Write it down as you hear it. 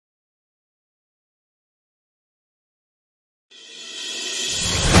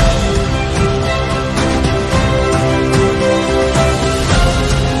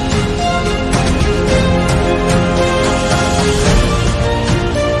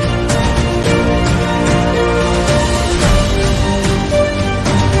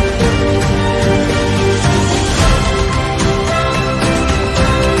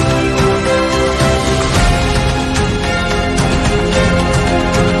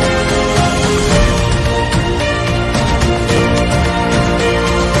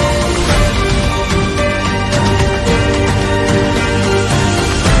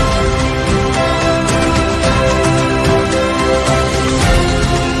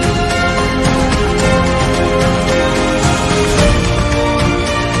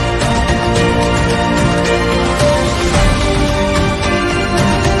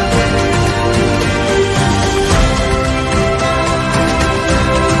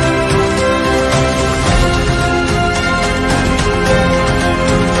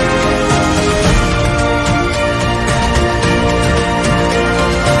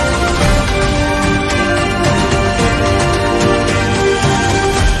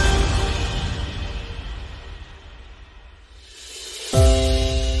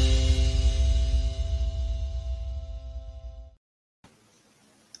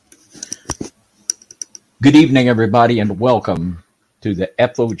Good evening, everybody, and welcome to the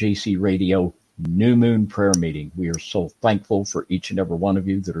Fojc Radio New Moon Prayer Meeting. We are so thankful for each and every one of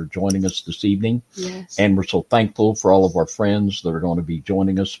you that are joining us this evening. Yes. And we're so thankful for all of our friends that are going to be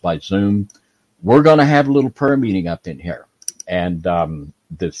joining us by Zoom. We're going to have a little prayer meeting up in here. And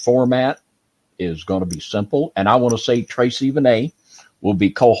the format is going to be simple. And I want to say Tracy Vinay will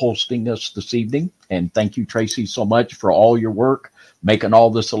be co-hosting us this evening. And thank you, Tracy, so much for all your work, making all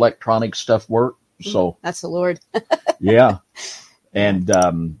this electronic stuff work. So that's the Lord. Yeah.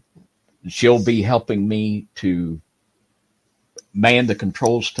 And she'll be helping me to man the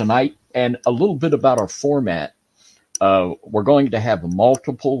controls tonight. And a little bit about our format. We're going to have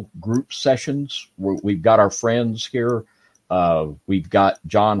multiple group sessions. We've got our friends here. We've got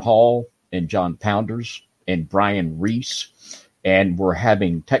John Hall and John Pounders and Brian Reese. And we're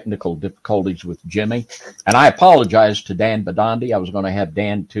having technical difficulties with Jimmy. And I apologize to Dan Badandi. I was going to have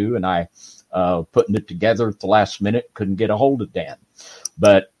Dan too, and I putting it together at the last minute, couldn't get a hold of Dan.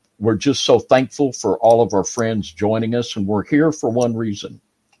 But we're just so thankful for all of our friends joining us, and we're here for one reason.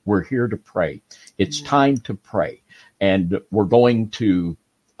 We're here to pray. It's time to pray. And we're going to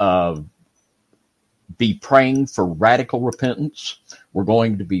be praying for radical repentance. We're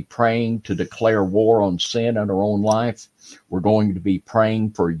going to be praying to declare war on sin in our own life. We're going to be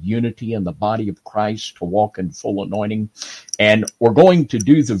praying for unity in the body of Christ to walk in full anointing. And we're going to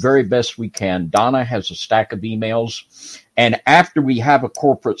do the very best we can. Donna has a stack of emails. And after we have a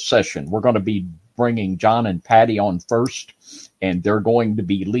corporate session, we're going to be bringing John and Patty on first. And they're going to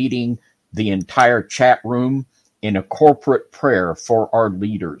be leading the entire chat room in a corporate prayer for our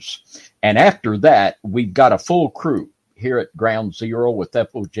leaders. And after that, we've got a full crew here at Ground Zero with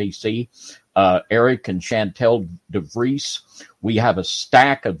FOJC, Eric and Chantel DeVries. We have a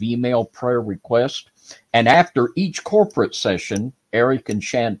stack of email prayer requests. And after each corporate session, Eric and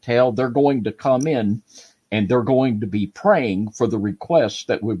Chantel, they're going to come in and they're going to be praying for the requests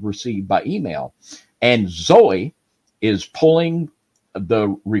that we've received by email. And Zoe is pulling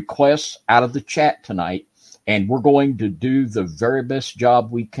the requests out of the chat tonight. And we're going to do the very best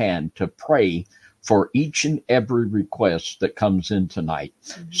job we can to pray for each and every request that comes in tonight.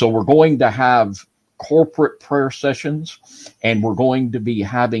 Mm-hmm. So we're going to have corporate prayer sessions, and we're going to be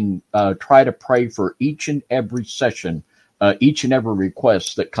having, try to pray for each and every session, each and every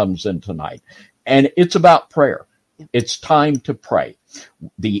request that comes in tonight. And it's about prayer. It's time to pray.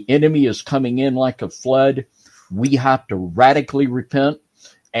 The enemy is coming in like a flood. We have to radically repent.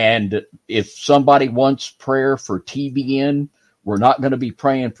 And if somebody wants prayer for TBN, we're not going to be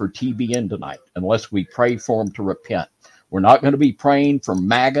praying for TBN tonight unless we pray for them to repent. We're not going to be praying for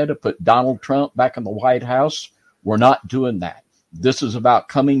MAGA to put Donald Trump back in the White House. We're not doing that. This is about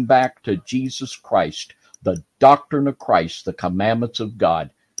coming back to Jesus Christ, the doctrine of Christ, the commandments of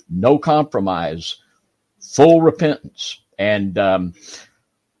God. No compromise, full repentance. And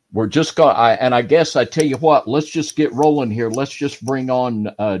we're just going, and I guess I tell you what, let's just get rolling here. Let's just bring on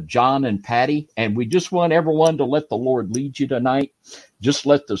John and Patty. And we just want everyone to let the Lord lead you tonight. Just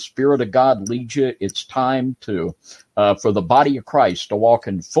let the Spirit of God lead you. It's time to, for the body of Christ to walk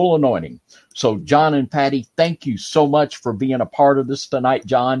in full anointing. So John and Patty, thank you so much for being a part of this tonight,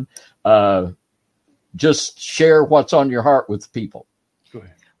 John. Just share what's on your heart with people. Go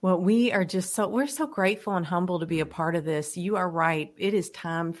ahead. Well, we're so grateful and humble to be a part of this. You are right. It is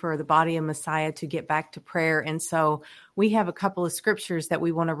time for the body of Messiah to get back to prayer. And so we have a couple of scriptures that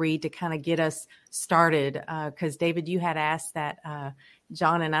we want to read to kind of get us started. Because David, you had asked that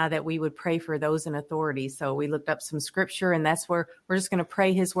John and I that we would pray for those in authority. So we looked up some scripture, and that's where we're just going to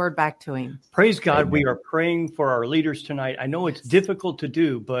pray his word back to him. Praise God. Amen. We are praying for our leaders tonight. I know it's difficult to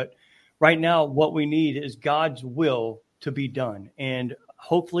do, but right now what we need is God's will to be done. And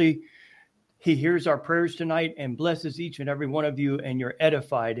hopefully he hears our prayers tonight and blesses each and every one of you, and you're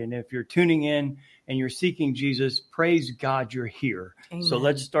edified. And if you're tuning in and you're seeking Jesus, praise God, you're here. Amen. So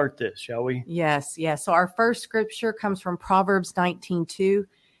let's start this, shall we? Yes. So our first scripture comes from Proverbs 19:2,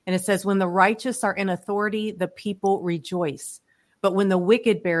 and it says, when the righteous are in authority, the people rejoice. But when the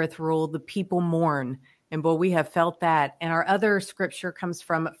wicked beareth rule, the people mourn. And boy, we have felt that. And our other scripture comes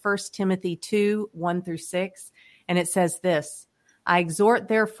from 1 Timothy 2:1-6, and it says this, I exhort,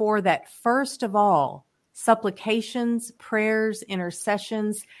 therefore, that first of all, supplications, prayers,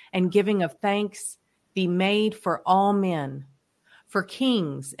 intercessions, and giving of thanks be made for all men, for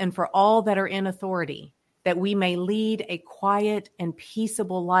kings, and for all that are in authority, that we may lead a quiet and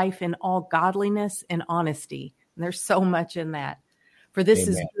peaceable life in all godliness and honesty. And there's so much in that. For this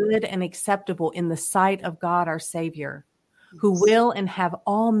Amen. Is good and acceptable in the sight of God our Savior, who will and have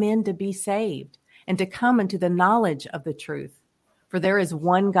all men to be saved and to come into the knowledge of the truth. For there is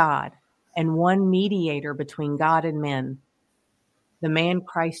one God, and one mediator between God and men, the man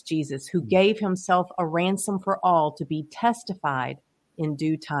Christ Jesus, who gave himself a ransom for all to be testified in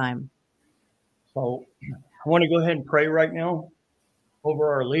due time. So I want to go ahead and pray right now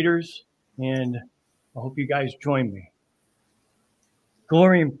over our leaders, and I hope you guys join me.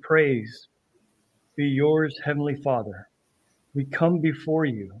 Glory and praise be yours, Heavenly Father. We come before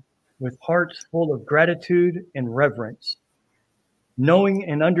you with hearts full of gratitude and reverence, knowing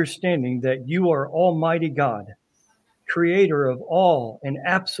and understanding that you are Almighty God, Creator of all and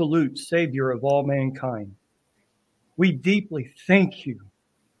absolute Savior of all mankind. We deeply thank you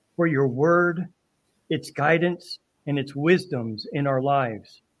for your word, its guidance, and its wisdoms in our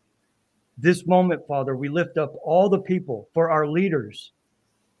lives. This moment, Father, we lift up all the people for our leaders,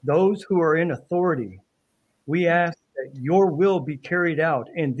 those who are in authority. We ask that your will be carried out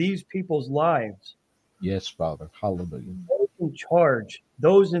in these people's lives. Yes, Father. Hallelujah. Those in charge,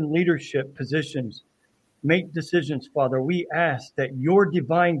 those in leadership positions, make decisions, Father. We ask that your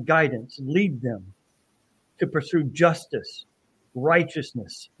divine guidance lead them to pursue justice,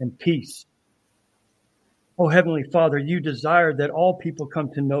 righteousness, and peace. Oh, Heavenly Father, you desire that all people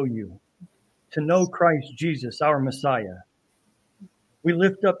come to know you, to know Christ Jesus, our Messiah. We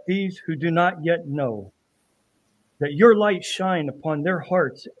lift up these who do not yet know, that your light shine upon their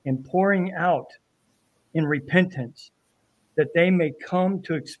hearts and pouring out in repentance, that they may come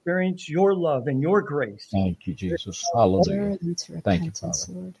to experience your love and your grace. Thank you, Jesus. Hallelujah. Thank you, Father.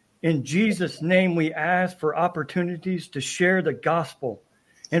 Lord. In Jesus' name, we ask for opportunities to share the gospel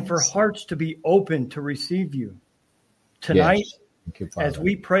and for hearts to be open to receive you. Tonight, Yes. Thank you, Father. as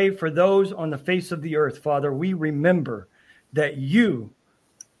we pray for those on the face of the earth, Father, we remember that you,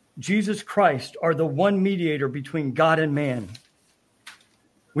 Jesus Christ, are the one mediator between God and man.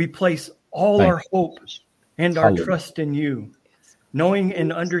 We place all Thank our you, hope Jesus. and our Hallelujah. trust in you, knowing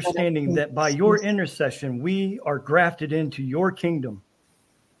and understanding that by your intercession, we are grafted into your kingdom.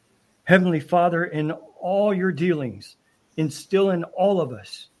 Heavenly Father, in all your dealings, instill in all of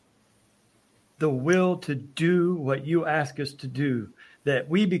us the will to do what you ask us to do, that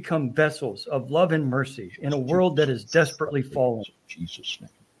we become vessels of love and mercy in a world that is desperately fallen. In Jesus' name.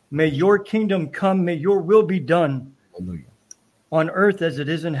 May your kingdom come, may your will be done Hallelujah. on earth as it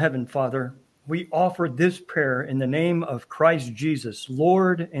is in heaven, Father. We offer this prayer in the name of Christ Jesus,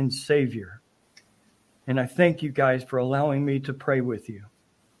 Lord and Savior. And I thank you guys for allowing me to pray with you.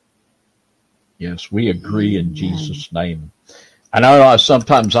 Yes, we agree in Jesus' name. And I know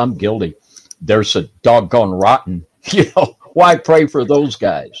sometimes I'm guilty. There's a doggone rotten, why pray for those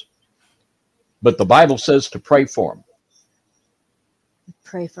guys? But the Bible says to pray for them.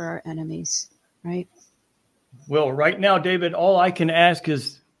 Pray for our enemies, right? Well, right now, David, all I can ask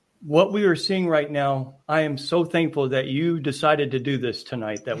is what we are seeing right now. I am so thankful that you decided to do this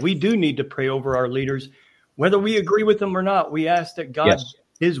tonight, that we do need to pray over our leaders. Whether we agree with them or not, we ask that God, Yes.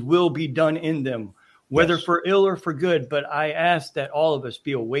 his will be done in them, whether Yes. for ill or for good. But I ask that all of us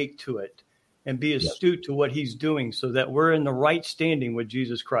be awake to it and be Yes. astute to what he's doing so that we're in the right standing with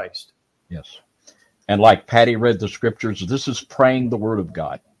Jesus Christ. Yes. And like Patty read the scriptures, this is praying the word of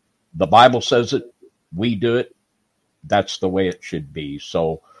God. The Bible says it. We do it. That's the way it should be.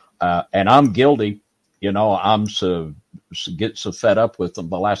 So, and I'm guilty. I'm get so fed up with them.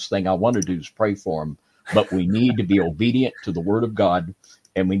 The last thing I want to do is pray for them. But we need to be obedient to the word of God,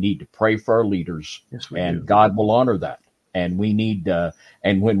 and we need to pray for our leaders. Yes, we and do. God will honor that. And we need,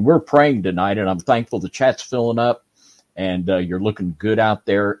 and when we're praying tonight, and I'm thankful the chat's filling up, and you're looking good out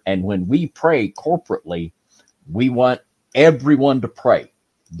there. And when we pray corporately, we want everyone to pray.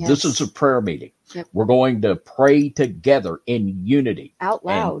 Yes. This is a prayer meeting. Yep. We're going to pray together in unity. Out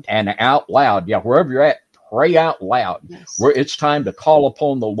loud. And out loud. Yeah, wherever you're at, pray out loud. Yes. Where it's time to call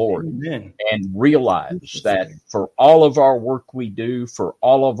upon the Lord. Amen. And realize that for all of our work we do, for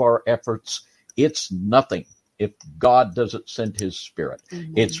all of our efforts, it's nothing if God doesn't send his Spirit.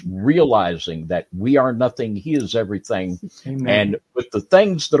 Amen. It's realizing that we are nothing, he is everything. Amen. And with the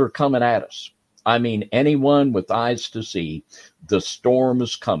things that are coming at us, I mean, anyone with eyes to see, the storm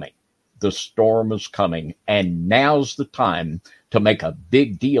is coming. The storm is coming. And now's the time to make a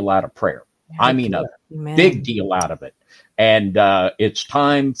big deal out of prayer. I mean, a Amen. big deal out of it. And it's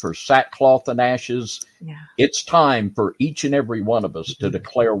time for sackcloth and ashes. Yeah. It's time for each and every one of us to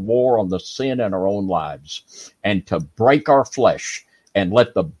declare war on the sin in our own lives and to break our flesh and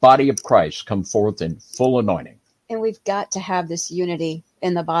let the body of Christ come forth in full anointing. And we've got to have this unity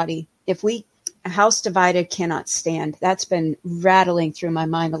in the body. A house divided cannot stand. That's been rattling through my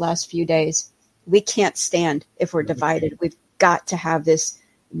mind the last few days. We can't stand if we're divided. We've got to have this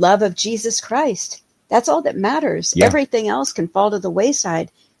love of Jesus Christ. That's all that matters. Yeah. Everything else can fall to the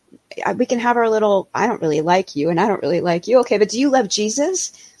wayside. we can have our little, I don't really like you and I don't really like you. Okay, but do you love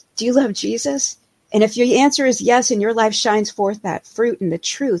Jesus? Do you love Jesus? And if your answer is yes and your life shines forth that fruit and the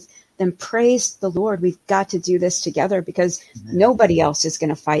truth, then praise the Lord. We've got to do this together because nobody else is going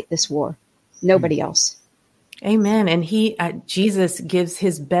to fight this war. Nobody else. Amen. And Jesus gives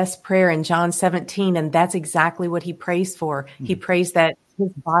his best prayer in John 17, and that's exactly what he prays for. He prays that his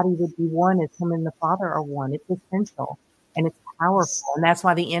body would be one as him and the Father are one. It's essential and it's powerful. And that's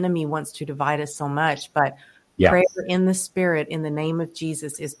why the enemy wants to divide us so much. But prayer in the Spirit, in the name of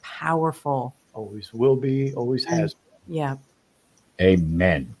Jesus, is powerful. Always will be, always has been. Yeah.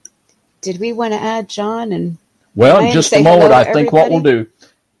 Amen. Did we want to add John and Well, Ryan, in just say a moment, hello, I think what we'll everybody? do,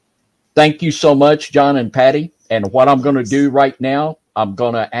 thank you so much, John and Patty. And what I'm going to do right now, I'm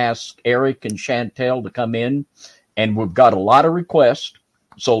going to ask Eric and Chantel to come in. And we've got a lot of requests.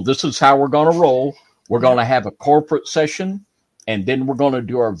 So this is how we're going to roll. We're going to have a corporate session. And then we're going to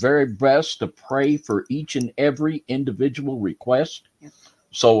do our very best to pray for each and every individual request. Yep.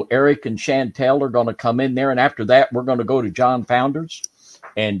 So Eric and Chantel are going to come in there. And after that, we're going to go to John Founders.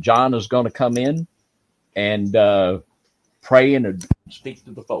 And John is going to come in and pray and speak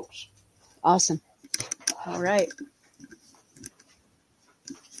to the folks. Awesome. All right.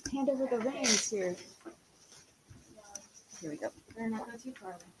 Hand over the reins here. Here we go. Better not go too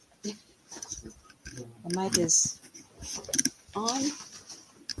far away. The mic is on.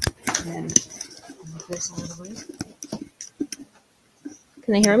 And move this out of the way.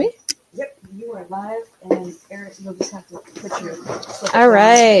 Can they hear me? Yep, you are live, and Eric, you'll just have to put your... All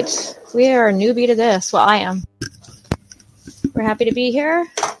right. We are a newbie to this. Well, I am. We're happy to be here.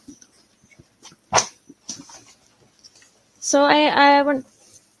 So we're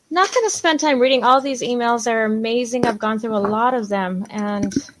not going to spend time reading all these emails. They're amazing. I've gone through a lot of them.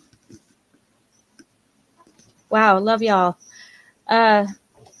 And wow, love y'all. I'm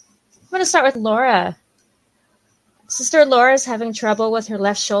going to start with Laura. Sister Laura is having trouble with her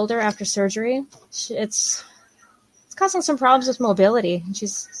left shoulder after surgery. It's causing some problems with mobility.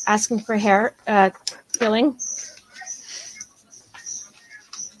 She's asking for healing.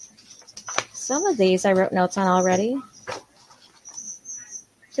 Some of these I wrote notes on already.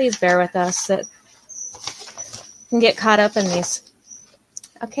 Please bear with us that we can get caught up in these.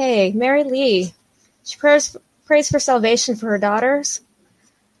 Okay, Mary Lee. She prays for salvation for her daughters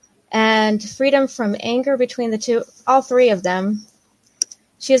and freedom from anger between all three of them.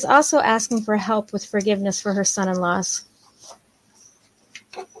 She is also asking for help with forgiveness for her son-in-laws.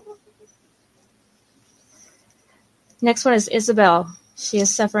 Next one is Isabel. She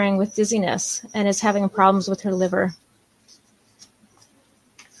is suffering with dizziness and is having problems with her liver.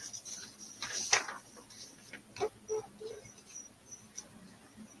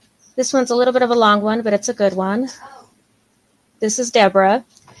 This one's a little bit of a long one, but it's a good one. This is Deborah.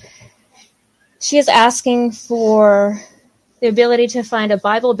 She is asking for the ability to find a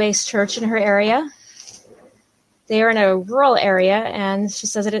Bible-based church in her area. They are in a rural area, and she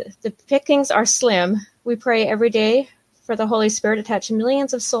says that the pickings are slim. We pray every day for the Holy Spirit to touch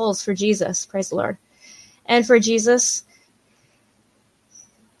millions of souls for Jesus, praise the Lord, and for Jesus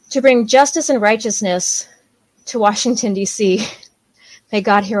to bring justice and righteousness to Washington, D.C. May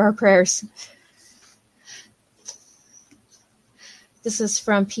God hear our prayers. This is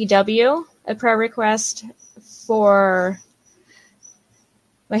from PW, a prayer request for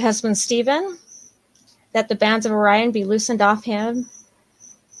my husband, Stephen, that the bands of Orion be loosened off him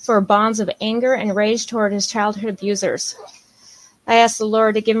for bonds of anger and rage toward his childhood abusers. I ask the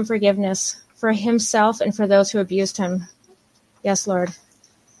Lord to give him forgiveness for himself and for those who abused him. Yes, Lord.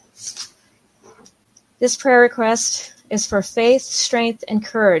 This prayer request is for faith, strength, and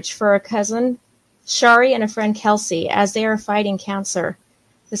courage for a cousin, Shari, and a friend, Kelsey, as they are fighting cancer.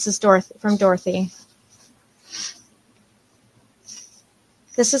 This is from Dorothy.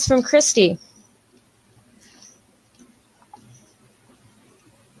 This is from Christy.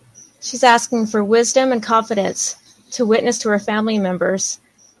 She's asking for wisdom and confidence to witness to her family members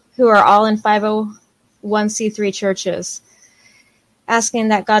who are all in 501c3 churches, asking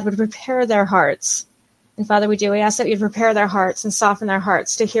that God would prepare their hearts. And Father, we ask that you'd prepare their hearts and soften their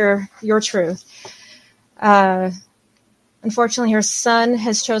hearts to hear your truth. Unfortunately, her son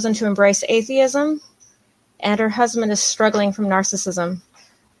has chosen to embrace atheism, and her husband is struggling from narcissism.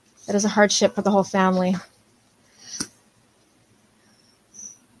 That is a hardship for the whole family.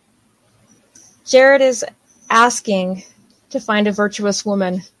 Jared is asking to find a virtuous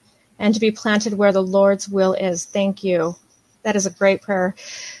woman and to be planted where the Lord's will is. Thank you. That is a great prayer.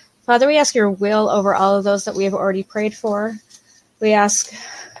 Father, we ask your will over all of those that we have already prayed for. We ask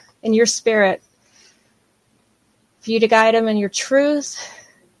in your spirit for you to guide them in your truth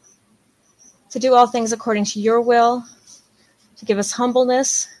to do all things according to your will, to give us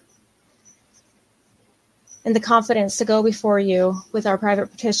humbleness and the confidence to go before you with our private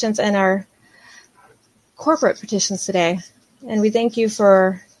petitions and our corporate petitions today. And we thank you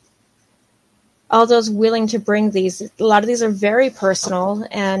for all those willing to bring these. A lot of these are very personal,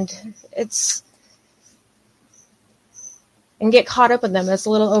 and get caught up in them. It's a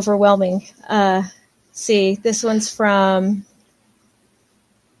little overwhelming. See, this one's from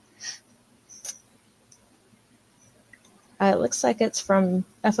it looks like it's from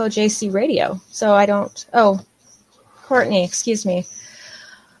Fojc Radio. So I don't, Courtney, excuse me.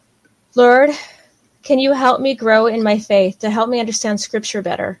 Lord, can you help me grow in my faith to help me understand Scripture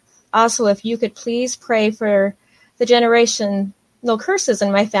better? Also, if you could please pray for the generational curses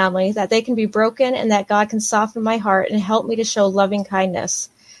in my family, that they can be broken and that God can soften my heart and help me to show loving kindness,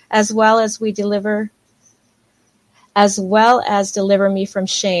 as well as deliver me from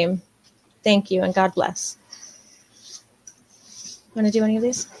shame. Thank you, and God bless. Want to do any of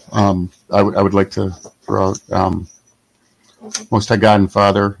these? I would like to throw out, Most High God and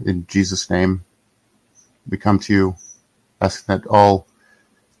Father, in Jesus' name, we come to you, asking that all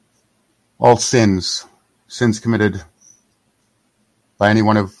sins committed by any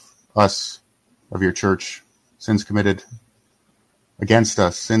one of us, of your church, sins committed against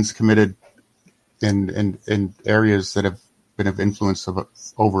us, sins committed in areas that have been of influence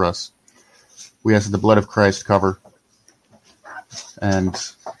over us. We ask that the blood of Christ cover and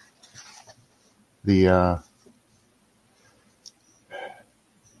and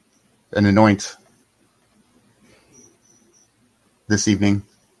anoint this evening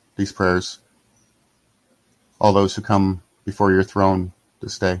these prayers, all those who come before your throne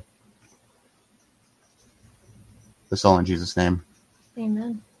this day. This all in Jesus' name.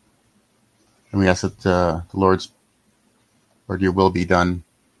 Amen. And we ask that the Lord, your will be done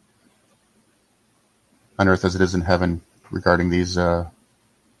on earth as it is in heaven regarding these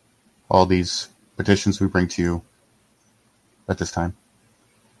all these petitions we bring to you at this time.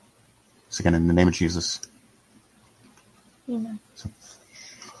 So again, in the name of Jesus. Amen.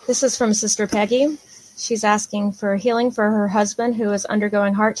 This is from Sister Peggy. She's asking for healing for her husband who is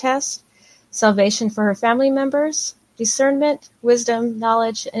undergoing heart tests, salvation for her family members, discernment, wisdom,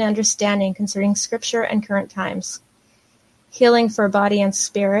 knowledge, and understanding concerning Scripture and current times, healing for body and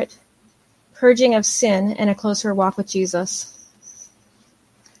spirit, purging of sin, and a closer walk with Jesus.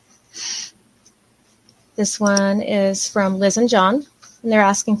 This one is from Liz and John, and they're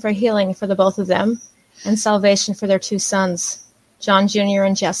asking for healing for the both of them and salvation for their two sons, John Jr.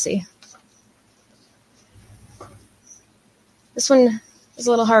 and Jesse. This one is a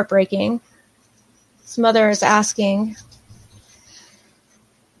little heartbreaking. His mother is asking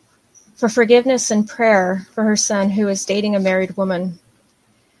for forgiveness and prayer for her son who is dating a married woman.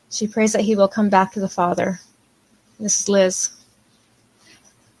 She prays that he will come back to the Father. This is Liz.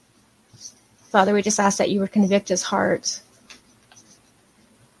 Father, we just ask that you would convict his heart.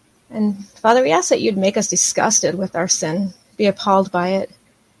 And Father, we ask that you'd make us disgusted with our sin, be appalled by it.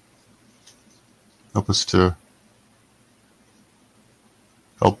 Help us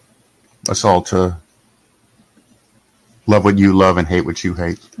all to love what you love and hate what you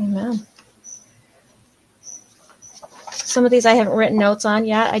hate. Amen. Some of these I haven't written notes on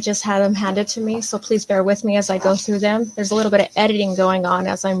yet. I just had them handed to me, so please bear with me as I go through them. There's a little bit of editing going on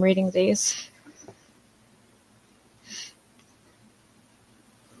as I'm reading these.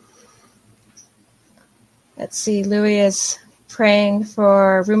 Let's see, Louis is praying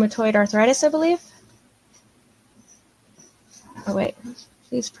for rheumatoid arthritis, I believe. Oh, wait.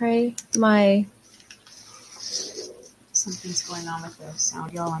 Please pray. Something's going on with the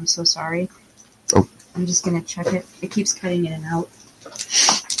sound, y'all. I'm so sorry. Oh. I'm just going to check it. It keeps cutting in and out.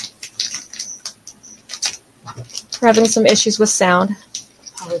 We're having some issues with sound.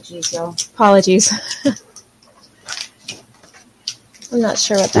 Apologies, y'all. Apologies. I'm not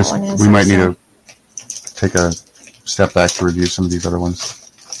sure what that one is. We might need to take a step back to review some of these other ones.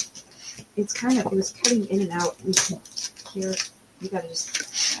 It was cutting in and out. We can hear it. You gotta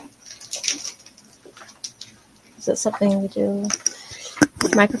just... Is it something to do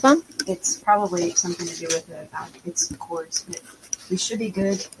with microphone? It's probably something to do with its cords. But we should be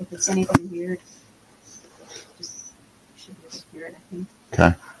good. If it's anything weird, just should be able to hear it, I think.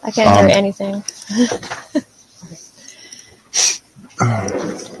 Okay. I can't hear anything.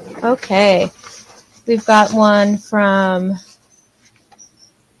 Okay. We've got one from...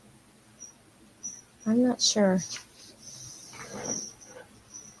 I'm not sure.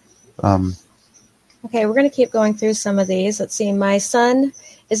 Okay, we're going to keep going through some of these. Let's see. My son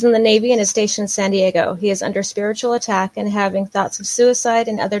is in the Navy and is stationed in San Diego. He is under spiritual attack and having thoughts of suicide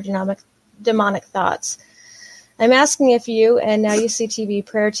and other demonic thoughts. I'm asking if you and Now You See TV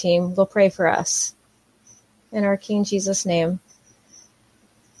prayer team will pray for us. In our King Jesus' name.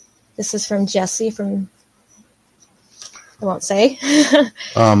 This is from Jesse from, I won't say.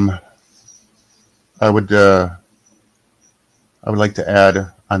 I would like to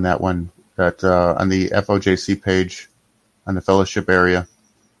add on that one that on the FOJC page on the fellowship area,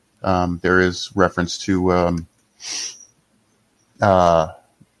 there is reference to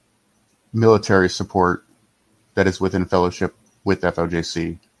military support that is within fellowship with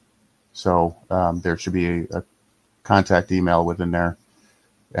FOJC. So there should be a contact email within there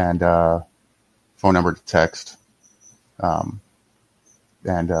and phone number to text. And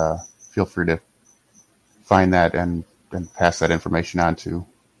feel free to find that and pass that information on to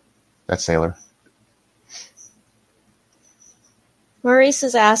that sailor. Maurice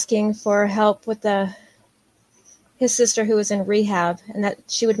is asking for help with his sister who is in rehab and that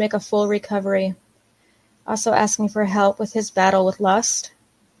she would make a full recovery. Also asking for help with his battle with lust.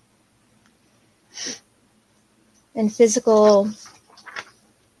 And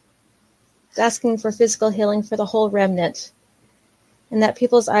asking for physical healing for the whole remnant. And that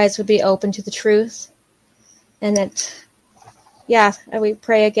people's eyes would be open to the truth. And that, we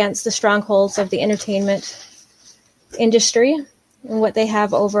pray against the strongholds of the entertainment industry and what they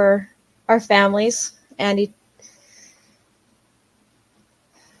have over our families. And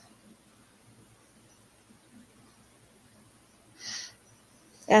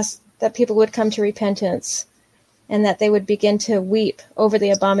ask that people would come to repentance and that they would begin to weep over the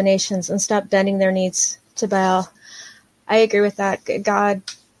abominations and stop bending their knees to Baal. I agree with that. God,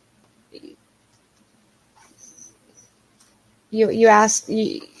 you ask,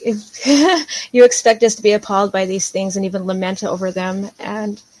 you expect us to be appalled by these things and even lament over them.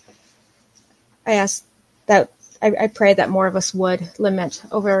 And I ask that, I pray that more of us would lament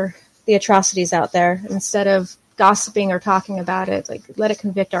over the atrocities out there instead of gossiping or talking about it. Like, let it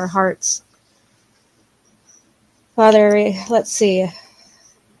convict our hearts. Father, let's see.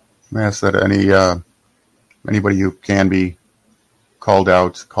 I ask that anybody who can be called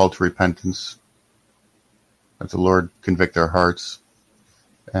to repentance, that the Lord convict their hearts,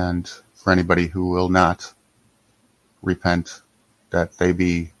 and for anybody who will not repent, that they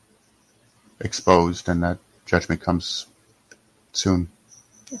be exposed and that judgment comes soon.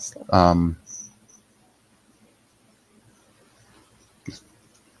 Yes, Lord.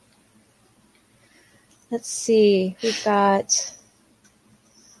 Let's see. We've got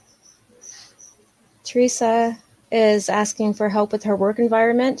Teresa is asking for help with her work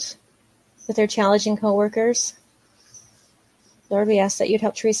environment, with her challenging coworkers. Lord, we ask that you'd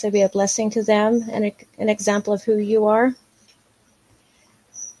help Teresa be a blessing to them and an example of who you are.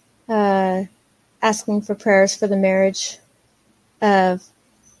 Asking for prayers for the marriage of,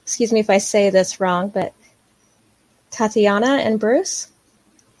 excuse me if I say this wrong, but Tatiana and Bruce.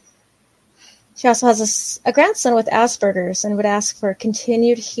 She also has a grandson with Asperger's and would ask for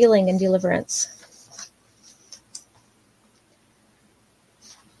continued healing and deliverance.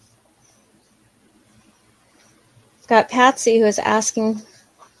 Got Patsy, who is asking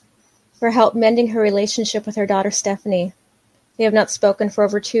for help mending her relationship with her daughter Stephanie. They have not spoken for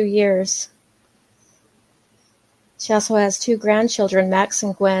over 2 years. She also has 2 grandchildren, Max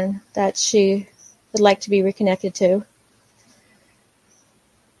and Gwen, that she would like to be reconnected to.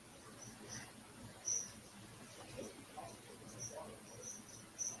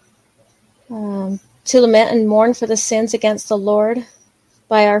 To lament and mourn for the sins against the Lord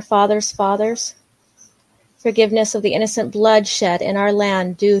by our fathers' fathers. Forgiveness of the innocent blood shed in our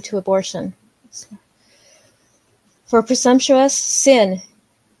land due to abortion. For presumptuous sin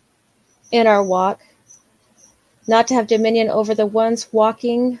in our walk, not to have dominion over the ones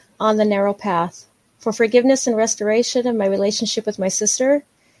walking on the narrow path. For forgiveness and restoration of my relationship with my sister,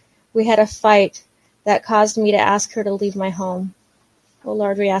 we had a fight that caused me to ask her to leave my home. Oh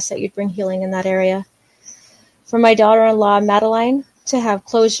Lord, we ask that you'd bring healing in that area. For my daughter-in-law, Madeline, to have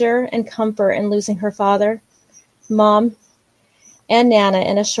closure and comfort in losing her father, mom, and Nana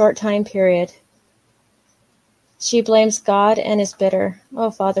in a short time period. She blames God and is bitter. Oh,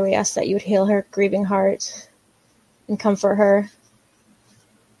 Father, we ask that you would heal her grieving heart and comfort her.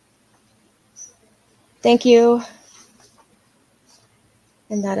 Thank you.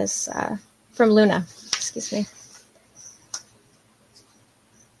 And that is from Luna. Excuse me.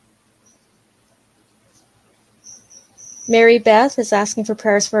 Mary Beth is asking for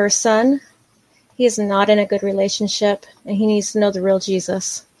prayers for her son. He is not in a good relationship, and he needs to know the real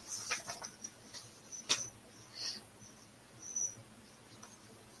Jesus.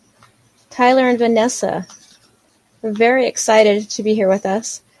 Tyler and Vanessa are very excited to be here with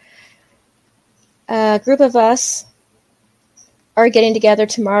us. A group of us are getting together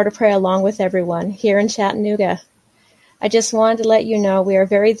tomorrow to pray along with everyone here in Chattanooga. I just wanted to let you know we are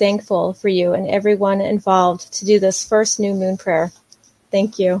very thankful for you and everyone involved to do this first new moon prayer.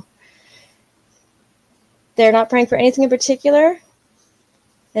 Thank you. They're not praying for anything in particular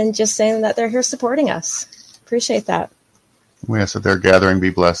and just saying that they're here supporting us. Appreciate that. We ask that their gathering be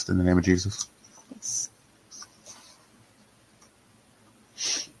blessed in the name of Jesus. Yes.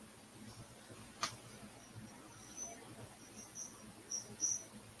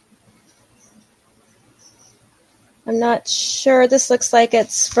 I'm not sure. This looks like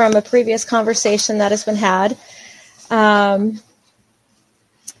it's from a previous conversation that has been had.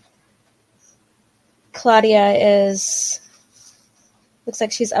 Claudia looks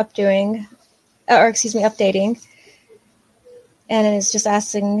like she's updating, and is just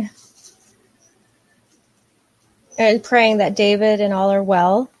asking and praying that David and all are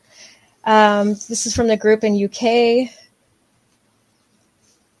well. This is from the group in UK.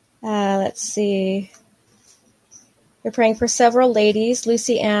 Let's see. We're praying for several ladies.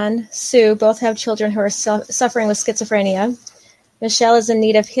 Lucy Ann, Sue, both have children who are suffering with schizophrenia. Michelle is in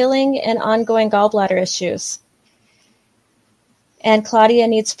need of healing and ongoing gallbladder issues. And Claudia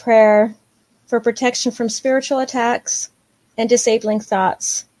needs prayer for protection from spiritual attacks and disabling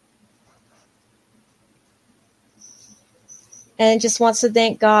thoughts. And just wants to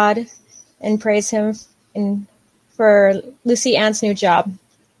thank God and praise him for Lucy Ann's new job.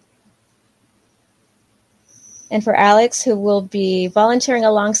 And for Alex, who will be volunteering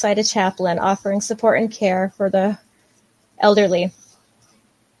alongside a chaplain, offering support and care for the elderly.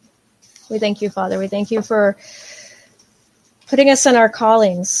 We thank you, Father. We thank you for putting us in our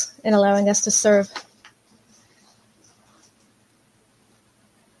callings and allowing us to serve.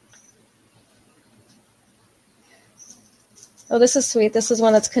 Oh, this is sweet. This is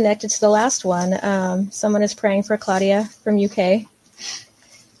one that's connected to the last one. Someone is praying for Claudia from UK.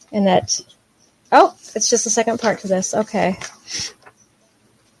 And that... Oh, it's just the second part to this. Okay.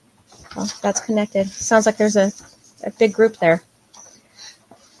 Well, that's connected. Sounds like there's a big group there.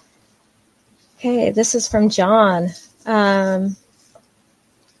 Okay, this is from John. My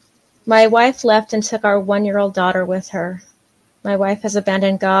wife left and took our 1-year-old daughter with her. My wife has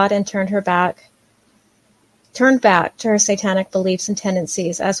abandoned God and turned back to her satanic beliefs and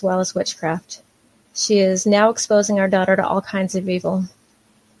tendencies, as well as witchcraft. She is now exposing our daughter to all kinds of evil.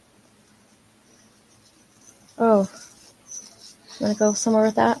 Oh, you want to go somewhere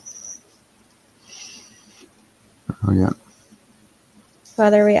with that? Oh, yeah.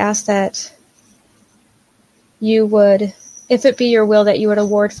 Father, we ask that you would, if it be your will, that you would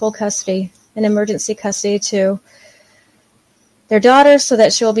award full custody and emergency custody to their daughter so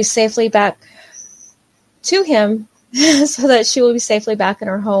that she will be safely back to him, so that she will be safely back in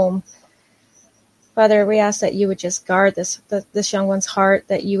her home. Father, we ask that you would just guard this young one's heart,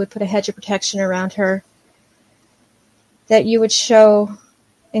 that you would put a hedge of protection around her, that you would show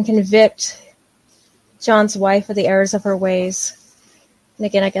and convict John's wife of the errors of her ways. And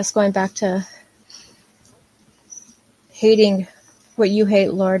again, I guess going back to hating what you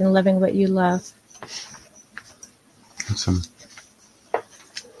hate, Lord, and loving what you love. Awesome. That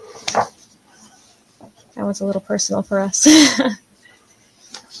one's a little personal for us.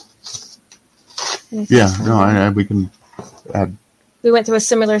 Yeah, no, we can add. We went through a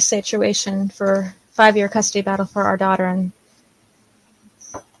similar situation for 5-year custody battle for our daughter, and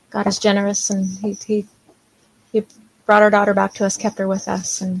God is generous, and he brought our daughter back to us, kept her with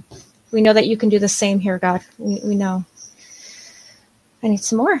us, and we know that you can do the same here, God. We know. I need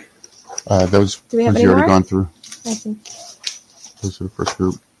some more. Those do we have ones any you already more? gone through. I think. Those are the first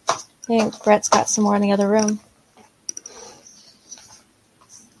group. I think Brett's got some more in the other room.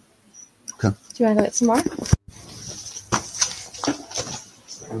 Okay. Do you want to go get some more?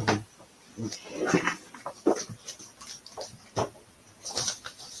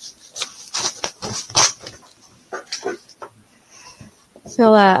 I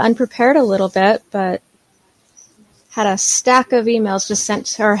feel unprepared a little bit, but had a stack of emails just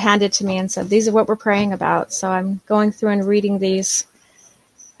sent or handed to me and said, these are what we're praying about. So I'm going through and reading these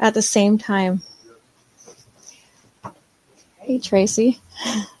at the same time. Hey, Tracy.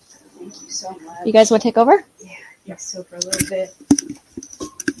 Thank you so much. You guys want to take over? Yeah, yes, so for a little bit.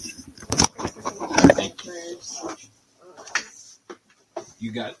 Thank you.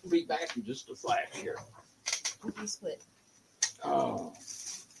 You got me back in just a flash here. We split. Oh.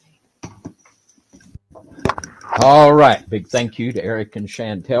 All right. Big thank you to Eric and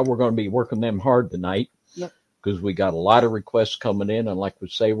Chantel. We're going to be working them hard tonight. Yep. Because we got a lot of requests coming in. And like we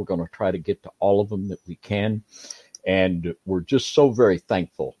say, we're going to try to get to all of them that we can. And we're just so very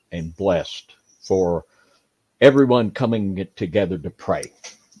thankful and blessed for everyone coming together to pray.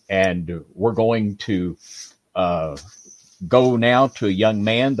 And we're going to go now to a young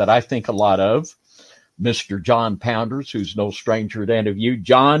man that I think a lot of, Mr. John Pounders, who's no stranger to any of you.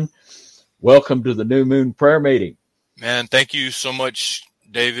 John, welcome to the New Moon Prayer Meeting. Man, thank you so much,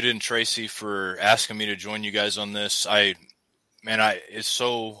 David and Tracy, for asking me to join you guys on this. It's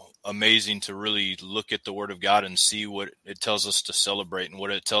so amazing to really look at the Word of God and see what it tells us to celebrate and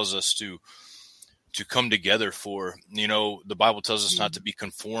what it tells us to come together for. You know, the Bible tells us not to be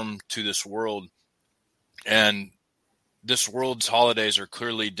conformed to this world, and this world's holidays are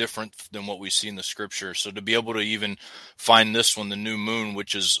clearly different than what we see in the Scripture. So to be able to even find this one, the new moon,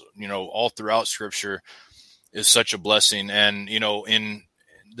 which is, you know, all throughout Scripture, is such a blessing. And, you know, in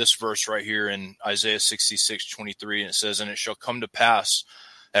this verse right here in Isaiah 66:23, it says, "And it shall come to pass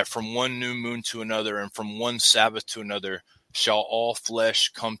that from one new moon to another, and from one Sabbath to another, shall all flesh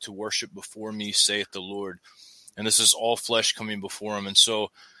come to worship before me, saith the Lord." And this is all flesh coming before him. And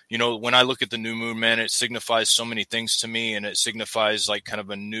so, you know, when I look at the new moon, man, it signifies so many things to me, and it signifies like kind of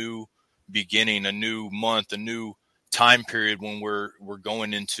a new beginning, a new month, a new time period when we're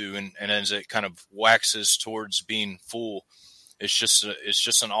going into, and as it kind of waxes towards being full, it's just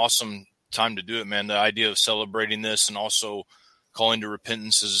an awesome time to do it, man. The idea of celebrating this and also calling to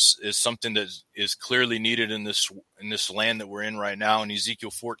repentance is something that is clearly needed in this land that we're in right now. In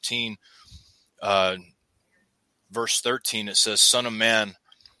Ezekiel 14, verse 13, it says, "Son of man,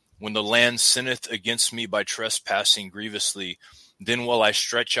 when the land sinneth against me by trespassing grievously, then will I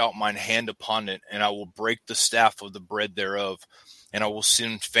stretch out mine hand upon it, and I will break the staff of the bread thereof, and I will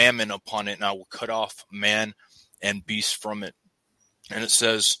send famine upon it, and I will cut off man and beast from it." And it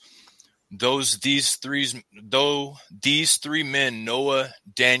says, though these three men, Noah,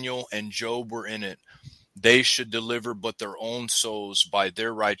 Daniel, and Job, were in it, they should deliver but their own souls by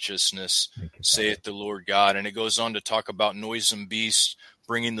their righteousness, saith the Lord God. And it goes on to talk about noisome beasts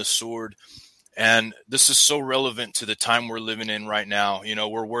bringing the sword. And this is so relevant to the time we're living in right now. You know,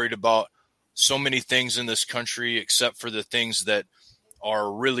 we're worried about so many things in this country, except for the things that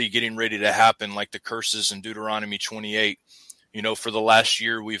are really getting ready to happen, like the curses in Deuteronomy 28. You know, for the last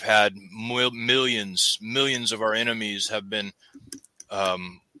year, we've had millions of our enemies have been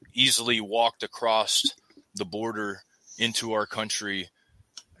easily walked across the border into our country.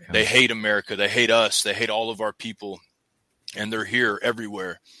 They hate America. They hate us. They hate all of our people. And they're here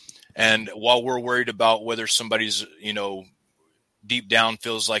everywhere. And while we're worried about whether somebody's, you know, deep down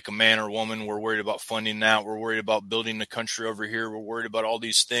feels like a man or woman, we're worried about funding that. We're worried about building the country over here. We're worried about all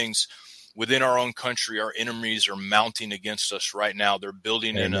these things. Within our own country, our enemies are mounting against us right now. They're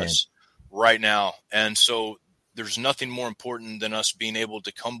building in us right now. And so there's nothing more important than us being able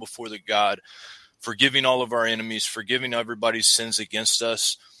to come before the God, forgiving all of our enemies, forgiving everybody's sins against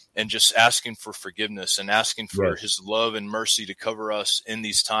us, and just asking for forgiveness and asking for his love and mercy to cover us in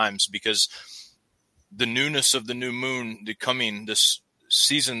these times. Because the newness of the new moon, this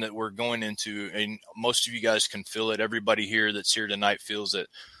season that we're going into, and most of you guys can feel it. Everybody here that's here tonight feels it.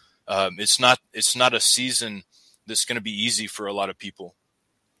 It's not a season that's going to be easy for a lot of people.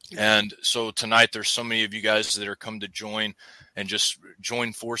 And so tonight there's so many of you guys that are come to join and just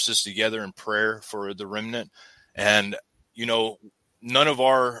join forces together in prayer for the remnant. And, you know, none of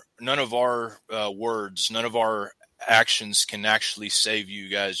our words, none of our actions can actually save you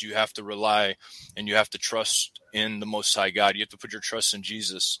guys. You have to rely and you have to trust in the Most High God. You have to put your trust in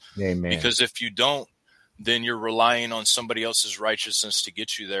Jesus. Amen. Because if you don't, then you're relying on somebody else's righteousness to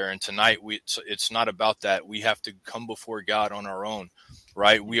get you there. And tonight, it's not about that. We have to come before God on our own,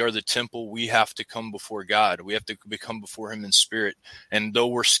 right? We are the temple. We have to come before God. We have to come before him in spirit. And though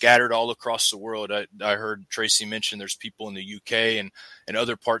we're scattered all across the world, I heard Tracy mention there's people in the UK and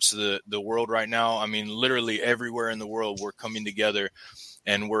other parts of the world right now. I mean, literally everywhere in the world, we're coming together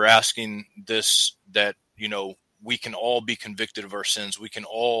and we're asking this, that, you know, we can all be convicted of our sins. We can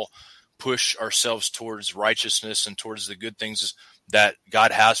all push ourselves towards righteousness and towards the good things that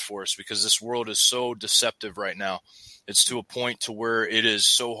God has for us, because this world is so deceptive right now. It's to a point to where it is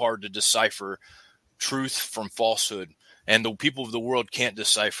so hard to decipher truth from falsehood, and the people of the world can't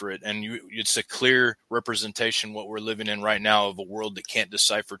decipher it. And it's a clear representation what we're living in right now of a world that can't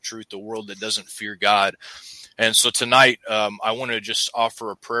decipher truth, a world that doesn't fear God. And so tonight, I want to just offer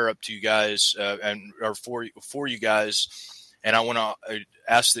a prayer up to you guys or for you guys. And I want to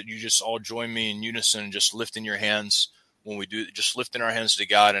ask that you just all join me in unison, just lifting your hands when we do, just lifting our hands to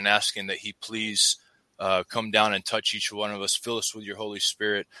God and asking that he please come down and touch each one of us, fill us with your Holy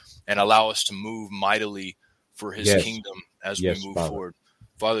Spirit, and allow us to move mightily for his kingdom as we move forward.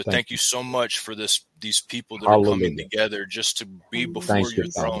 Father, thank you so much for these people that are coming together just to be before your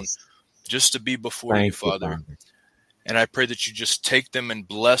throne. just to be before you, Thank you, Father. Father. And I pray that you just take them and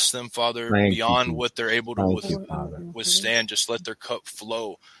bless them, Father, Thank you, beyond Jesus. what they're able to Thank you, Father. withstand. Just let their cup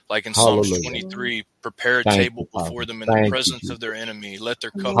flow. Like in Psalms Hallelujah. 23, prepare a Thank table you, Father. before them in the Thank you, presence Jesus. of their enemy. Let their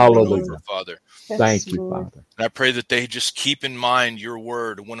cup run Hallelujah. over, Father. Yes, Thank you, Lord. Father. And I pray that they just keep in mind your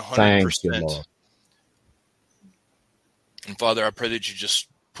word 100%. Thank you, Lord. And Father, I pray that you just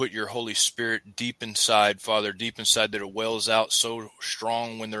put your Holy Spirit deep inside, Father, deep inside, that it wells out so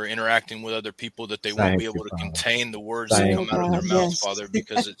strong when they're interacting with other people that they won't Thank be able you, to Father. contain the words Thank that Oh come out of their God, mouth, yes. Father,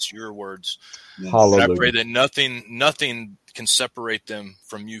 because it's your words. Yes. And I Hallelujah. pray that nothing can separate them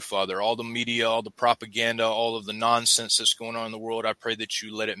from you, Father. All the media, all the propaganda, all of the nonsense that's going on in the world, I pray that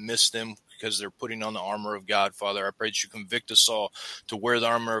you let it miss them because they're putting on the armor of God, Father. I pray that you convict us all to wear the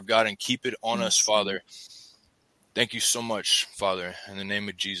armor of God and keep it on us, Father. Thank you so much, Father, in the name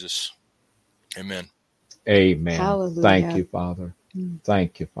of Jesus. Amen. Amen. Hallelujah. Thank you, Father.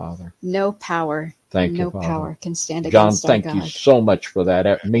 Thank you, Father. No power, Thank you, no Father. power can stand John, against our thank God. you so much for that.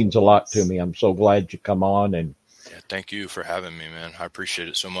 That means a lot to me. I'm so glad you come on. And Yeah, thank you for having me, man. I appreciate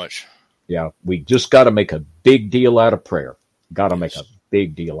it so much. yeah, we just got to make a big deal out of prayer. Got to make a Yes.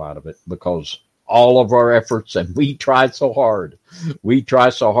 big deal out of it, because all of our efforts, and we try so hard. We try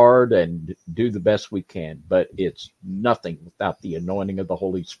so hard and do the best we can, but it's nothing without the anointing of the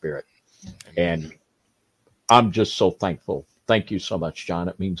Holy Spirit. Amen. And I'm just so thankful. Thank you so much, John.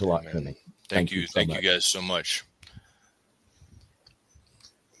 It means a lot to Amen. me. Thank you. So Thank much. you guys so much.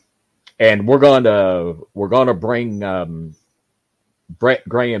 And we're going to bring Brett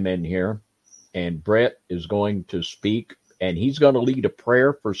Graham in here, and Brett is going to speak, and he's going to lead a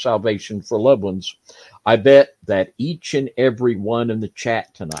prayer for salvation for loved ones. I bet that each and every one in the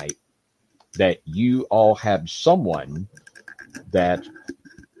chat tonight, that you all have someone that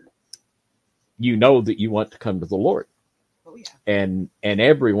you know that you want to come to the Lord. Oh, yeah. And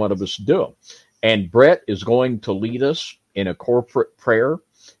every one of us do. And Brett is going to lead us in a corporate prayer,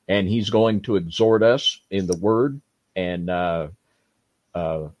 and he's going to exhort us in the Word and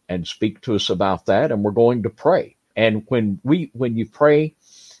speak to us about that. And we're going to pray. And when you pray,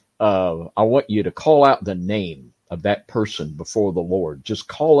 I want you to call out the name of that person before the Lord. Just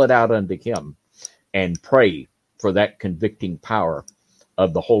call it out unto Him and pray for that convicting power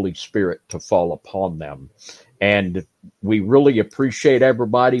of the Holy Spirit to fall upon them. And we really appreciate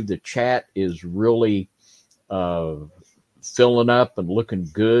everybody. The chat is really filling up and looking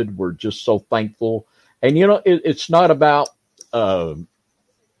good. We're just so thankful. And it's not about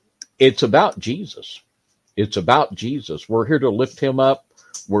it's about Jesus. It's about Jesus. We're here to lift Him up.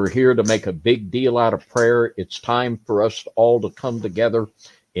 We're here to make a big deal out of prayer. It's time for us all to come together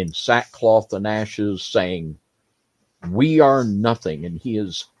in sackcloth and ashes, saying, we are nothing and He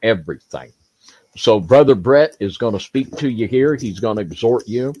is everything. So Brother Brett is going to speak to you here. He's going to exhort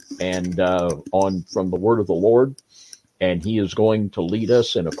you and on from the word of the Lord, and he is going to lead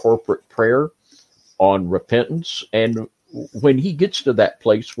us in a corporate prayer on repentance. And when he gets to that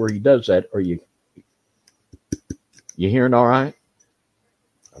place where he does that, are you hearing all right?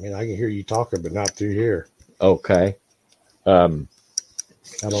 I mean, I can hear you talking, but not through here. Okay. I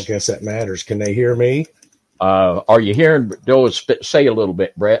don't guess that matters. Can they hear me? Are you hearing? Say a little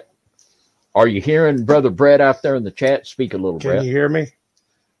bit, Brett. Are you hearing Brother Brett out there in the chat? Speak a little, Can Brett. you hear me?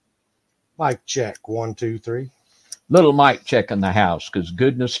 Mic check. 1, 2, 3. Little mic check in the house, because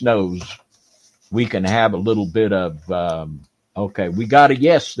goodness knows we can have a little bit of. Okay, we got a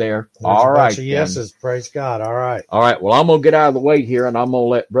yes there. There's All a right, bunch of yeses. Praise God. All right. All right. Well, I'm gonna get out of the way here, and I'm gonna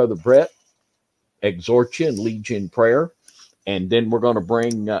let Brother Brett exhort you and lead you in prayer, and then we're gonna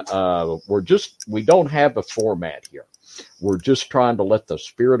bring. We don't have a format here. We're just trying to let the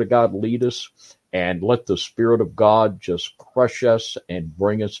Spirit of God lead us, and let the Spirit of God just crush us and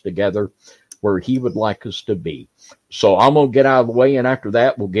bring us together where He would like us to be. So I'm going to get out of the way, and after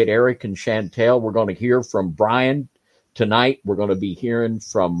that, we'll get Eric and Chantel. We're going to hear from Brian tonight. We're going to be hearing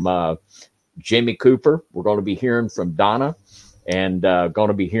from Jimmy Cooper. We're going to be hearing from Donna, and going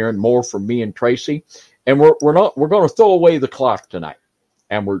to be hearing more from me and Tracy. And we're going to throw away the clock tonight,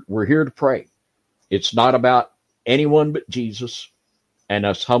 and we're here to pray. It's not about anyone but Jesus and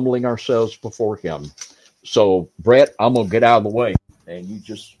us humbling ourselves before Him. So, Brett, I'm going to get out of the way, and you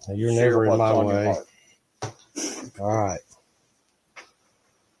just You're share never in what's my on your way. heart. All right.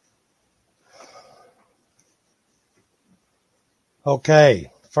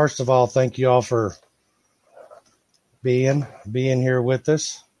 Okay. First of all, thank you all for being here with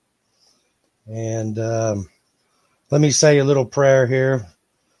us. And let me say a little prayer here.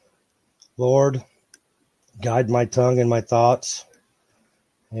 Lord, guide my tongue and my thoughts,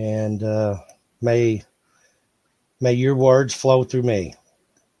 and may your words flow through me.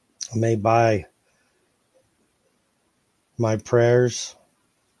 May by my prayers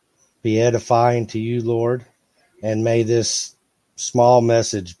be edifying to you, Lord, and may this small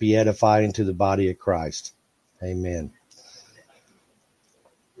message be edifying to the body of Christ. Amen.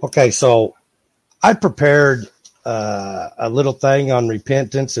 Okay, so I prepared a little thing on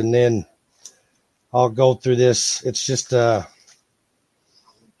repentance, and then I'll go through this. It's just, I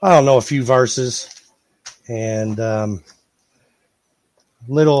don't know, a few verses, and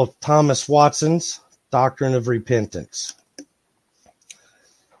little Thomas Watson's Doctrine of Repentance.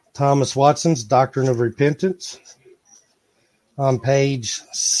 Thomas Watson's Doctrine of Repentance on page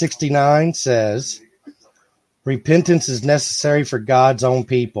 69 says, repentance is necessary for God's own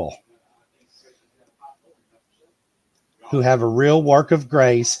people who have a real work of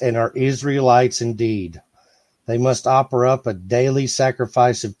grace and are Israelites indeed. They must offer up a daily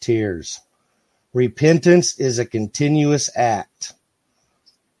sacrifice of tears. Repentance is a continuous act.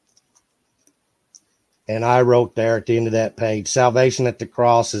 And I wrote there at the end of that page, salvation at the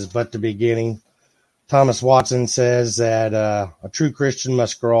cross is but the beginning. Thomas Watson says that a true Christian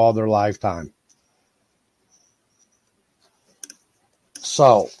must grow all their lifetime.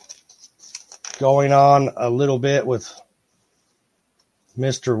 So, going on a little bit with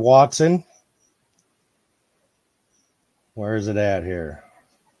Mr. Watson. Where is it at here?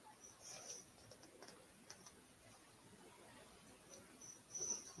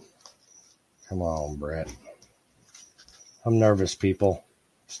 Come on, Brett. I'm nervous, people.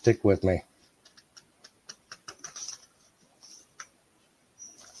 Stick with me.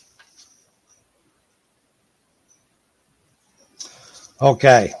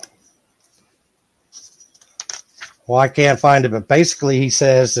 Okay. Well, I can't find it, but basically he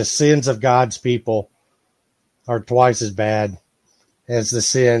says the sins of God's people are twice as bad as the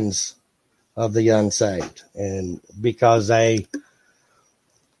sins of the unsaved. And because they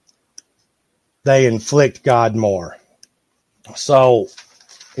inflict God more. So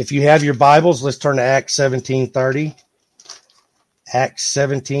if you have your Bibles, let's turn to Acts 17:30. Acts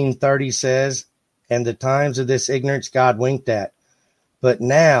 17:30 says, and the times of this ignorance God winked at, but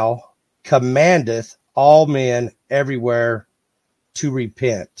now commandeth all men everywhere to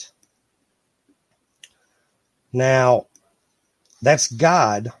repent. Now, that's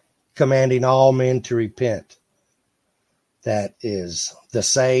God commanding all men to repent. That is the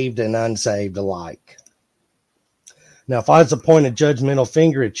saved and unsaved alike. Now, if I was to point a judgmental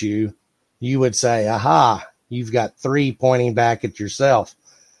finger at you, you would say, aha, you've got three pointing back at yourself.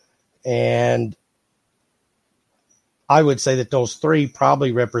 And I would say that those three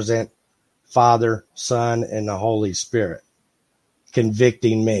probably represent Father, Son, and the Holy Spirit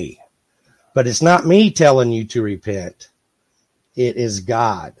convicting me. But it's not me telling you to repent. It is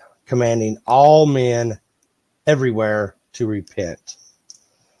God commanding all men everywhere to repent.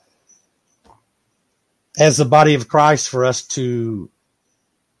 As the body of Christ, for us to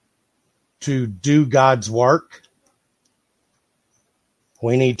do God's work,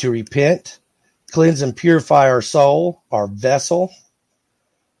 we need to repent, cleanse and purify our soul, our vessel,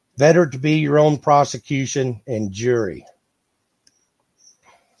 better to be your own prosecution and jury.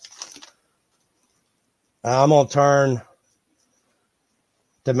 I'm going to turn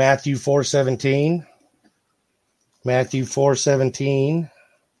to Matthew 4:17. Matthew 4:17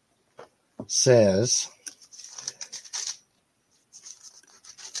 says,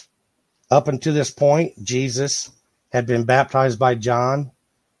 up until this point, Jesus had been baptized by John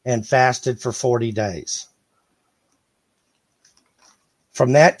and fasted for 40 days.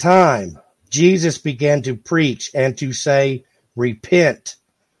 From that time, Jesus began to preach and to say, repent,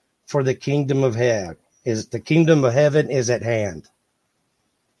 for the kingdom of heaven is at hand.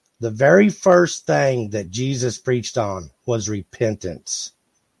 The very first thing that Jesus preached on was repentance.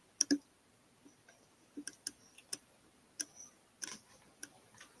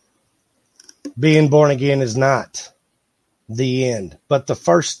 Being born again is not the end, but the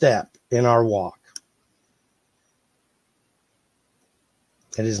first step in our walk.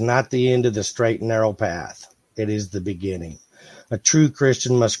 It is not the end of the straight and narrow path. It is the beginning. A true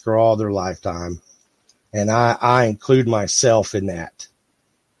Christian must grow all their lifetime, and I include myself in that.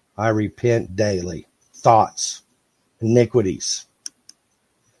 I repent daily. Thoughts, iniquities.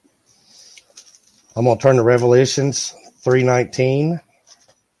 I'm going to turn to Revelations 3:19.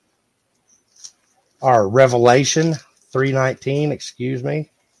 Or Revelation 3:19, excuse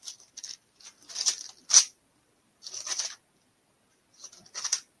me.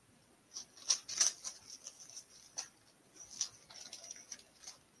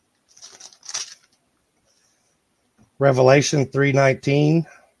 Revelation 3:19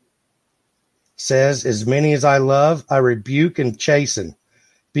 says, as many as I love, I rebuke and chasten.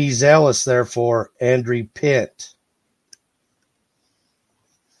 Be zealous, therefore, and repent.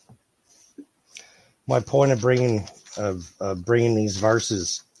 My point of bringing these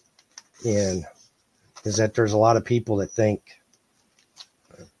verses in is that there's a lot of people that think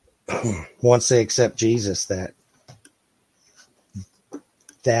once they accept Jesus that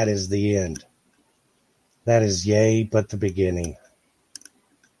is the end. That is yea, but the beginning.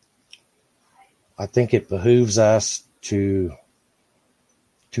 I think it behooves us to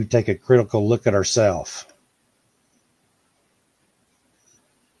take a critical look at ourselves.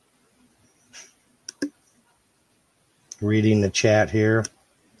 Reading the chat here.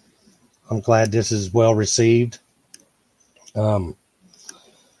 I'm glad this is well received.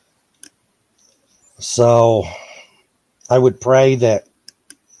 So I would pray that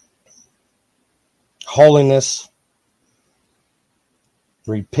holiness,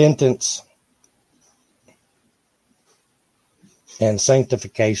 repentance, and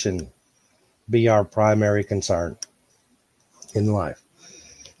sanctification be our primary concern in life.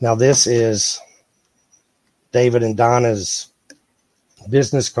 Now, this is David and Donna's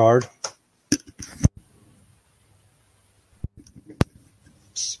business card.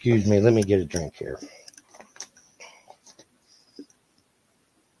 Excuse me, let me get a drink here.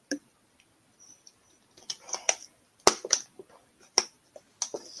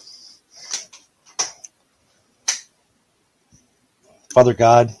 Father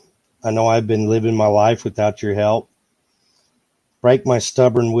God, I know I've been living my life without your help. Break my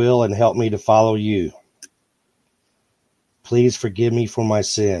stubborn will and help me to follow you. Please forgive me for my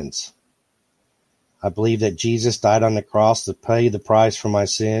sins. I believe that Jesus died on the cross to pay the price for my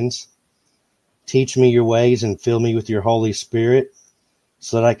sins. Teach me your ways and fill me with your Holy Spirit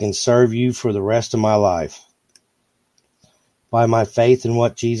so that I can serve you for the rest of my life. By my faith in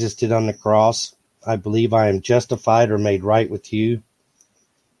what Jesus did on the cross, I believe I am justified or made right with you.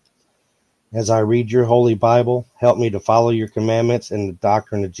 As I read your Holy Bible, help me to follow your commandments and the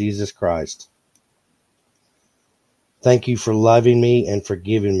doctrine of Jesus Christ. Thank you for loving me and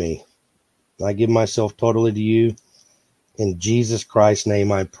forgiving me. I give myself totally to you. In Jesus Christ's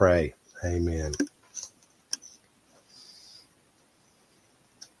name I pray. Amen.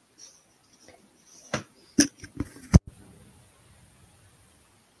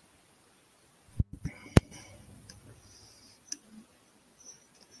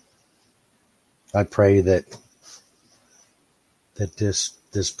 I pray that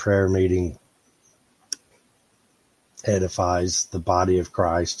this prayer meeting edifies the body of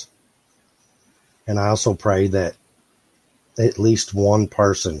Christ. And I also pray that at least one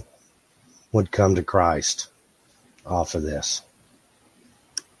person would come to Christ off of this.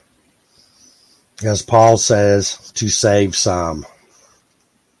 As Paul says, to save some.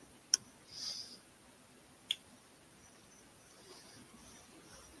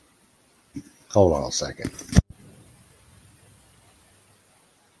 Hold on a second.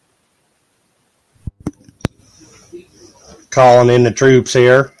 Calling in the troops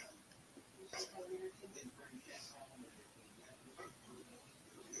here.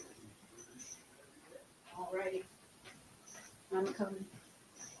 Alrighty. I'm coming.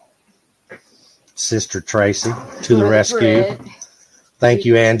 Sister Tracy to the rescue. Thank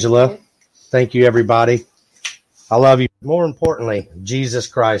you, Angela. Thank you, everybody. I love you. More importantly, Jesus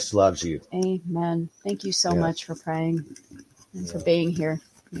Christ loves you. Amen. Thank you so much for praying and for being here.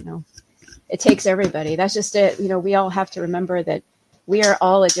 You know, it takes everybody. That's just it. You know, we all have to remember that we are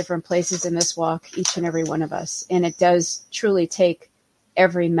all at different places in this walk, each and every one of us. And it does truly take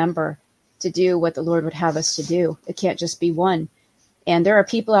every member to do what the Lord would have us to do. It can't just be one. And there are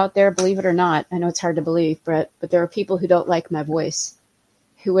people out there, believe it or not, I know it's hard to believe, but there are people who don't like my voice,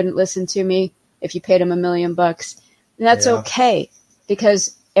 who wouldn't listen to me if you paid them $1 million. And that's okay,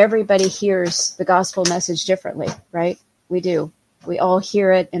 because everybody hears the gospel message differently, right? We do. We all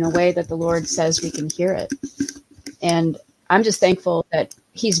hear it in a way that the Lord says we can hear it. And I'm just thankful that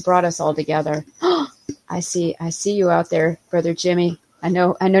he's brought us all together. I see you out there, Brother Jimmy. I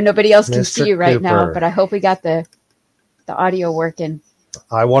know nobody else can see you right now, but I hope we got the audio working.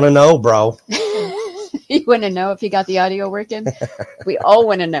 I want to know, bro. You want to know if you got the audio working? We all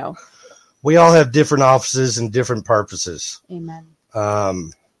want to know. We all have different offices and different purposes. Amen.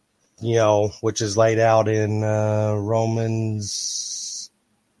 You know, which is laid out in Romans.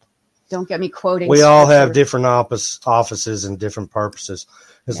 Don't get me quoting. We all have different offices and different purposes.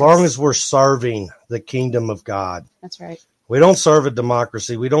 As long as we're serving the kingdom of God. That's right. We don't serve a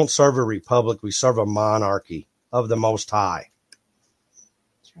democracy. We don't serve a republic. We serve a monarchy of the Most High.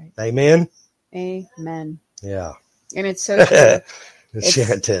 That's right. Amen? Amen. Yeah. And it's so true.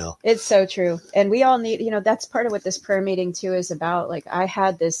 Chantel. It's so true. And we all need, that's part of what this prayer meeting too is about. Like I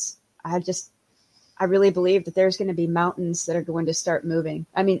really believe that there's going to be mountains that are going to start moving.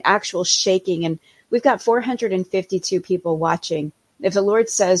 I mean, actual shaking. And we've got 452 people watching. If the Lord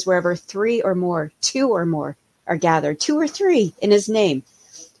says wherever 3 or more, 2 or more are gathered, 2 or 3 in his name,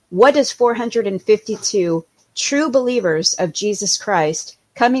 what does 452 true believers of Jesus Christ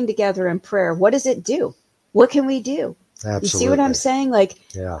coming together in prayer, what does it do? What can we do? Absolutely. You see what I'm saying? Like,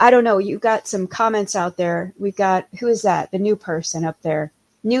 yeah. I don't know. You got some comments out there. We've got, who is that? The new person up there.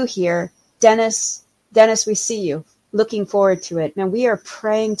 New here. Dennis, we see you. Looking forward to it. Man, we are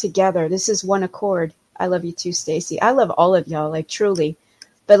praying together. This is one accord. I love you too, Stacy. I love all of y'all, like truly.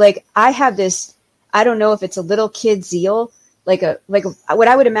 But like, I have this, I don't know if it's a little kid zeal, like what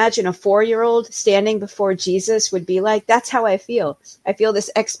I would imagine a 4-year-old standing before Jesus would be like. That's how I feel. I feel this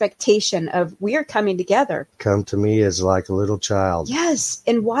expectation of we are coming together. Come to me as like a little child. Yes.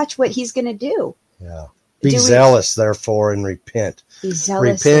 And watch what he's going to do. Yeah. Be zealous, therefore, and repent. Be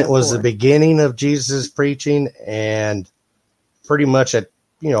zealous. Repent was the beginning of Jesus' preaching, and pretty much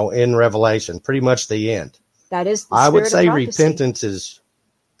in Revelation, pretty much the end. That is the I would say prophecy. repentance is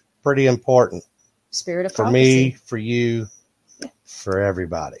pretty important. Spirit of for prophecy. Me, for you, for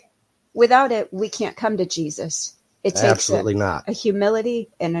everybody. Without it, we can't come to Jesus. It takes absolutely not a humility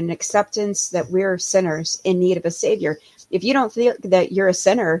and an acceptance that we're sinners in need of a Savior. If you don't feel that you're a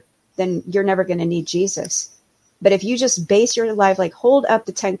sinner, then you're never going to need Jesus. But if you just base your life, like hold up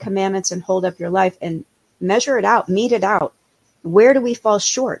the 10 commandments and hold up your life and measure it out, mete it out. Where do we fall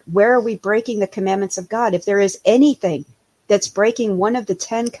short? Where are we breaking the commandments of God? If there is anything that's breaking one of the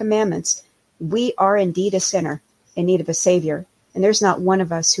 10 commandments, we are indeed a sinner in need of a Savior. And there's not one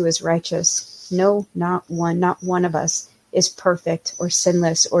of us who is righteous. No, not one. Not one of us is perfect or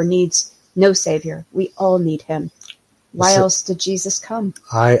sinless or needs no Savior. We all need him. Why else did Jesus come?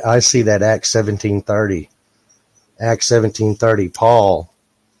 I see that Acts 17:30. Acts 17:30. Paul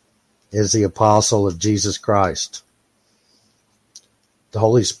is the apostle of Jesus Christ. The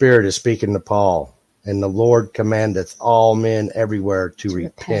Holy Spirit is speaking to Paul, and the Lord commandeth all men everywhere to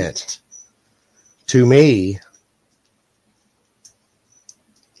repent. To me,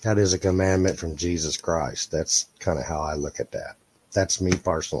 that is a commandment from Jesus Christ. That's kind of how I look at that. That's me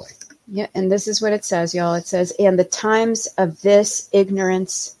personally. Yeah, and this is what it says, y'all. It says, and the times of this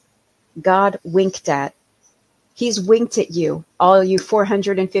ignorance God winked at. He's winked at you, all you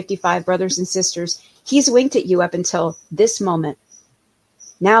 455 brothers and sisters. He's winked at you up until this moment.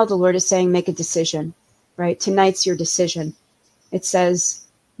 Now the Lord is saying, make a decision, right? Tonight's your decision. It says,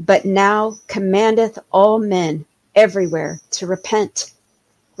 but now commandeth all men everywhere to repent.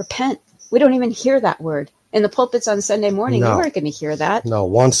 Repent. We don't even hear that word. In the pulpits on Sunday morning, you aren't going to hear that. No,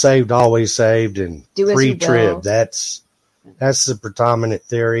 once saved, always saved, and pre-trib. That's the predominant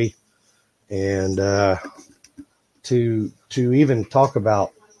theory. And to even talk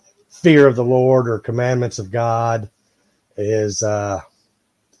about fear of the Lord or commandments of God is well,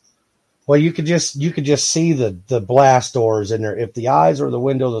 you could just see the blast doors in there. If the eyes are the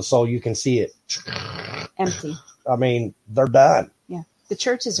window of the soul, you can see it empty. I mean, they're done. Yeah, the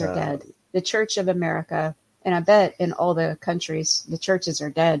churches are dead. The Church of America. And I bet in all the countries, the churches are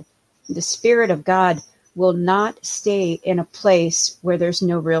dead. The Spirit of God will not stay in a place where there's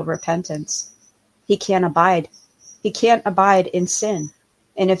no real repentance. He can't abide. He can't abide in sin.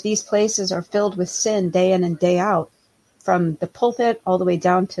 And if these places are filled with sin day in and day out, from the pulpit all the way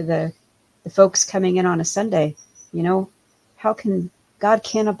down to the folks coming in on a Sunday, how can God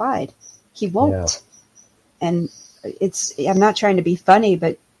can't abide? He won't. Yeah. And I'm not trying to be funny,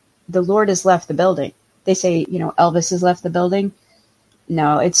 but the Lord has left the building. They say, Elvis has left the building.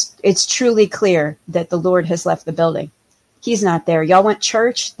 No, it's truly clear that the Lord has left the building. He's not there. Y'all want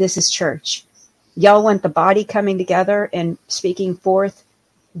church? This is church. Y'all want the body coming together and speaking forth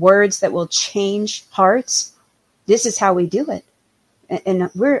words that will change hearts? This is how we do it.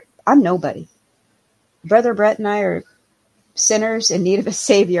 And I'm nobody. Brother Brett and I are sinners in need of a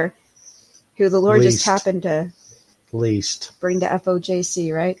Savior who the Lord just happened to bring to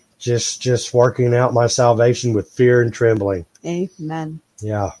FOJC, right? Just working out my salvation with fear and trembling. Amen.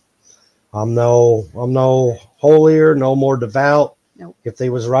 Yeah. I'm no holier, no more devout. Nope. If they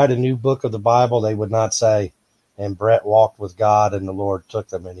was write a new book of the Bible, they would not say, and Brett walked with God and the Lord took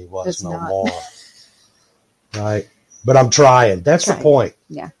them and he was no more. Right. But I'm trying. That's the point.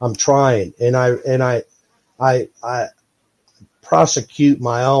 Yeah. I'm trying. And I prosecute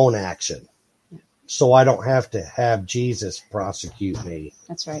my own action. So I don't have to have Jesus prosecute me.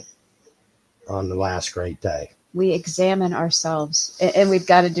 That's right. On the last great day. We examine ourselves, and we've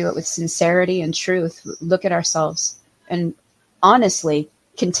got to do it with sincerity and truth. Look at ourselves. And honestly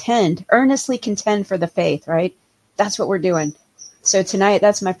earnestly contend for the faith, right? That's what we're doing. So tonight,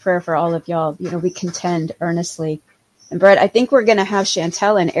 that's my prayer for all of y'all. We contend earnestly. And Brett, I think we're going to have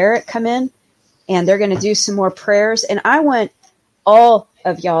Chantel and Eric come in, and they're going to do some more prayers. And I want all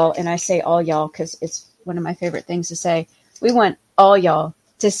of y'all, and I say all y'all because it's one of my favorite things to say. We want all y'all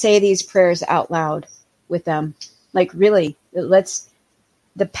to say these prayers out loud with them. Like, really,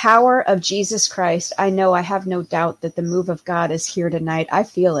 the power of Jesus Christ. I know, I have no doubt that the move of God is here tonight. I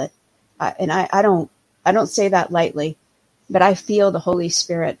feel it. I don't say that lightly, but I feel the Holy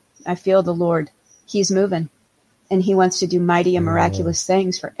Spirit. I feel the Lord. He's moving, and he wants to do mighty and miraculous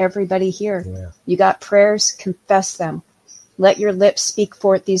things for everybody here. Yeah. You got prayers, confess them. Let your lips speak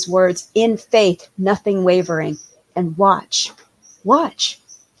forth these words in faith, nothing wavering, and watch.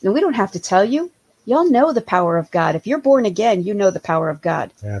 And we don't have to tell you. Y'all know the power of God. If you're born again, you know the power of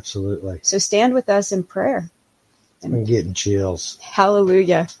God. Absolutely. So stand with us in prayer. I'm getting chills.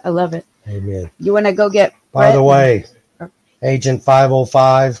 Hallelujah. I love it. Amen. You want to go get By Brett? the way, Agent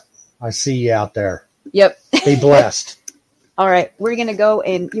 505, I see you out there. Yep. Be blessed. All right. We're going to go,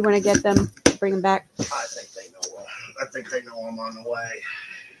 and you want to get them, bring them back? I think they know I'm on the way.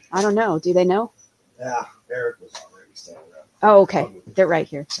 I don't know. Do they know? Yeah, Eric was already standing up. Oh, okay. They're right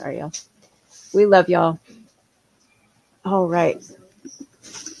here. Sorry, y'all. We love y'all. All right.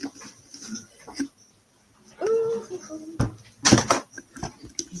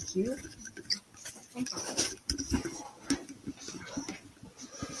 Thank you.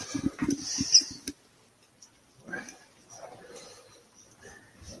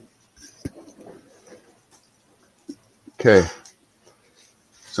 Okay.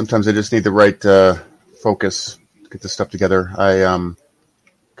 Sometimes I just need the right focus to get this stuff together. I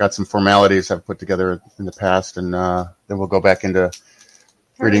got some formalities I've put together in the past, and then we'll go back into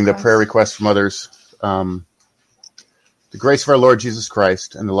reading the prayer requests from others. The grace of our Lord Jesus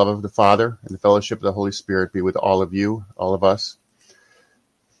Christ and the love of the Father and the fellowship of the Holy Spirit be with all of you, all of us.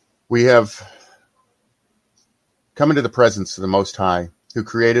 We have come into the presence of the Most High, who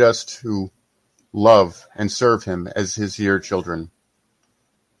created us to love and serve him as his dear children.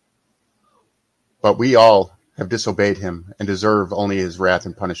 But we all have disobeyed him and deserve only his wrath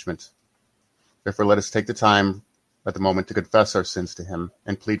and punishment. Therefore, let us take the time at the moment to confess our sins to him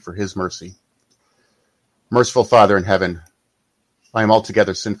and plead for his mercy. Merciful Father in heaven, I am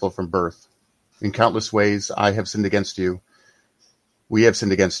altogether sinful from birth. In countless ways I have sinned against you. We have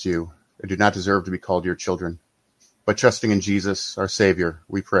sinned against you and do not deserve to be called your children. But trusting in Jesus, our Savior,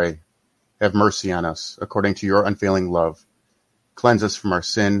 we pray, have mercy on us according to your unfailing love. Cleanse us from our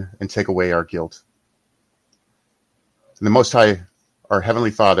sin and take away our guilt. And the Most High, our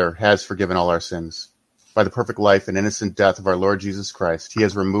Heavenly Father, has forgiven all our sins. By the perfect life and innocent death of our Lord Jesus Christ, he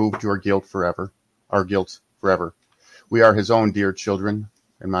has removed our guilt forever. We are his own dear children,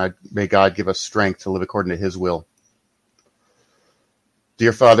 and may God give us strength to live according to his will.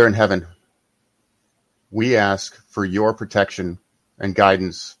 Dear Father in heaven, we ask for your protection and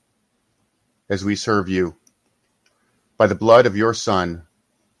guidance as we serve you. By the blood of your Son,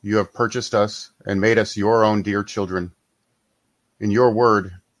 you have purchased us and made us your own dear children. In your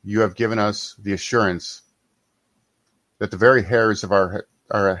word, you have given us the assurance that the very hairs of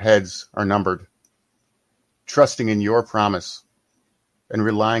our heads are numbered. Trusting in your promise and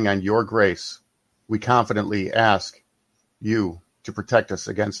relying on your grace, we confidently ask you to protect us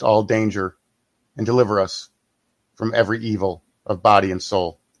against all danger and deliver us from every evil of body and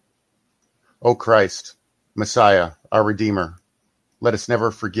soul. O Christ, Messiah, our Redeemer, let us never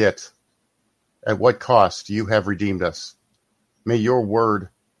forget at what cost you have redeemed us. May the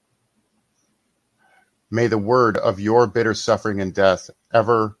word of your bitter suffering and death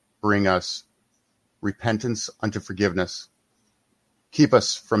ever bring us repentance unto forgiveness. Keep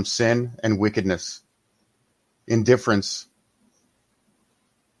us from sin and wickedness, indifference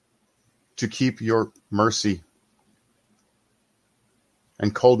to keep your mercy,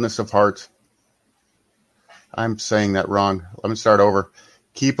 and coldness of heart. I'm saying that wrong. Let me start over.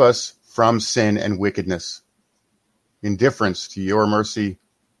 Keep us from sin and wickedness, indifference to your mercy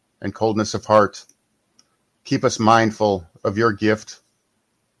and coldness of heart. Keep us mindful of your gift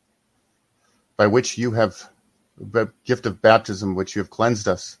by which you have, the gift of baptism, which you have cleansed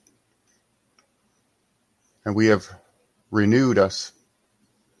us. And we have renewed us.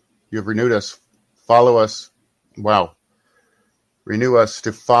 You have renewed us. Follow us. Wow. Renew us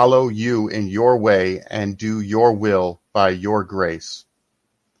to follow you in your way and do your will by your grace.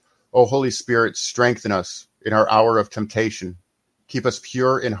 O Holy Spirit, strengthen us in our hour of temptation. Keep us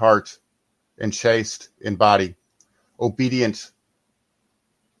pure in heart and chaste in body, obedient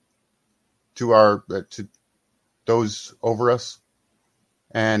to those over us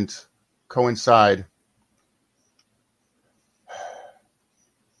and coincide,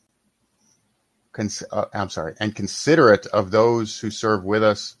 and considerate of those who serve with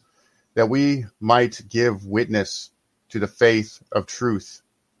us, that we might give witness to the faith of truth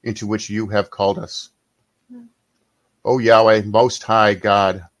into which you have called us. O Yahweh, most high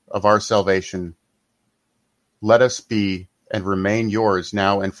God of our salvation, let us be and remain yours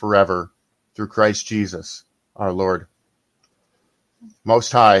now and forever through Christ Jesus, our Lord.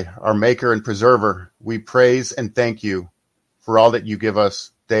 Most high, our maker and preserver, we praise and thank you for all that you give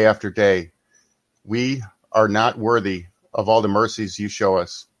us day after day. We are not worthy of all the mercies you show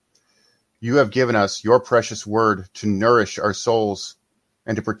us. You have given us your precious word to nourish our souls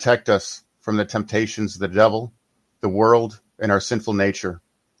and to protect us from the temptations of the devil, the world, and our sinful nature.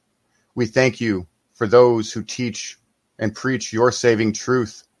 We thank you for those who teach and preach your saving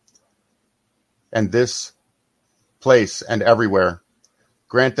truth, and this place and everywhere.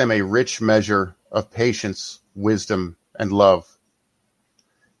 Grant them a rich measure of patience, wisdom, and love.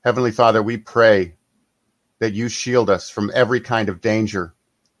 Heavenly Father, we pray that you shield us from every kind of danger,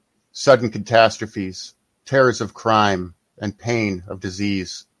 sudden catastrophes, terrors of crime, and pain of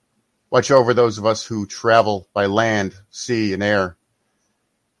disease. Watch over those of us who travel by land, sea, and air.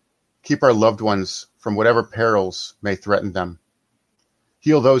 Keep our loved ones from whatever perils may threaten them.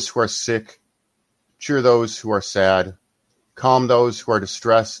 Heal those who are sick, cheer those who are sad, calm those who are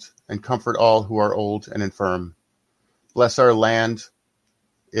distressed, and comfort all who are old and infirm. Bless our land,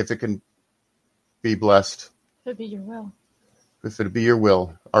 if it can be blessed. If it be your will. If it be your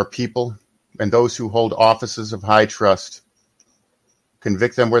will, our people and those who hold offices of high trust.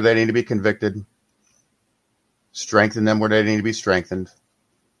 Convict them where they need to be convicted. Strengthen them where they need to be strengthened.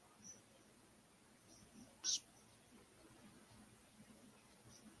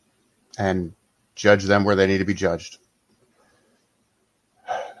 And judge them where they need to be judged.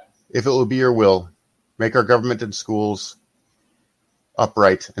 If it will be your will, make our government and schools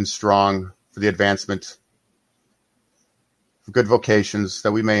upright and strong for the advancement of good vocations,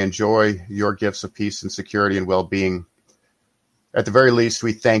 that we may enjoy your gifts of peace and security and well-being. At the very least,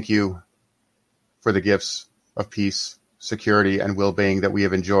 we thank you for the gifts of peace, security, and well-being that we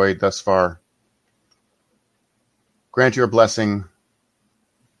have enjoyed thus far. Grant your blessing.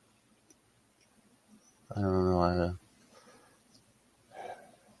 I don't know.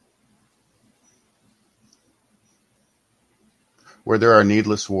 Where there are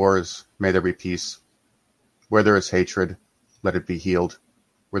needless wars, may there be peace. Where there is hatred, let it be healed.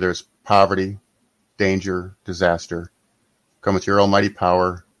 Where there is poverty, danger, disaster, come with your almighty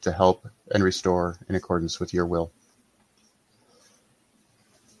power to help and restore in accordance with your will.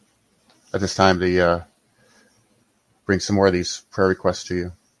 At this time, bring some more of these prayer requests to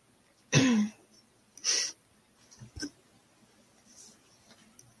you.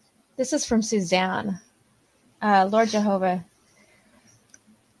 This is from Suzanne. Lord Jehovah,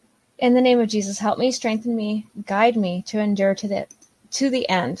 in the name of Jesus, help me, strengthen me, guide me to endure to the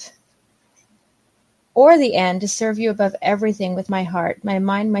end, or the end, to serve you above everything with my heart, my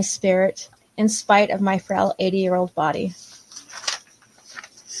mind, my spirit, in spite of my frail 80-year-old body.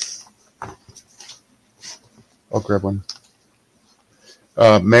 I'll grab one.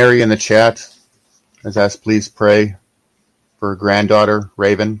 Mary in the chat has asked, please pray for her granddaughter,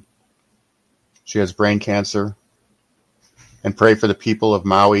 Raven. She has brain cancer. And pray for the people of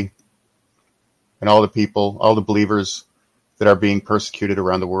Maui and all the believers that are being persecuted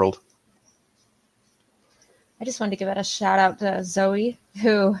around the world. I just wanted to give a shout out to Zoe,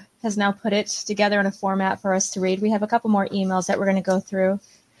 who has now put it together in a format for us to read. We have a couple more emails that we're going to go through,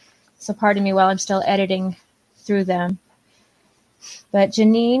 so pardon me while I'm still editing through them. But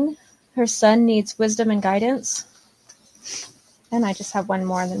Janine, her son needs wisdom and guidance. And I just have one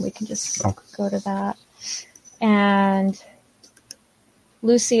more, and then we can just go to that. And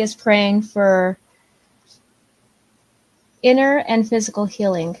Lucy is praying for inner and physical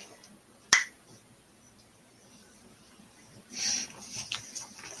healing.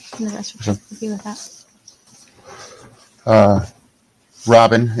 And the rest will be with that.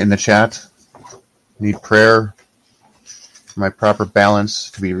 Robin in the chat, need prayer for my proper balance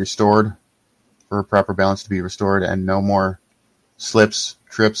to be restored, and no more slips,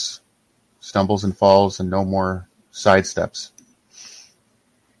 trips, stumbles and falls, and no more side steps.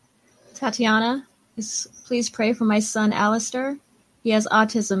 Tatiana is, please pray for my son Alistair. He has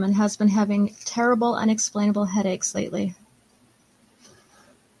autism and has been having terrible, unexplainable headaches lately.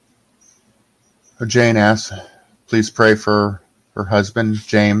 Jane asks, please pray for her husband,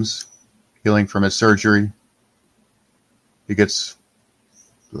 James, healing from his surgery. He gets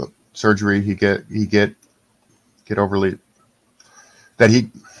surgery. He get get overly, that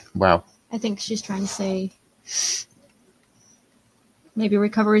he, wow. I think she's trying to say maybe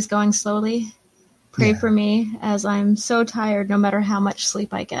recovery is going slowly. Pray for me as I'm so tired no matter how much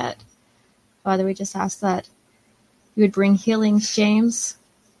sleep I get. Father, we just ask that you would bring healing to James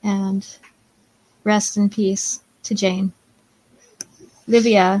and rest and peace to Jane.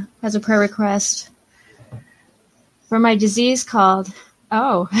 Livia has a prayer request for my disease called,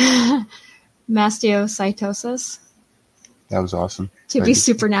 mastocytosis. That was awesome. To be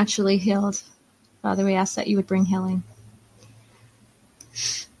supernaturally healed. Father, we ask that you would bring healing.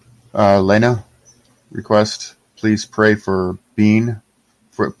 Lena, request, please pray for Bean.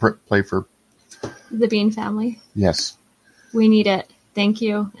 Pray for The Bean family. Yes. We need it. Thank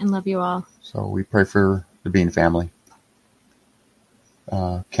you and love you all. So we pray for the Bean family.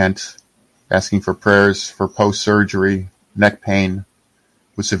 Kent, asking for prayers for post-surgery neck pain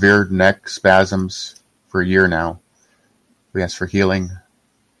with severe neck spasms for a year now. We ask for healing.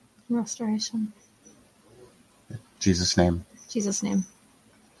 Restoration. In Jesus' name. Jesus' name.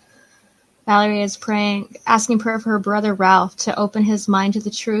 Valerie is asking prayer for her brother Ralph to open his mind to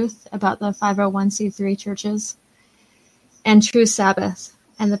the truth about the 501c3 churches and true Sabbath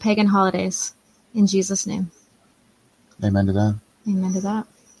and the pagan holidays. In Jesus' name. Amen to that. Amen to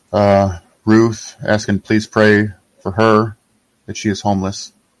that. Ruth asking, please pray for her that she is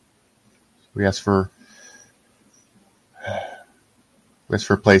homeless. We ask for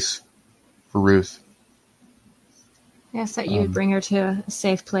a place for Ruth. I ask that you would bring her to a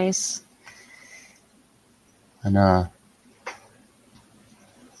safe place. And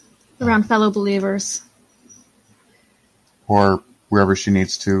around fellow believers. Or wherever she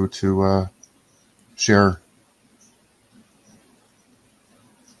needs to share.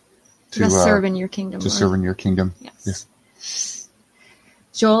 To serve in your kingdom. To serve in your kingdom. Yes.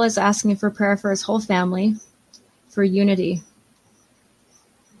 Joel is asking for prayer for his whole family, for unity.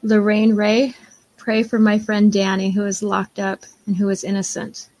 Lorraine Ray, pray for my friend Danny, who is locked up and who is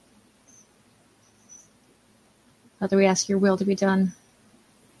innocent. Father, we ask your will to be done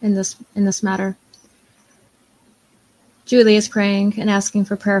in this matter. Julie is praying and asking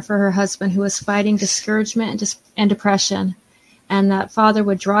for prayer for her husband, who is fighting discouragement and depression, and that Father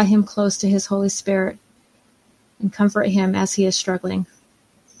would draw him close to his Holy Spirit and comfort him as he is struggling.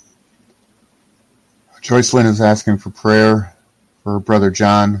 Joyce Lynn is asking for prayer for her brother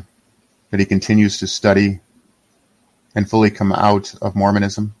John, that he continues to study and fully come out of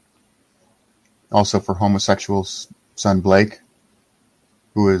Mormonism. Also for homosexual son Blake,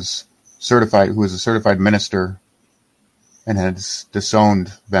 who is a certified minister and has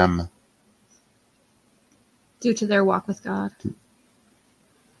disowned them due to their walk with God.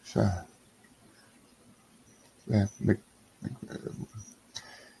 And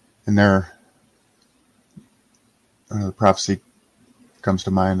the prophecy comes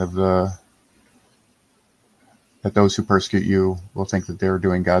to mind of that those who persecute you will think that they are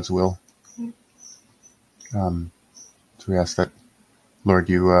doing God's will. So we ask that, Lord,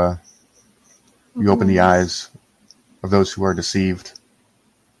 you open the eyes of those who are deceived.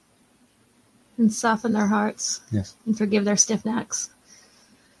 And soften their hearts. Yes. And forgive their stiff necks.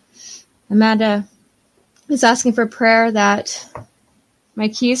 Amanda is asking for prayer that my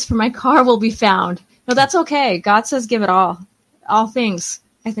keys for my car will be found. No, that's okay. God says give it all things.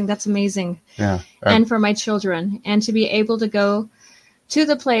 I think that's amazing. Yeah. And for my children, and to be able to go to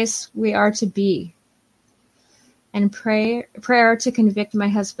the place we are to be. And prayer to convict my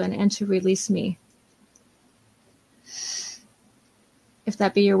husband and to release me. If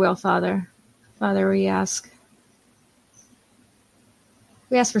that be your will, Father. Father, we ask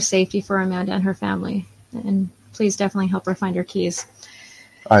for safety for Amanda and her family. And please definitely help her find her keys.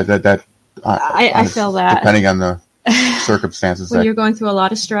 I feel that. Depending on the circumstances. When you're going through a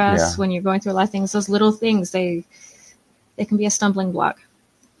lot of stress, when you're going through a lot of things, those little things, they can be a stumbling block.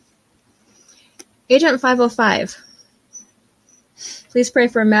 Agent 505. Please pray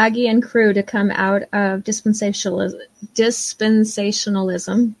for Maggie and crew to come out of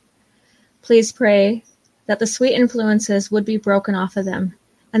dispensationalism. Please pray that the sweet influences would be broken off of them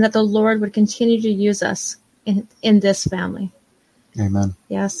and that the Lord would continue to use us in this family. Amen.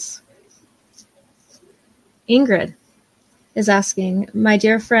 Yes. Ingrid is asking, my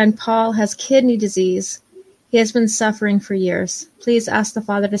dear friend Paul has kidney disease. He has been suffering for years. Please ask the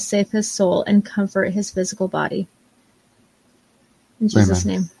Father to save his soul and comfort his physical body. In Jesus'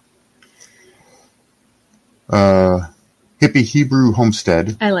 name. Hippie Hebrew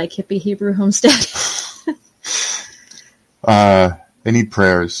Homestead. I like Hippie Hebrew Homestead. They need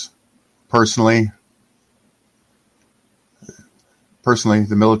prayers. Personally,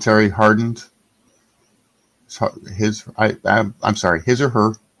 the military hardened his or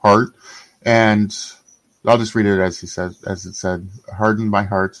her heart, and I'll just read it as it said, harden my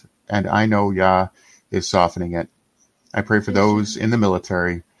heart, and I know Yah is softening it. I pray for those in the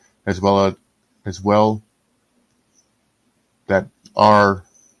military as well that are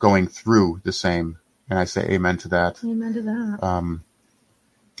going through the same. And I say amen to that. Amen to that.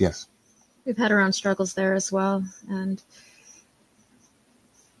 Yes. We've had our own struggles there as well. And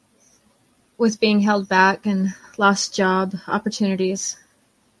with being held back and lost job opportunities,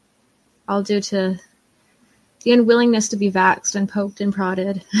 all due to the unwillingness to be vaxxed and poked and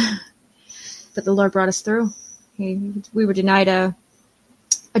prodded. But the Lord brought us through. We were denied a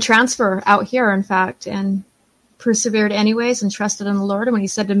transfer out here, in fact, and persevered anyways and trusted in the Lord. And when he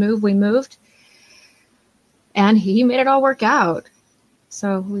said to move, we moved. And he made it all work out.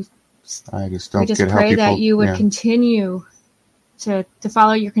 So we just pray that you would continue to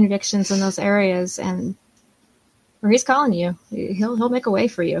follow your convictions in those areas, and where he's calling you, he'll make a way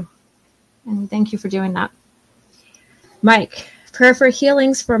for you. And thank you for doing that. Mike, prayer for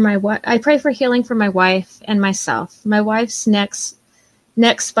healings for I pray for healing for my wife and myself. My wife's neck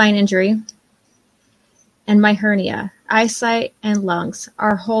spine injury and my hernia, eyesight and lungs,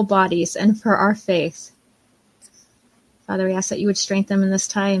 our whole bodies, and for our faith. Father, we ask that you would strengthen them in this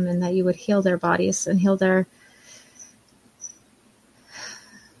time and that you would heal their bodies and heal their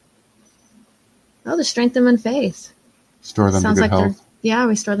to strengthen them in faith. Store them to good health. Yeah,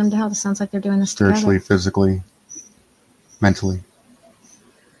 we store them to health. It sounds like they're doing this spiritually, together. Physically, mentally.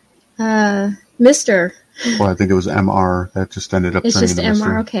 Mr. Well, I think it was MR that just ended up. It's turning just into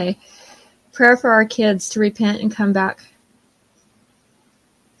MR. Mr. Okay. Prayer for our kids to repent and come back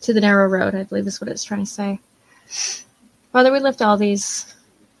to the narrow road, I believe is what it's trying to say. Father, we lift all these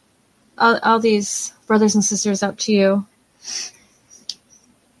brothers and sisters up to you.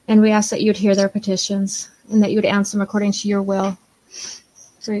 And we ask that you would hear their petitions and that you would answer them according to your will.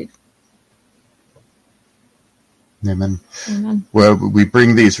 Amen. Amen. Well, we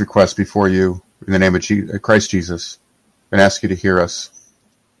bring these requests before you in the name of Christ Jesus and ask you to hear us.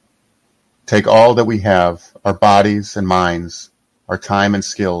 Take all that we have, our bodies and minds, our time and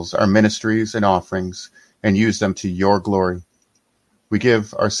skills, our ministries and offerings, and use them to your glory. We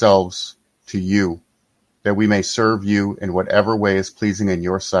give ourselves to you, that we may serve you in whatever way is pleasing in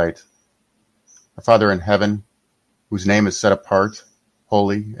your sight. Our Father in heaven, whose name is set apart,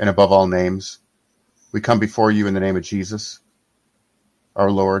 holy, and above all names, we come before you in the name of Jesus, our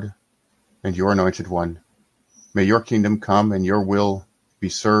Lord, and your anointed one. May your kingdom come and your will be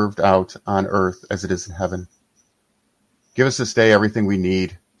served out on earth as it is in heaven. Give us this day everything we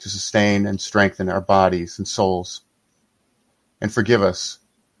need to sustain and strengthen our bodies and souls. And forgive us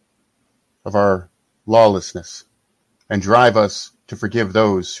of our lawlessness, and drive us to forgive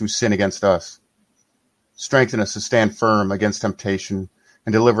those who sin against us. Strengthen us to stand firm against temptation,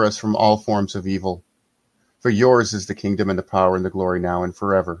 and deliver us from all forms of evil. For yours is the kingdom and the power and the glory now and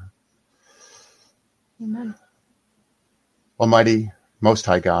forever. Amen. Almighty, Most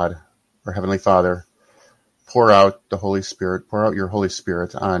High God, our Heavenly Father, pour out your Holy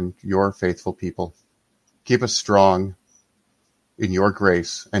Spirit on your faithful people. Keep us strong in your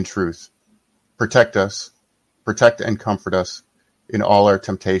grace and truth. Protect and comfort us in all our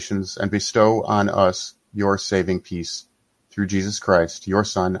temptations, and bestow on us your saving peace. Through Jesus Christ, your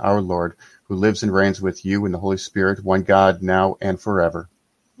Son, our Lord, who lives and reigns with you in the Holy Spirit, one God, now and forever.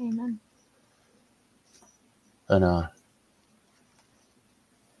 Amen. And well,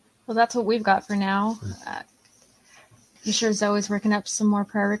 that's what we've got for now. I'm sure Zoe's working up some more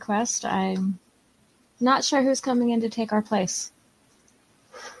prayer requests. I'm not sure who's coming in to take our place.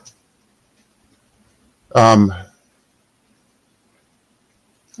 There's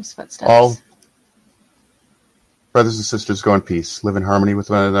footsteps. All brothers and sisters, go in peace, live in harmony with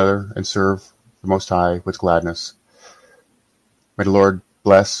one another, and serve the Most High with gladness. May the Lord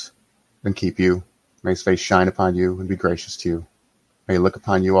bless and keep you. May his face shine upon you and be gracious to you. May he look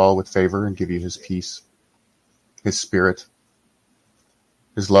upon you all with favor and give you his peace, his spirit,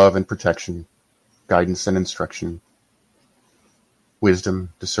 his love and protection, guidance and instruction,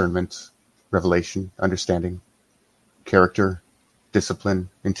 wisdom, discernment, revelation, understanding, character, discipline,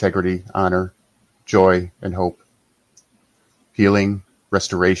 integrity, honor, joy, and hope, healing,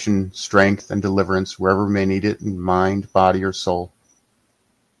 restoration, strength, and deliverance wherever we may need it in mind, body, or soul.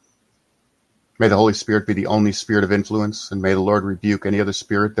 May the Holy Spirit be the only spirit of influence, and may the Lord rebuke any other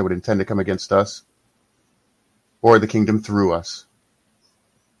spirit that would intend to come against us or the kingdom through us.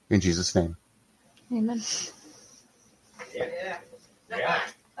 In Jesus' name. Amen. Yeah.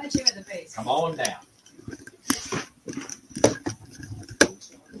 Punch him in the face. Come on down.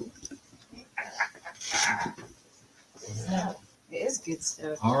 good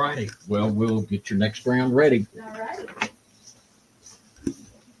stuff. All righty. Well, we'll get your next round ready. All right.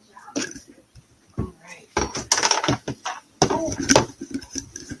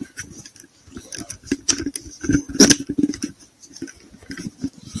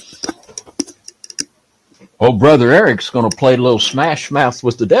 Oh, Brother Eric's going to play a little Smash Mouth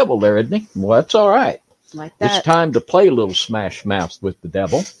with the devil there, isn't he? Well, that's all right. Like that. It's time to play a little Smash Mouth with the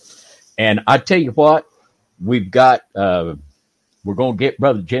devil. And I tell you what, we've got, we're going to get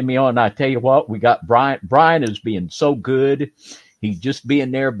Brother Jimmy on. I tell you what, we got Brian. Brian is being so good. He's just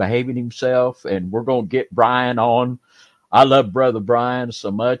being there, behaving himself. And we're going to get Brian on. I love Brother Brian so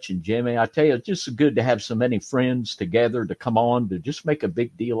much. And Jimmy, I tell you, it's just so good to have so many friends together to come on to just make a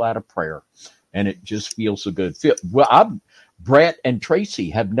big deal out of prayer. And it just feels so good. Well, Brett and Tracy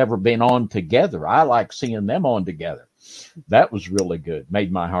have never been on together. I like seeing them on together. That was really good.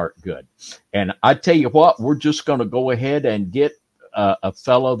 Made my heart good. And I tell you what, we're just going to go ahead and get a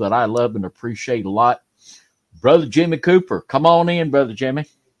fellow that I love and appreciate a lot. Brother Jimmy Cooper. Come on in, Brother Jimmy.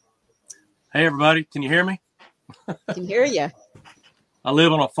 Hey, everybody. Can you hear me? I can hear you. I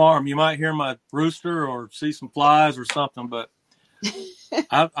live on a farm. You might hear my rooster or see some flies or something, but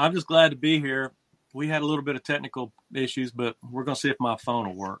I'm just glad to be here. We had a little bit of technical issues, but we're going to see if my phone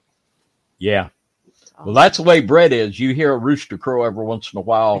will work. Yeah. Well, that's the way Brett is. You hear a rooster crow every once in a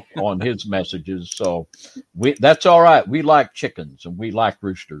while on his messages. So that's all right. We like chickens and we like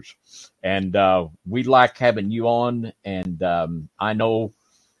roosters. And we like having you on. And I know,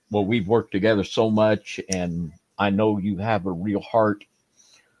 well, we've worked together so much. And I know you have a real heart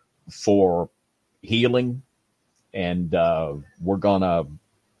for healing. And we're going to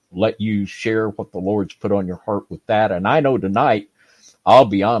let you share what the Lord's put on your heart with that. And I know tonight, I'll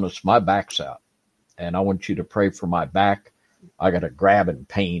be honest, my back's out. And I want you to pray for my back. I got a grabbing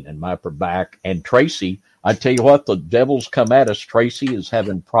pain in my upper back. And Tracy, I tell you what, the devil's come at us. Tracy is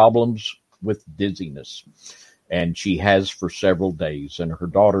having problems with dizziness. And she has for several days. And her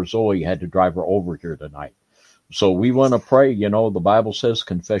daughter Zoe had to drive her over here tonight. So we want to pray. You know, the Bible says,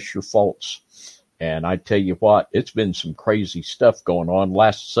 confess your faults. And I tell you what, it's been some crazy stuff going on.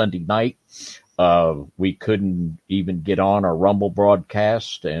 Last Sunday night, we couldn't even get on our Rumble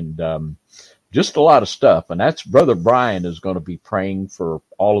broadcast and just a lot of stuff. And that's Brother Brian is going to be praying for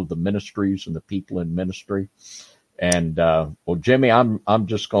all of the ministries and the people in ministry. And, well, Jimmy, I'm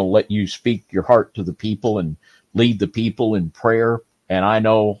just going to let you speak your heart to the people and lead the people in prayer. And I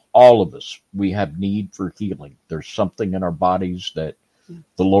know all of us, we have need for healing. There's something in our bodies that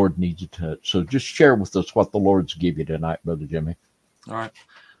the Lord needs to touch. So just share with us what the Lord's give you tonight, Brother Jimmy. All right.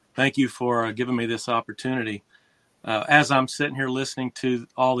 Thank you for giving me this opportunity. As I'm sitting here listening to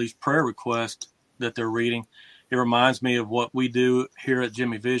all these prayer requests that they're reading, it reminds me of what we do here at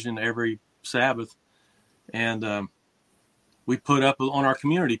Jimmy Vision every Sabbath. And we put up on our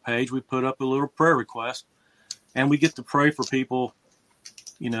community page, we put up a little prayer request, and we get to pray for people,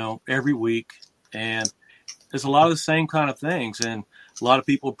 you know, every week. And there's a lot of the same kind of things. And a lot of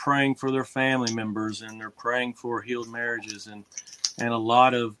people praying for their family members, and they're praying for healed marriages and a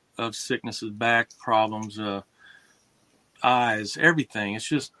lot of sicknesses, back problems, eyes, everything. It's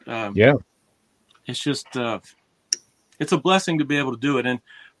just, it's a blessing to be able to do it. And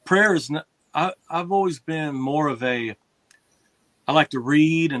prayer is not, I've always been more of I like to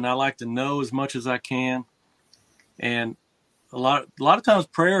read and I like to know as much as I can. And a lot of times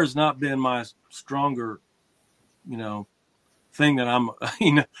prayer has not been my stronger, you know, thing that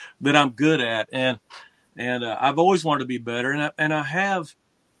I'm good at. And I've always wanted to be better. And I have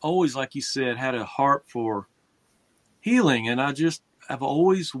always, like you said, had a heart for healing. And I've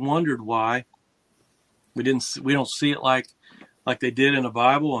always wondered why we don't see it like they did in the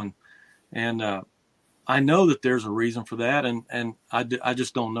Bible. And I know that there's a reason for that. And I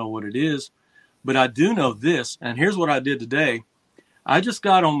just don't know what it is, but I do know this. And here's what I did today. I just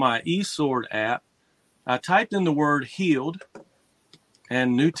got on my eSword app. I typed in the word healed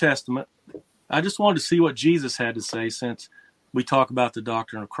and New Testament. I just wanted to see what Jesus had to say, since we talk about the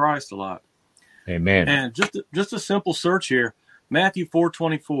doctrine of Christ a lot. Amen. And just a simple search here, Matthew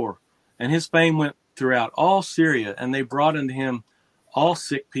 4:24, and his fame went throughout all Syria, and they brought unto him all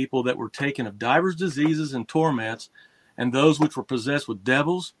sick people that were taken of divers diseases and torments, and those which were possessed with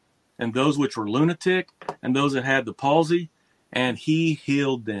devils, and those which were lunatic, and those that had the palsy, and he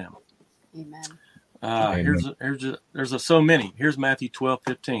healed them. Amen. There's so many. Here's Matthew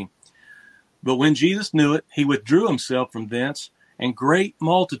 12:15. But when Jesus knew it, he withdrew himself from thence, and great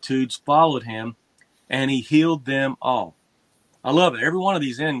multitudes followed him, and he healed them all. I love it. Every one of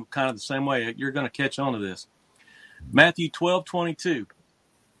these end kind of the same way. You're going to catch on to this. Matthew 12:22.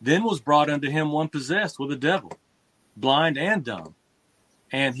 Then was brought unto him one possessed with a devil, blind and dumb.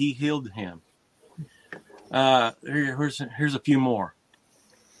 and he healed him. Here's a few more.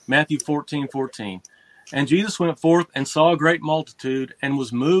 Matthew 14:14. And Jesus went forth and saw a great multitude and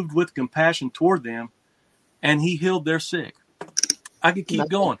was moved with compassion toward them, and he healed their sick. I could keep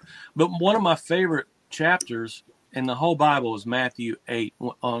going, but one of my favorite chapters in the whole Bible is Matthew 8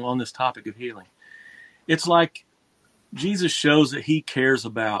 on this topic of healing. It's like Jesus shows that he cares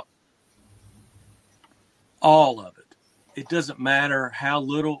about all of it. It doesn't matter how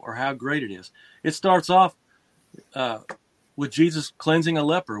little or how great it is. It starts off with Jesus cleansing a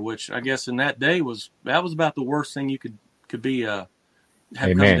leper, which I guess in that day was about the worst thing you could be have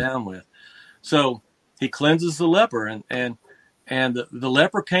come down with. So he cleanses the leper, and the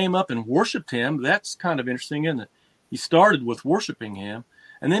leper came up and worshipped him. That's kind of interesting, isn't it? He started with worshiping him,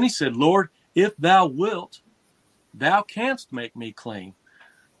 and then he said, "Lord, if thou wilt, thou canst make me clean."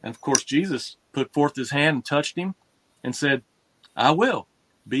 And of course, Jesus put forth his hand and touched him and said, "I will,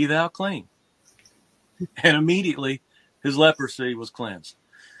 be thou clean." And immediately his leprosy was cleansed.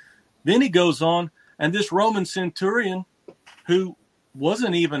 Then he goes on, and this Roman centurion, who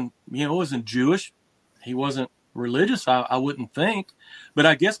wasn't even, wasn't Jewish, he wasn't religious, I wouldn't think, but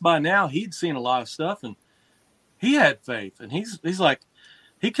I guess by now he'd seen a lot of stuff, and he had faith. And he's like,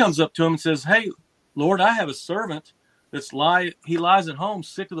 he comes up to him and says, "Hey, Lord, I have a servant he lies at home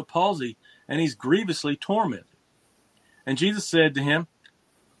sick of the palsy, and he's grievously tormented." And Jesus said to him,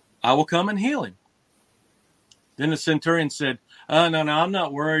 "I will come and heal him." Then the centurion said, No, I'm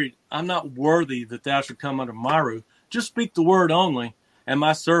not worried. I'm not worthy that thou should come under my roof. Just speak the word only, and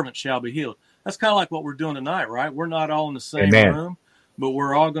my servant shall be healed." That's kind of like what we're doing tonight, right? We're not all in the same room, but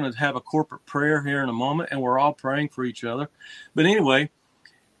we're all going to have a corporate prayer here in a moment, and we're all praying for each other. But anyway,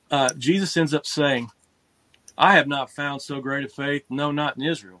 Jesus ends up saying, "I have not found so great a faith, no, not in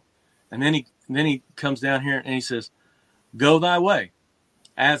Israel." And then he comes down here and he says, "Go thy way,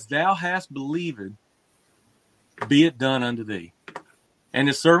 as thou hast believed, be it done unto thee." And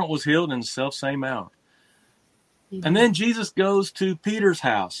his servant was healed in the selfsame hour. Mm-hmm. And then Jesus goes to Peter's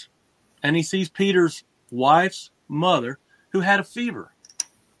house, and he sees Peter's wife's mother who had a fever.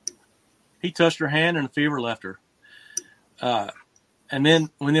 He touched her hand, and the fever left her. And then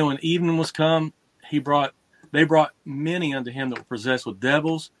when evening was come, they brought many unto him that were possessed with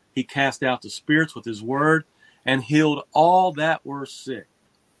devils. He cast out the spirits with his word, and healed all that were sick.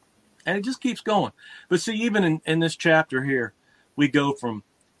 And it just keeps going. But see, even in this chapter here, we go from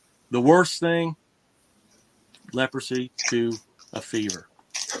the worst thing, leprosy, to a fever.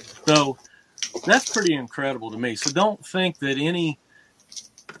 So that's pretty incredible to me. So don't think that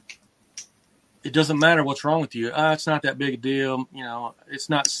it doesn't matter what's wrong with you. It's not that big a deal. It's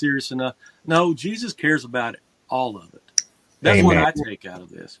not serious enough. No, Jesus cares about it, all of it. That's Amen. What I take out of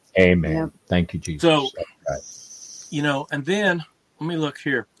this. Amen. Yeah. Thank you, Jesus. So, and then let me look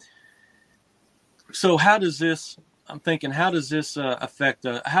here. So how does this affect,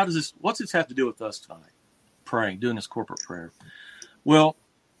 what's this have to do with us tonight? Praying, doing this corporate prayer. Well,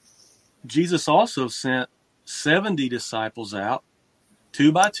 Jesus also sent 70 disciples out,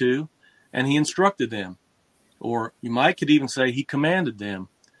 2 by 2, and he instructed them, or could even say he commanded them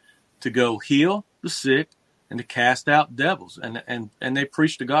to go heal the sick and to cast out devils. And they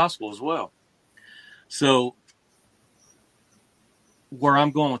preached the gospel as well. So where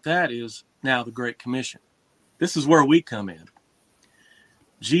I'm going with that is now the Great Commission. This is where we come in.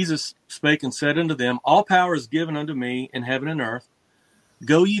 Jesus spake and said unto them, "All power is given unto me in heaven and earth.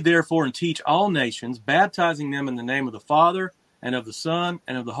 Go ye therefore and teach all nations, baptizing them in the name of the Father and of the Son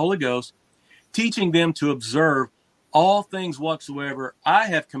and of the Holy Ghost, teaching them to observe all things whatsoever I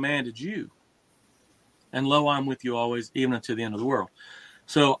have commanded you. And lo, I'm with you always, even unto the end of the world."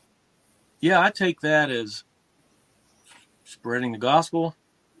 So, I take that as spreading the gospel,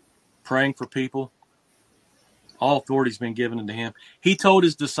 praying for people. All authority has been given unto him. He told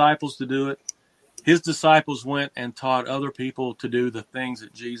his disciples to do it. His disciples went and taught other people to do the things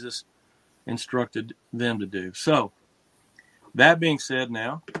that Jesus instructed them to do. So, that being said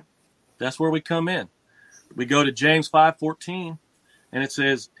now, that's where we come in. We go to James 5:14, and it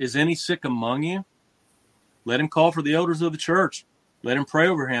says, "Is any sick among you? Let him call for the elders of the church. Let him pray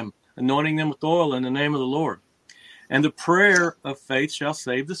over him, anointing them with oil in the name of the Lord. And the prayer of faith shall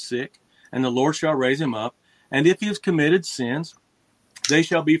save the sick, and the Lord shall raise him up. And if he has committed sins, they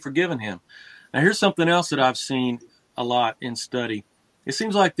shall be forgiven him." Now, here's something else that I've seen a lot in study. It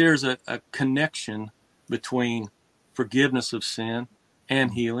seems like there's a connection between forgiveness of sin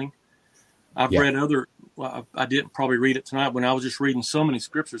and healing. I've read I didn't probably read it tonight when I was just reading so many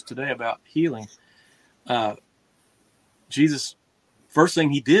scriptures today about healing. Jesus, first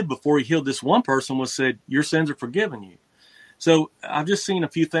thing he did before he healed this one person was said, "Your sins are forgiven you." So I've just seen a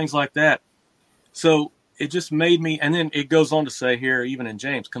few things like that. So it just made me, and then it goes on to say here, even in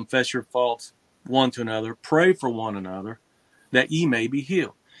James, confess your faults one to another, pray for one another, that ye may be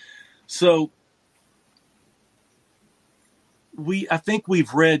healed. So I think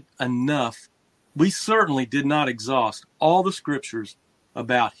we've read enough. We certainly did not exhaust all the scriptures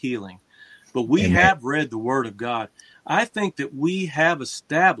about healing, but we Amen. have read the Word of God. I think that we have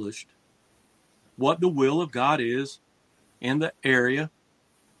established what the will of God is in the area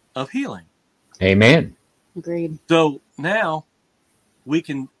of healing. Amen. Agreed. So now we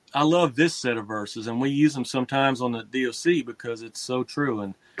can, I love this set of verses, and we use them sometimes on the DOC because it's so true.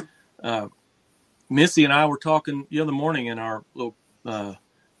 And Missy and I were talking the other morning in our little,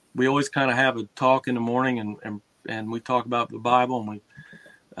 we always kind of have a talk in the morning, and we talk about the Bible, and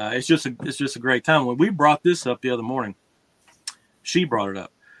it's just a great time. When we brought this up the other morning, she brought it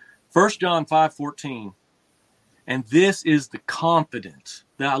up. 1 John 5:14, and this is the confidence.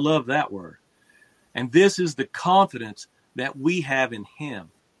 I love that word. And this is the confidence that we have in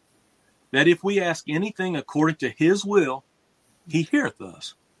him, that if we ask anything according to his will, he heareth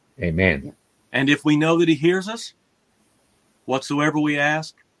us. Amen. And if we know that he hears us, whatsoever we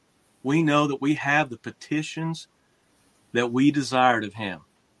ask, we know that we have the petitions that we desired of him.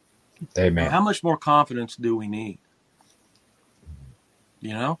 Amen. Now, how much more confidence do we need?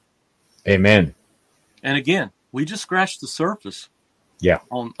 You know? Amen. And again, we just scratched the surface. Yeah.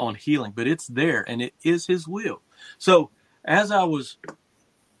 On healing, but it's there, and it is his will. So as I was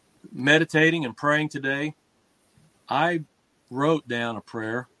meditating and praying today, I wrote down a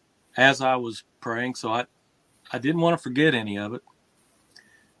prayer as I was praying, so I didn't want to forget any of it.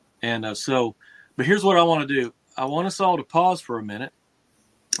 And but here's what I want to do. I want us all to pause for a minute.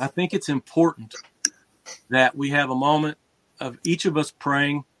 I think it's important that we have a moment of each of us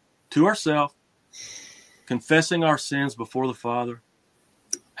praying to ourselves, confessing our sins before the Father,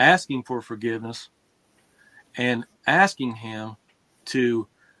 asking for forgiveness, and asking him to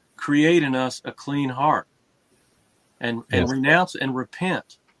create in us a clean heart and renounce and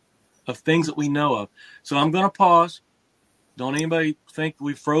repent of things that we know of. So I'm going to pause. Don't anybody think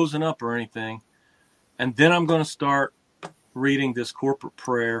we've frozen up or anything. And then I'm going to start reading this corporate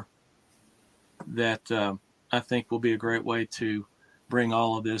prayer that I think will be a great way to bring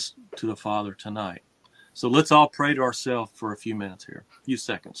all of this to the Father tonight. So let's all pray to ourselves for a few minutes here, a few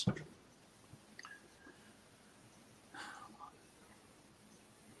seconds.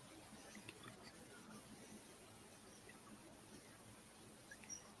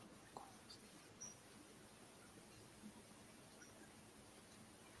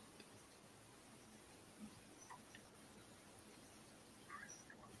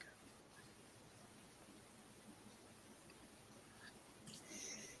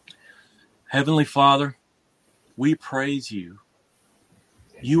 Heavenly Father, we praise you.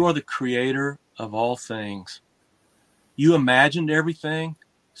 You are the creator of all things. You imagined everything,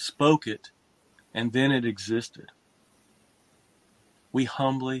 spoke it, and then it existed. We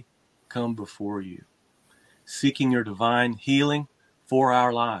humbly come before you, seeking your divine healing for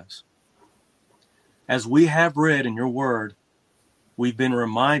our lives. As we have read in your word, we've been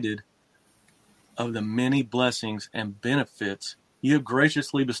reminded of the many blessings and benefits you have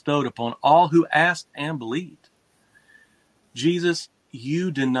graciously bestowed upon all who asked and believed. Jesus, you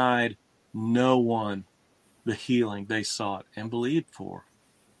denied no one the healing they sought and believed for.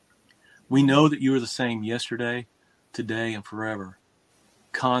 We know that you are the same yesterday, today, and forever,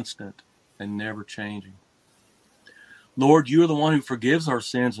 constant and never changing. Lord, you are the one who forgives our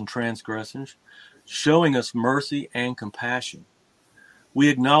sins and transgressions, showing us mercy and compassion. We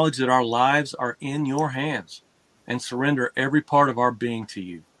acknowledge that our lives are in your hands and surrender every part of our being to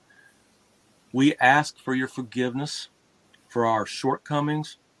you. We ask for your forgiveness for our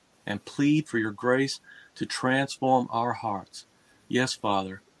shortcomings and plead for your grace to transform our hearts. Yes,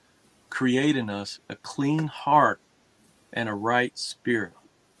 Father, create in us a clean heart and a right spirit.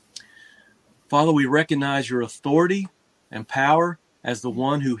 Father, we recognize your authority and power as the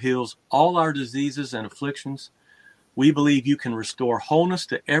one who heals all our diseases and afflictions. We believe you can restore wholeness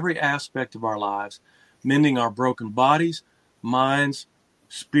to every aspect of our lives, mending our broken bodies, minds,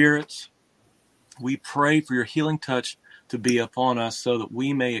 spirits. We pray for your healing touch to be upon us so that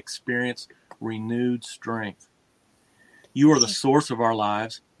we may experience renewed strength. You are the source of our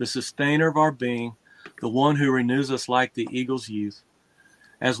lives, the sustainer of our being, the one who renews us like the eagle's youth.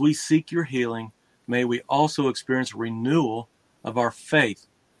 As we seek your healing, may we also experience renewal of our faith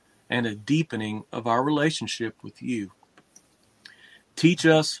and a deepening of our relationship with you. Teach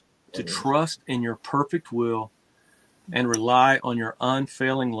us to trust in your perfect will and rely on your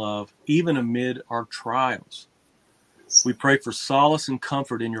unfailing love, even amid our trials. We pray for solace and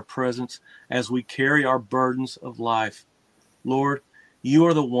comfort in your presence as we carry our burdens of life. Lord, you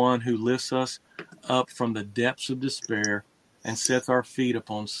are the one who lifts us up from the depths of despair and sets our feet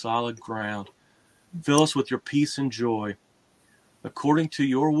upon solid ground. Fill us with your peace and joy, according to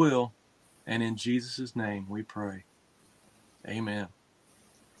your will, and in Jesus' name we pray. Amen.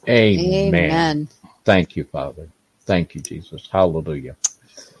 Amen. Amen. Thank you, Father. Thank you, Jesus. Hallelujah.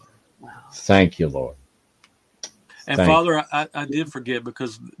 Thank you, Lord. And Thank Father, I did forget,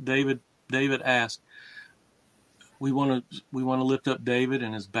 because David asked, we want to lift up David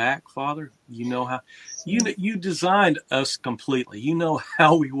and his back, Father. You know how you designed us completely. You know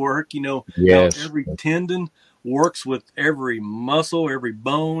how we work. You know how Yes. every tendon works with every muscle, every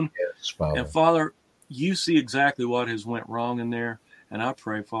bone. Yes, Father. And Father, you see exactly what has went wrong in there. And I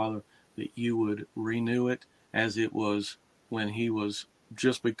pray, Father, that you would renew it as it was when he was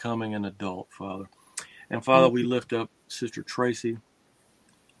just becoming an adult, Father. And Father, we lift up Sister Tracy,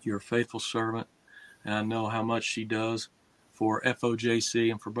 your faithful servant. And I know how much she does for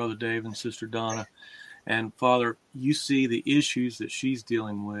FOJC and for Brother Dave and Sister Donna. And Father, you see the issues that she's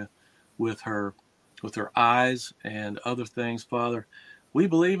dealing with her eyes and other things, Father. We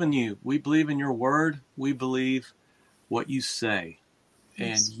believe in you. We believe in your word. We believe what you say.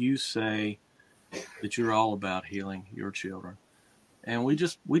 Yes. And you say that you're all about healing your children. And we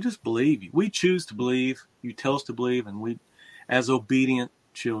just believe you. We choose to believe. You tell us to believe, and we, as obedient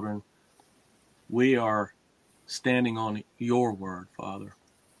children, we are standing on your word, Father.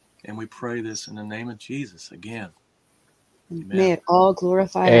 And we pray this in the name of Jesus again. Amen. May it all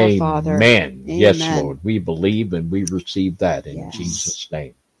glorify our Father. Amen. Yes, Amen. Lord. We believe and we receive that in Yes. Jesus'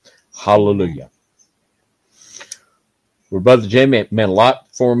 name. Hallelujah. Well, Brother Jim, it meant a lot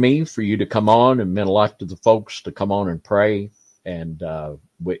for me for you to come on, and meant a lot to the folks to come on and pray. And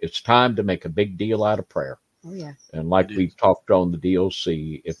it's time to make a big deal out of prayer. Oh, yeah. And like we've talked on the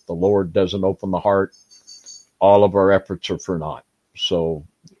DLC, if the Lord doesn't open the heart, all of our efforts are for naught. So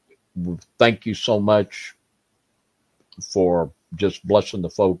thank you so much for just blessing the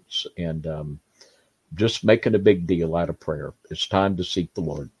folks and just making a big deal out of prayer. It's time to seek the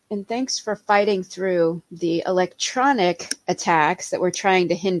Lord. And thanks for fighting through the electronic attacks that were trying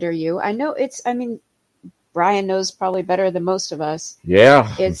to hinder you. I know Brian knows probably better than most of us.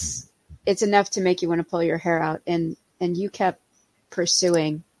 Yeah. It's enough to make you want to pull your hair out, and you kept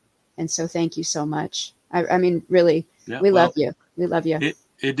pursuing. And so thank you so much. I mean, really, Yeah, we love you. We love you.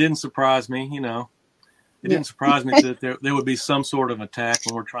 It didn't surprise me, you know. It didn't surprise me that there would be some sort of attack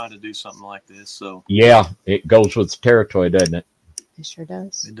when we're trying to do something like this. So yeah, it goes with the territory, doesn't it? It sure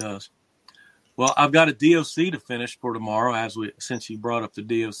does. It does. Well, I've got a DOC to finish for tomorrow, since you brought up the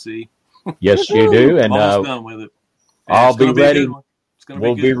DOC. Yes, you do. And almost done with it. And I'll be ready.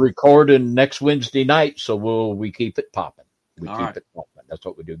 We'll be recording next Wednesday night, so we keep it popping. We All keep right. it popping. That's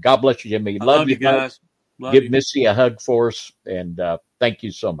what we do. God bless you, Jimmy. I love you guys. Give Missy a hug for us, and thank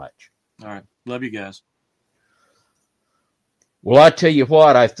you so much. All right. Love you guys. Well, I tell you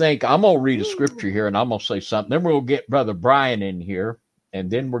what, I think I'm going to read a scripture here, and I'm going to say something. Then we'll get Brother Brian in here,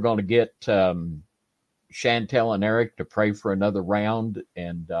 and then we're going to get Chantel and Eric to pray for another round,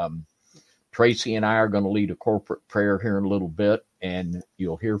 and Tracy and I are going to lead a corporate prayer here in a little bit, and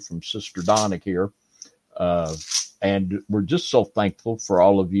you'll hear from Sister Donna here. And we're just so thankful for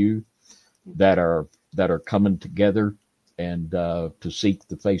all of you that are coming together and to seek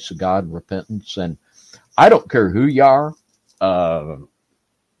the face of God in repentance. And I don't care who you are,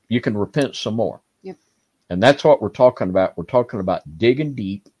 you can repent some more. Yep. And that's what we're talking about. We're talking about digging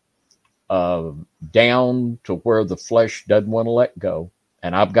deep down to where the flesh doesn't want to let go.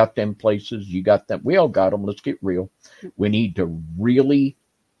 And I've got them places. You got them. We all got them. Let's get real. We need to really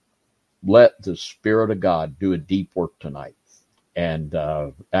let the Spirit of God do a deep work tonight. And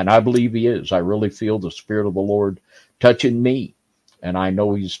I believe he is. I really feel the Spirit of the Lord touching me. And I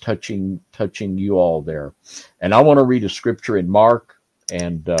know he's touching you all there. And I want to read a scripture in Mark,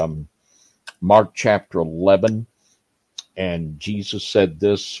 and Mark chapter 11. And Jesus said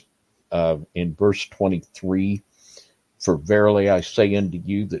this in verse 23. For verily I say unto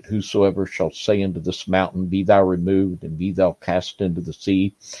you that whosoever shall say unto this mountain, be thou removed, and be thou cast into the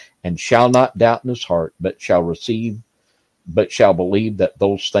sea, and shall not doubt in his heart, but shall believe that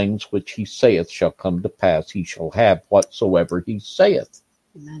those things which he saith shall come to pass, he shall have whatsoever he saith.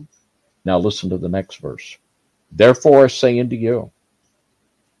 Amen. Now listen to the next verse. Therefore I say unto you,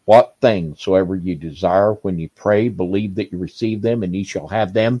 what things soever ye desire when ye pray, believe that ye receive them, and ye shall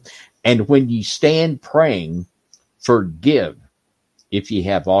have them. And when ye stand praying, forgive if ye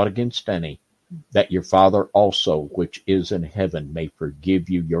have aught against any, that your Father also, which is in heaven, may forgive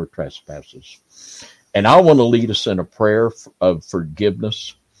you your trespasses. And I want to lead us in a prayer of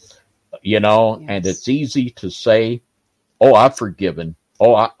forgiveness, and it's easy to say, oh, I've forgiven.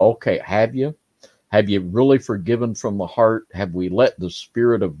 Okay. Have you? Have you really forgiven from the heart? Have we let the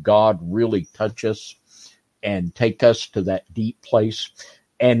Spirit of God really touch us and take us to that deep place?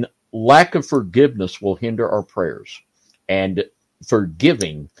 And lack of forgiveness will hinder our prayers. And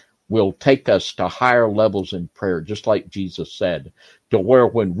forgiving will take us to higher levels in prayer, just like Jesus said, to where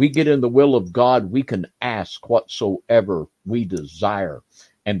when we get in the will of God, we can ask whatsoever we desire.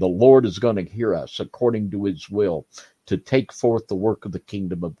 And the Lord is going to hear us according to his will to take forth the work of the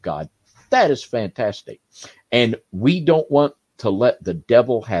kingdom of God. That is fantastic. And we don't want to let the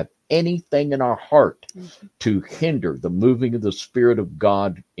devil have anything in our heart to hinder the moving of the Spirit of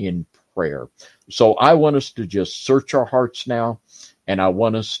God in prayer. So I want us to just search our hearts now. And I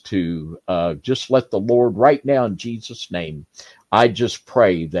want us to just let the Lord right now in Jesus' name. I just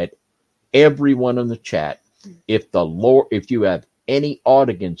pray that everyone in the chat, if you have any ought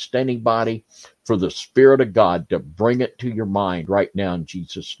against anybody, for the Spirit of God to bring it to your mind right now in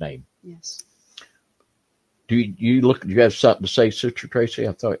Jesus' name. Yes. Do you have something to say, Sister Tracy?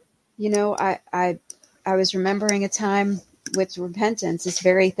 I thought. I was remembering a time with repentance, this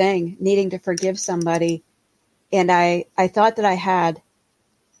very thing, needing to forgive somebody. And I thought that I had.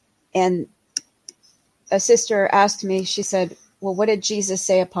 And a sister asked me, she said, well, what did Jesus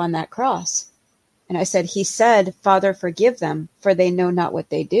say upon that cross? And I said, he said, Father, forgive them, for they know not what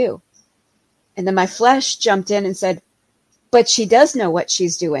they do. And then my flesh jumped in and said, but she does know what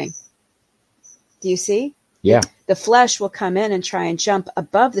she's doing. Do you see? Yeah. The flesh will come in and try and jump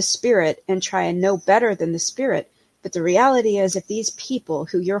above the Spirit and try and know better than the Spirit. But the reality is, if these people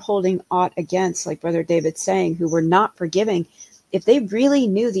who you're holding aught against, like Brother David's saying, who were not forgiving, if they really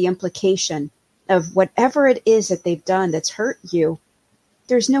knew the implication of whatever it is that they've done that's hurt you,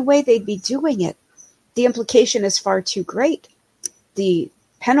 there's no way they'd be doing it. The implication is far too great. The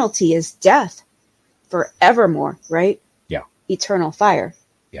penalty is death forevermore, right? Yeah. Eternal fire.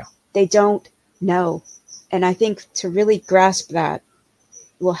 Yeah. They don't know. And I think to really grasp that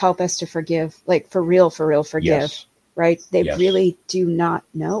will help us to forgive, like for real forgive, yes. Right? They yes. really do not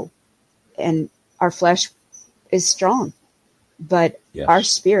know. And our flesh is strong, but yes. our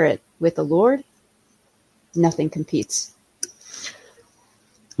spirit with the Lord, nothing competes.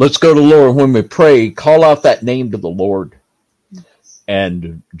 Let's go to the Lord. When we pray, call out that name to the Lord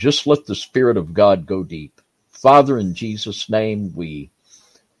and just let the Spirit of God go deep. Father, in Jesus' name, we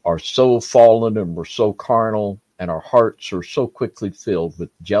are so fallen and we're so carnal and our hearts are so quickly filled with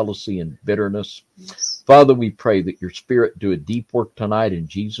jealousy and bitterness. Yes. Father, we pray that your Spirit do a deep work tonight in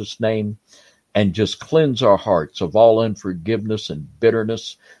Jesus' name and just cleanse our hearts of all unforgiveness and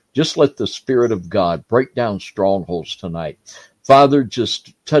bitterness. Just let the Spirit of God break down strongholds tonight. Father,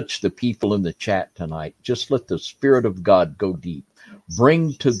 just touch the people in the chat tonight. Just let the Spirit of God go deep.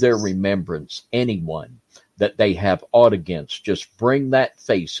 Bring to their remembrance anyone that they have aught against. Just bring that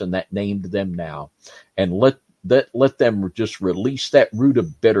face and that name to them now. And let them just release that root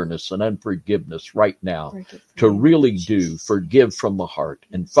of bitterness and unforgiveness right now to really do forgive from the heart.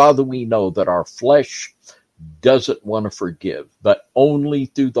 And Father, we know that our flesh doesn't want to forgive, but only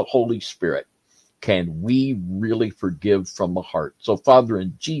through the Holy Spirit can we really forgive from the heart. So Father,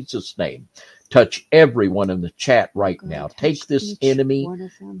 in Jesus' name, touch everyone in the chat right now. Take this enemy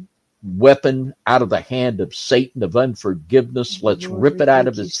weapon out of the hand of Satan of unforgiveness. Let's rip it out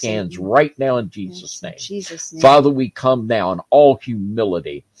of his hands right now in Jesus' name. Father, we come now in all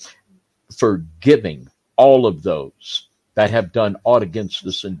humility, forgiving all of those that have done aught against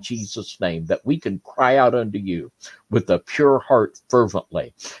us in Jesus' name, that we can cry out unto you with a pure heart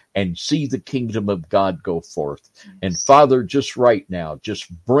fervently and see the kingdom of God go forth. And Father, just right now, just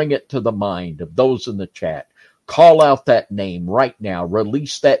bring it to the mind of those in the chat. Call out that name right now.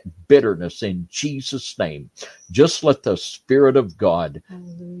 Release that bitterness in Jesus' name. Just let the Spirit of God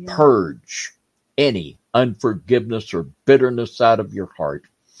purge any unforgiveness or bitterness out of your heart.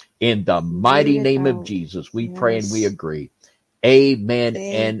 In the mighty name of Jesus, we pray and we agree. Amen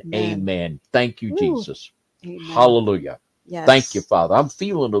and amen. Thank you, Jesus. Amen. Hallelujah. Yes. Thank you, Father. I'm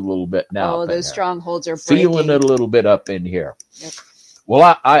feeling a little bit now. Oh, those strongholds are breaking. Feeling it a little bit up in here. Yep.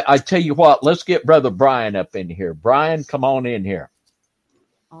 Well, I tell you what, let's get Brother Brian up in here. Brian, come on in here.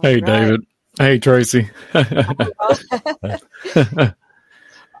 Hey, right. David. Hey, Tracy.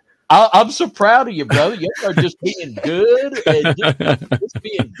 I'm so proud of you, brother. You are just being good and just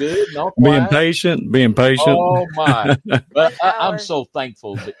being good and all being patient. Oh, my. But I'm so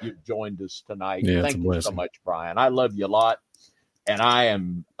thankful that you've joined us tonight. Yeah, Thank you so much, Brian. I love you a lot.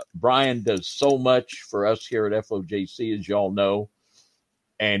 And Brian does so much for us here at FOJC, as y'all know.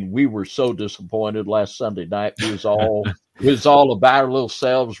 and we were so disappointed last Sunday night. We was all about our little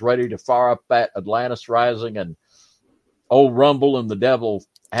selves, ready to fire up that Atlantis Rising, and old Rumble and the Devil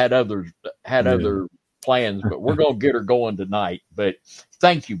had other plans, but we're going to get her going tonight. But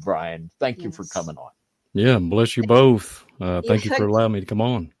thank you, Brian. Thank you for coming on. Yeah, bless you both. Thank you for allowing me to come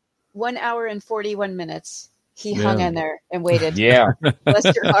on. 1 hour and 41 minutes. He hung in there and waited. Yeah.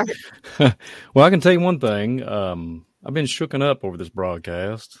 Bless your heart. Well, I can tell you one thing. I've been shooken up over this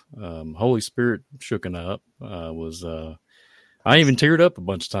broadcast. Holy Spirit shooken up. I even teared up a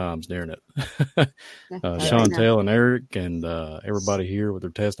bunch of times during it. Chantel and Eric and everybody here with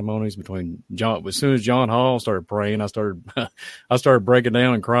their testimonies. Between John, as soon as John Hall started praying, I started breaking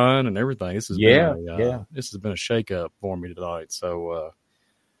down and crying and everything. This has been a shake up for me tonight. So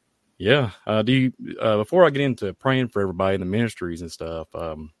do you before I get into praying for everybody in the ministries and stuff,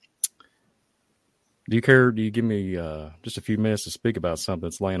 do you give me just a few minutes to speak about something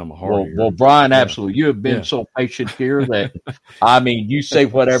that's laying on my heart? Well, Brian, absolutely. You have been so patient here that, I mean, you say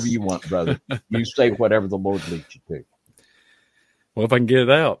whatever you want, brother. You say whatever the Lord leads you to. Well, if I can get it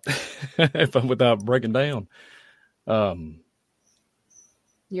out, without breaking down.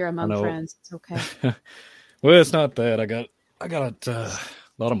 You're among friends. It's okay. Well, it's not that. I got a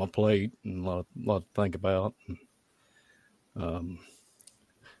lot on my plate and a lot to think about.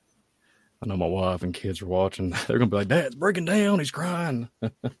 I know my wife and kids are watching. They're going to be like, Dad's breaking down. He's crying.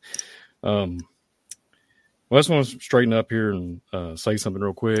 Well, I just want to straighten up here and say something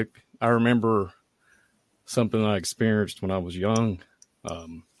real quick. I remember something I experienced when I was young,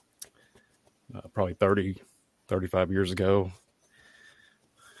 probably 35 years ago.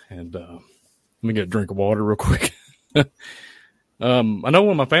 And let me get a drink of water real quick. I know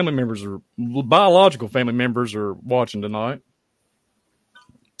one of my family members, biological family members, are watching tonight.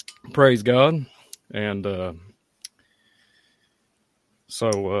 Praise God. And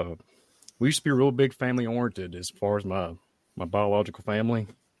so we used to be real big family oriented as far as my biological family.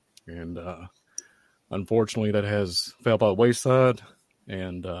 And unfortunately that has fell by the wayside,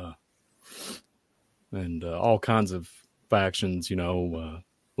 and all kinds of factions, a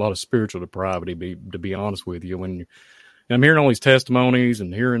lot of spiritual depravity, to be honest with you. And I'm hearing all these testimonies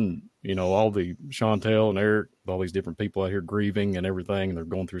and hearing, all the Chantel and Eric, all these different people out here grieving and everything. And they're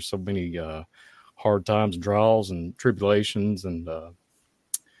going through so many hard times and trials and tribulations. And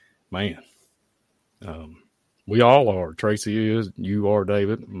we all are. Tracy is, you are,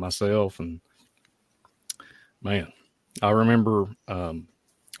 David, myself. And man, I remember,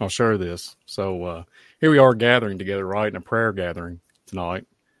 I'll share this. So here we are gathering together, right, in a prayer gathering tonight.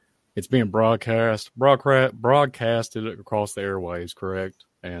 It's being broadcasted across the airwaves, correct?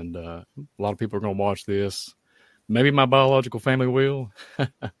 And a lot of people are going to watch this. Maybe my biological family will.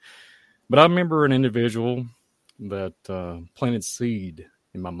 But I remember an individual that planted seed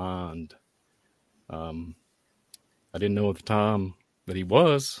in my mind. I didn't know at the time that he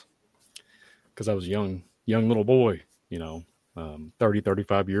was, because I was a young little boy,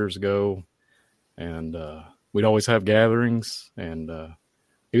 35 years ago. And we'd always have gatherings, and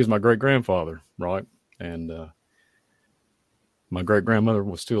he was my great-grandfather, right? And my great-grandmother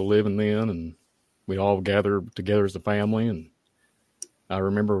was still living then, and we'd all gather together as a family. And I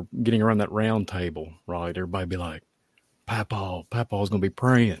remember getting around that round table, right? Everybody be like, Papa's going to be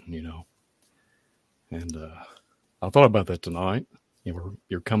praying, And I thought about that tonight.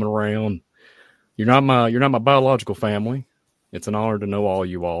 You're coming around. You're not my biological family. It's an honor to know all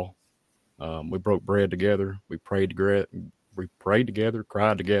you all. We broke bread together. We prayed together,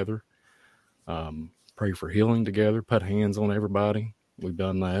 cried together, prayed for healing together, put hands on everybody. We've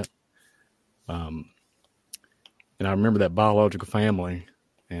done that. And I remember that biological family,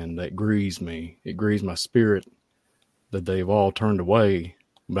 and that grieves me. It grieves my spirit that they've all turned away.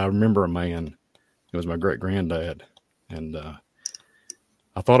 But I remember a man. It was my great-granddad. And I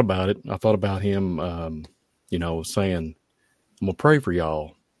thought about it. I thought about him, saying, I'm going to pray for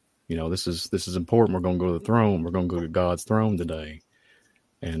y'all. This is important. We're going to go to the throne. We're going to go to God's throne today.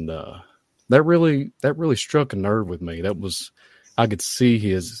 And that really struck a nerve with me. I could see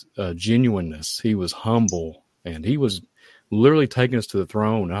his genuineness. He was humble, and he was literally taking us to the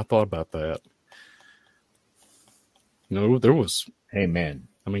throne. And I thought about that. There was, amen.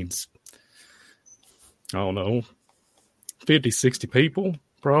 I mean, I don't know, 50, 60 people,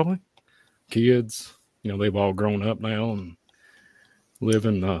 probably. Kids, they've all grown up now and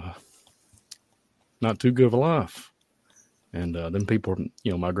living not too good of a life. And then people,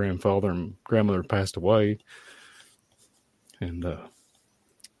 my grandfather and grandmother passed away. And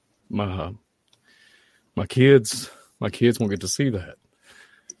my kids won't get to see that.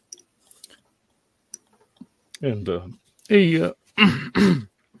 And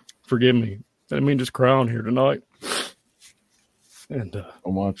forgive me. I didn't mean just cry on here tonight. And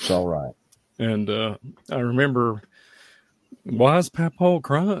Oh, it's all right. And I remember, why is Papa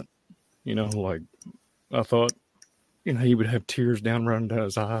crying? You know, like, I thought, you know, he would have tears running down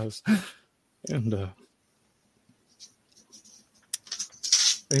his eyes. And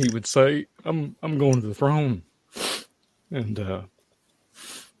he would say, I'm going to the throne. And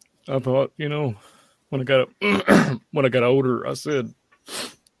I thought, you know, when I got older, I said,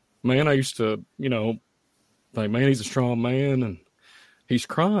 man, I used to, you know, think, man, he's a strong man, and he's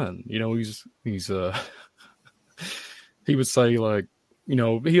crying. You know, he's he would say, like, you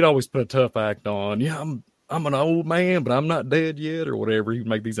know, he'd always put a tough act on. Yeah, I'm an old man, but I'm not dead yet, or whatever. He'd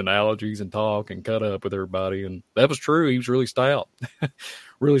make these analogies and talk and cut up with everybody, and that was true. He was really stout,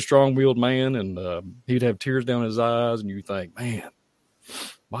 really strong-willed man, and he'd have tears down his eyes, and you think, man,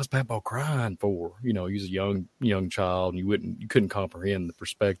 why's Papa crying for? You know, he's a young child, and you couldn't comprehend the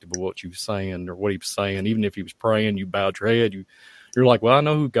perspective of what you was saying or what he was saying. Even if he was praying, you bowed your head. You're like, well, I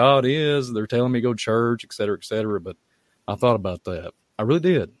know who God is. They're telling me to go to church, et cetera, et cetera. But I thought about that. I really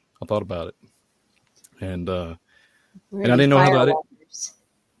did. I thought about it. And I didn't know how that.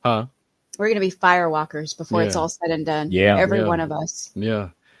 Huh? We're going to be firewalkers before it's all said and done. Yeah. Every one of us. Yeah.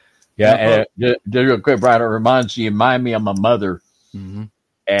 Yeah. Brad, it reminds me of my mother. Mm-hmm.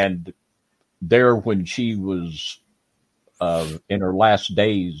 And there, when she was in her last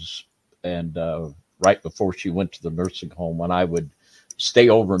days, and right before she went to the nursing home, when I would stay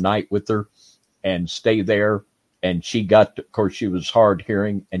overnight with her and stay there, and of course, she was hard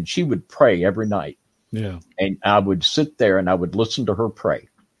hearing, and she would pray every night. Yeah. And I would sit there and I would listen to her pray.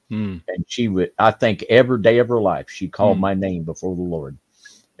 Mm. And she would, I think, every day of her life, she called my name before the Lord.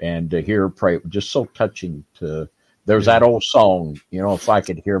 And to hear her pray, it was just so touching to. There's that old song, you know, if I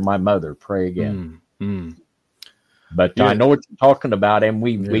could hear my mother pray again. But I know what you're talking about, and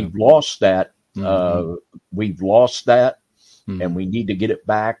we've lost that. We've lost that, and we need to get it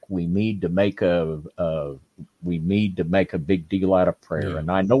back. We need to make a big deal out of prayer.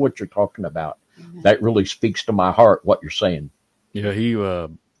 And I know what you're talking about. That really speaks to my heart, what you're saying. Yeah,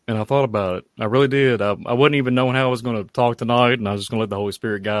 and I thought about it. I really did. I wasn't even knowing how I was going to talk tonight, and I was just going to let the Holy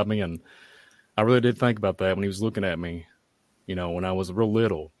Spirit guide me. And I really did think about that when he was looking at me, you know, when I was real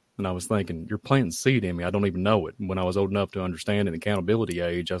little. And I was thinking, you're planting seed in me. I don't even know it. And when I was old enough to understand in the accountability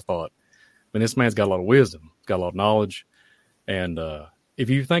age, I thought, man, this man's got a lot of wisdom, got a lot of knowledge. And if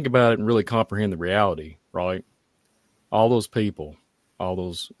you think about it and really comprehend the reality, right, all those people,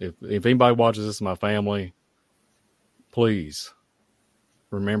 if anybody watches this in my family, please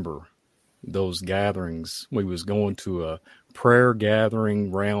remember those gatherings. We was going to a prayer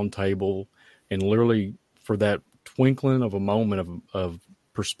gathering round table, and literally for that twinkling of a moment of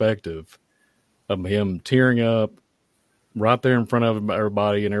perspective of him tearing up right there in front of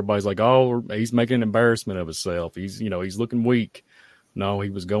everybody, and everybody's like, oh, he's making an embarrassment of himself. He's looking weak. No, he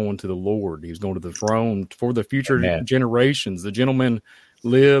was going to the Lord. He was going to the throne for the future generations. The gentleman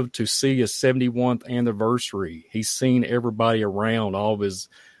lived to see his 71st anniversary. He's seen everybody around, all of his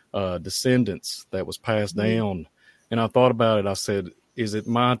descendants that was passed down. And I thought about it. I said, is it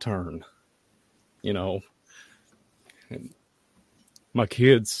my turn? You know, and my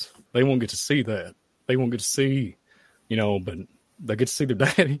kids, they won't get to see that. They won't get to see, you know, but they get to see their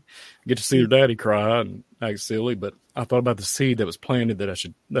daddy, cry and act silly. But I thought about the seed that was planted that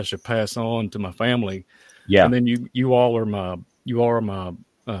I should pass on to my family. Yeah. And then you all are my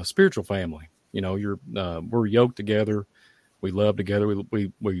spiritual family. You know, we're yoked together. We love together.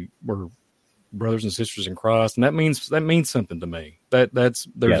 We're brothers and sisters in Christ. And that means something to me. There's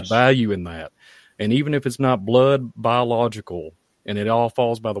value in that. And even if it's not blood biological and it all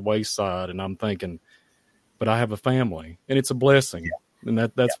falls by the wayside, and I'm thinking, but I have a family and it's a blessing. Yeah. And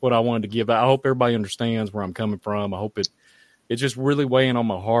that's what I wanted to give. I hope everybody understands where I'm coming from. I hope it's just really weighing on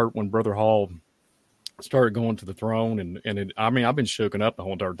my heart when Brother Hall started going to the throne. I've been shooken up the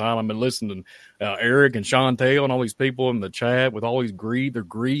whole entire time. I've been listening to Eric and Chantel and all these people in the chat with all these greed. They're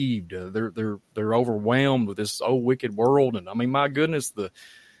grieved. They're overwhelmed with this old wicked world. And I mean, my goodness,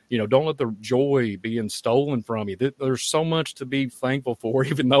 don't let the joy being stolen from you. There's so much to be thankful for,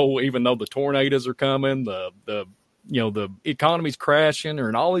 even though the tornadoes are coming, the economy's crashing,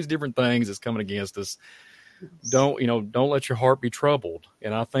 and all these different things that's coming against us. Don't let your heart be troubled.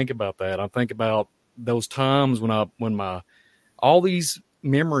 And I think about that. I think about those times when all these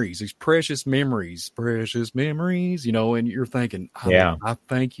memories, these precious memories, and you're thinking, I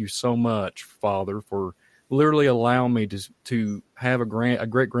thank you so much, Father, for literally allowing me to have a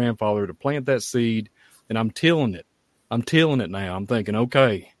great grandfather to plant that seed, and I'm tilling it now. I'm thinking,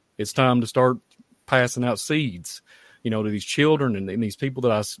 okay, it's time to start passing out seeds. to these children and these people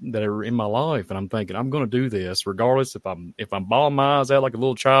that are in my life. And I'm thinking, I'm going to do this regardless if I'm bawling my eyes out like a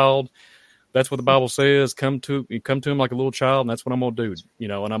little child. That's what the Bible says. Come to him like a little child, and that's what I'm going to do.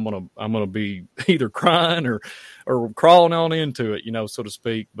 And I'm going to be either crying or crawling on into it, so to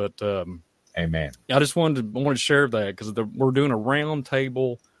speak. But Amen. I just wanted to share that because we're doing a round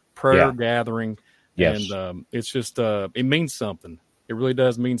table prayer gathering. Yes. And it's just it means something. It really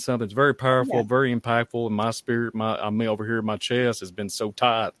does mean something. It's very powerful, very impactful. And my spirit, I'm over here, my chest has been so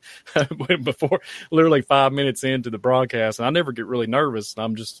tight before, literally 5 minutes into the broadcast, and I never get really nervous.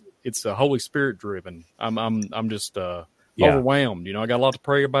 It's a Holy Spirit driven. I'm just overwhelmed. I got a lot to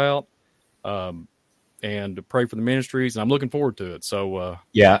pray about, and to pray for the ministries, and I'm looking forward to it. So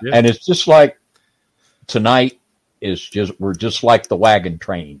and it's just like tonight we're just like the wagon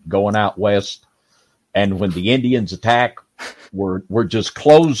train going out west, and when the Indians attack, we're just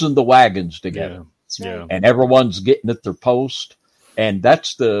closing the wagons together, and everyone's getting at their post, and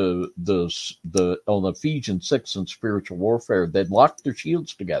that's the on Ephesians 6 in spiritual warfare. They lock their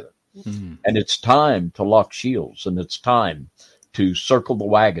shields together, and it's time to lock shields, and it's time to circle the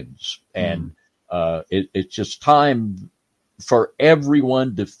wagons, and it's just time for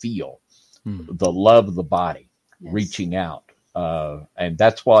everyone to feel the love of the body reaching out, and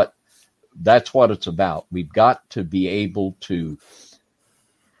that's what it's about. We've got to be able to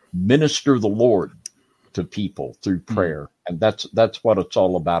minister the Lord to people through prayer, and that's what it's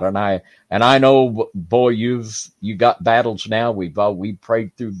all about. And I know, boy, you got battles now. We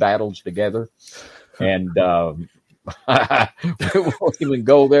prayed through battles together, and we won't even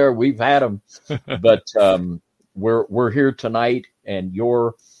go there. We've had them, but we're here tonight, and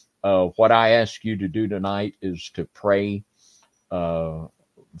what I ask you to do tonight is to pray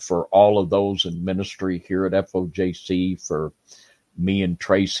for all of those in ministry here at FOJC, for me and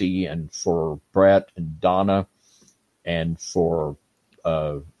Tracy, and for Brett and Donna, and for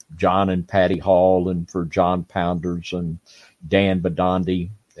John and Patty Hall, and for John Pounders and Dan Badandi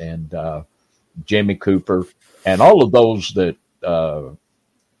and Jimmy Cooper, and all of those that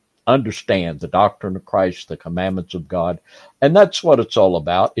understand the doctrine of Christ, the commandments of God. And that's what it's all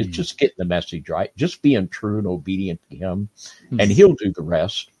about. It's just getting the message right, just being true and obedient to him, and he'll do the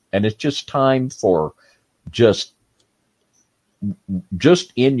rest. And it's just time for just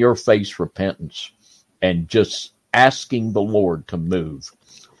in your face repentance, and just asking the Lord to move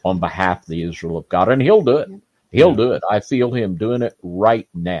on behalf of the Israel of God. And he'll do it. He'll do it. I feel him doing it right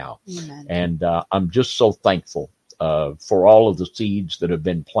now. Amen. And I'm just so thankful for all of the seeds that have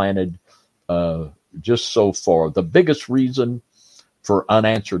been planted just so far. The biggest reason for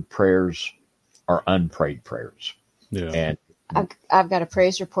unanswered prayers are unprayed prayers. Yeah. And I've got a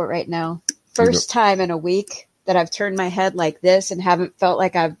praise report right now. First time in a week that I've turned my head like this and haven't felt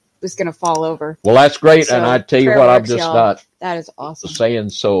like I was going to fall over. Well, that's great. So, and I tell you what, I'm just not that is awesome saying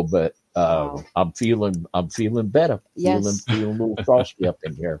so, but I'm feeling better. Yes. Feeling a little frosty up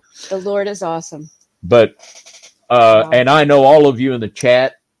in here. The Lord is awesome. But and I know all of you in the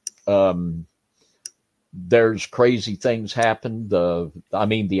chat, there's crazy things happen.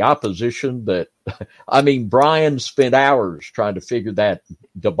 The opposition Brian spent hours trying to figure that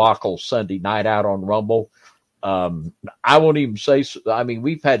debacle Sunday night out on Rumble. I won't even say,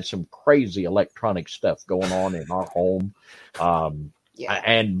 we've had some crazy electronic stuff going on in our home.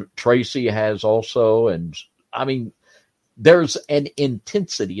 And Tracy has also, and there's an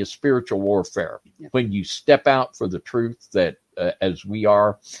intensity of spiritual warfare when you step out for the truth that as we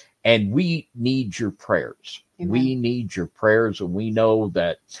are, and we need your prayers. Amen. We need your prayers, and we know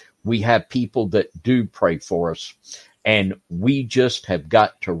that we have people that do pray for us, and we just have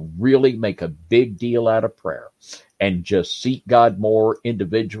got to really make a big deal out of prayer and just seek God more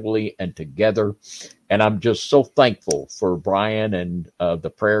individually and together. And I'm just so thankful for Brian and the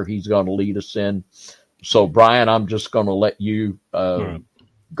prayer he's going to lead us in. So, Brian, I'm just going to let you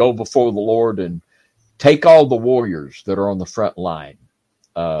go before the Lord and take all the warriors that are on the front line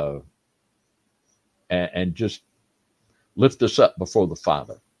and just lift us up before the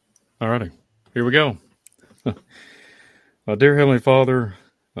Father. All righty. Here we go. Dear Heavenly Father,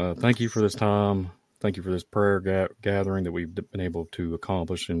 thank you for this time. Thank you for this prayer gathering that we've been able to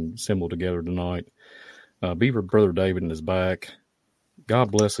accomplish and assemble together tonight. Be with Brother David and his back.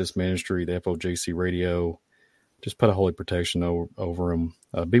 God bless this ministry, the FOJC Radio. Just put a holy protection over him.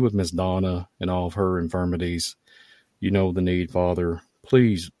 Be with Miss Donna and all of her infirmities. You know the need, Father.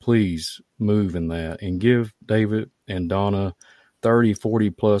 Please move in that and give David and Donna 30, 40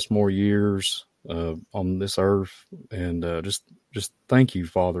 plus more years on this earth. And just thank you,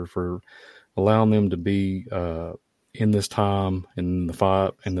 Father, for allowing them to be in this time, in the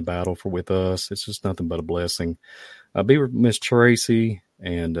fight and the battle with us. It's just nothing but a blessing. Be with Miss Tracy,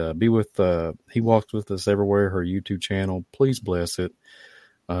 and be with, he walks with us everywhere, her YouTube channel. Please bless it.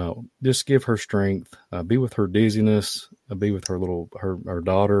 Just give her strength. Be with her dizziness. Be with her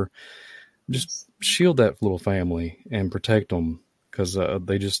daughter. Just shield that little family and protect them, because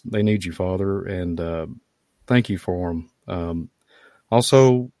they need you, Father, and thank you for them.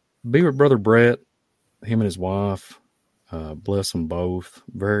 Also, be with Brother Brett, him and his wife. Bless them both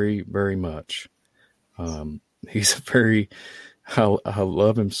very, very much. He's I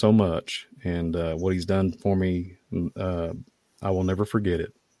love him so much, and what he's done for me, I will never forget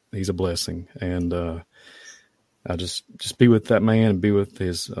it. He's a blessing, and I just be with that man, and be with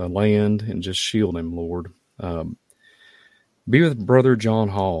his land, and just shield him, Lord. Be with Brother John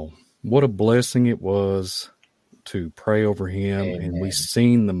Hall. What a blessing it was to pray over him. Amen. And we've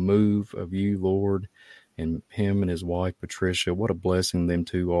seen the move of you, Lord, and him and his wife, Patricia. What a blessing them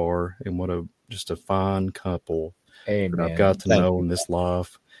two are, and what just a fine couple Amen. that I've got to know in this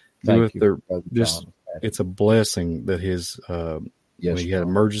life. Thank you, Brother John. It's a blessing that his Yes, he had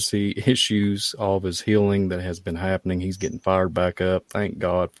emergency issues, all of his healing that has been happening. He's getting fired back up. Thank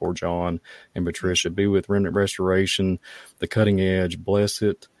God for John and Patricia. Be with Remnant Restoration, the Cutting Edge. Bless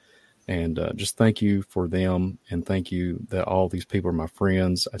it. And just thank you for them. And thank you that all these people are my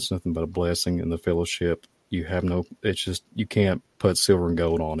friends. It's nothing but a blessing in the fellowship. It's just, you can't put silver and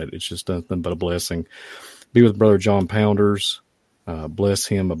gold on it. It's just nothing but a blessing. Be with Brother John Pounders. Bless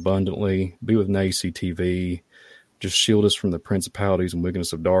him abundantly. Be with NACY TV. Just shield us from the principalities and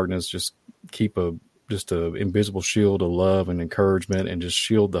wickedness of darkness. Just keep a invisible shield of love and encouragement, and just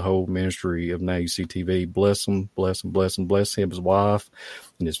shield the whole ministry of NACY TV. Bless him, bless him, bless him, bless him, his wife,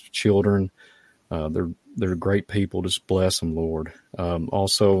 and his children. They're great people. Just bless them, Lord.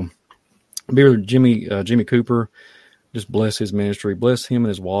 Also, be with Jimmy Cooper. Just bless his ministry. Bless him and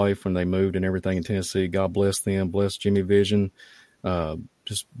his wife when they moved and everything in Tennessee. God bless them. Bless Jimmy Vision.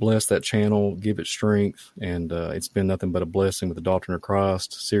 Just bless that channel, give it strength, and it's been nothing but a blessing with the Doctrine of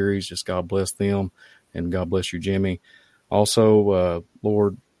Christ series. Just God bless them, and God bless you, Jimmy. Also,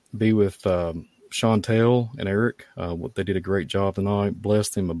 Lord, be with Chantel and Eric. They did a great job tonight. Bless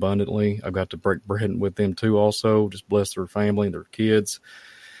them abundantly. I've got to break bread with them too also. Just bless their family and their kids.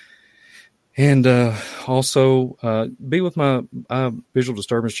 And also be with my visual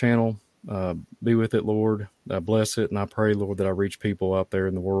disturbance channel. Be with it, Lord. Bless it, and I pray, Lord, that I reach people out there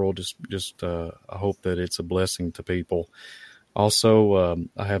in the world. I hope that it's a blessing to people. Also,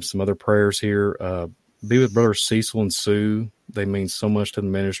 I have some other prayers here. Be with Brother Cecil and Sue. They mean so much to the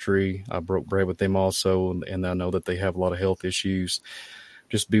ministry. I broke bread with them also, and I know that they have a lot of health issues.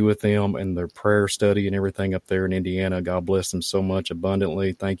 Just be with them and their prayer study and everything up there in Indiana. God bless them so much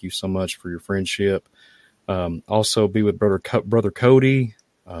abundantly. Thank you so much for your friendship. Also, be with Brother Cody.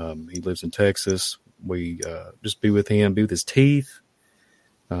 He lives in Texas. We just be with him, be with his teeth.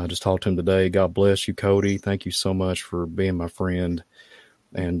 Just talked to him today. God bless you, Cody. Thank you so much for being my friend.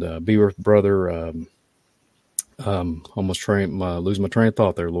 And be with Brother. Almost lose my train of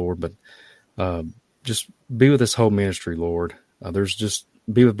thought there, Lord. But just be with this whole ministry, Lord.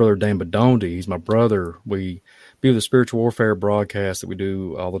 Be with Brother Dan Badondi. He's my brother. We be with the spiritual warfare broadcast that we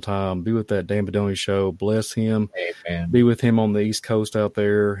do all the time. Be with that Dan Badondi show. Bless him. Amen. Be with him on the East Coast out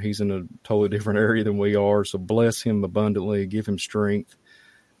there. He's in a totally different area than we are. So bless him abundantly. Give him strength.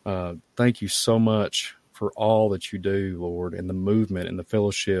 Thank you so much for all that you do, Lord, and the movement and the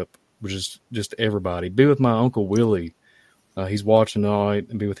fellowship, which is just everybody. Be with my Uncle Willie. He's watching tonight,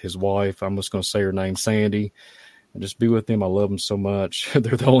 and be with his wife. I'm just going to say her name, Sandy. And just be with them. I love them so much.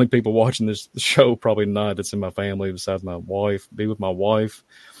 They're the only people watching this show probably tonight that's in my family besides my wife. Be with my wife.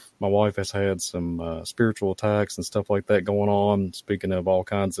 My wife has had some spiritual attacks and stuff like that going on. Speaking of all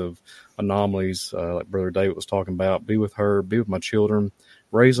kinds of anomalies, like Brother David was talking about, be with her. Be with my children.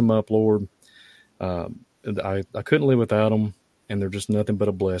 Raise them up, Lord. I couldn't live without them, and they're just nothing but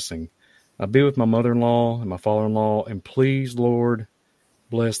a blessing. Be with my mother-in-law and my father-in-law, and please, Lord,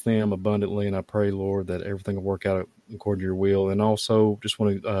 bless them abundantly. And I pray, Lord, that everything will work out according to your will. And also just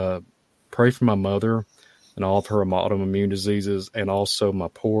want to pray for my mother and all of her autoimmune diseases, and also my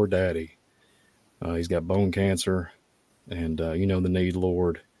poor daddy. He's got bone cancer, and you know the need,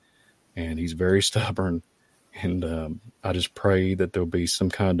 Lord, and he's very stubborn. And I just pray that there'll be some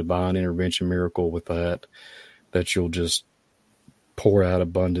kind of divine intervention miracle with that you'll just pour out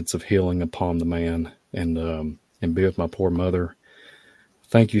abundance of healing upon the man, and be with my poor mother.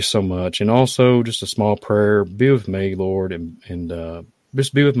 Thank you so much. And also just a small prayer, be with me, Lord, and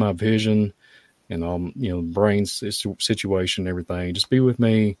just be with my vision and brain situation, everything. Just be with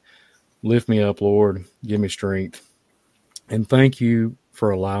me, lift me up, Lord, give me strength. And thank you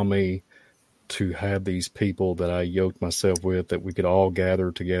for allowing me to have these people that I yoked myself with, that we could all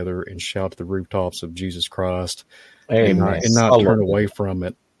gather together and shout to the rooftops of Jesus Christ, and not turn away from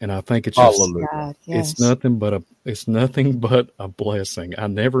it. And I think it's just, God, yes. it's nothing but a blessing. I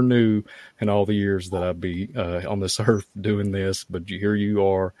never knew in all the years that I'd be on this earth doing this, but here you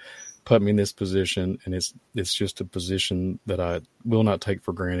are, put me in this position, and it's just a position that I will not take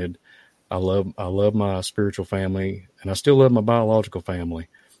for granted. I love my spiritual family, and I still love my biological family,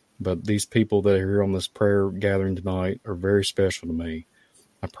 but these people that are here on this prayer gathering tonight are very special to me.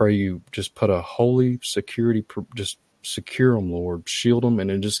 I pray you just put a holy security, just secure them, Lord, shield them, and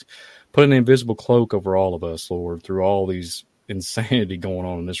then just put an invisible cloak over all of us, Lord, through all these insanity going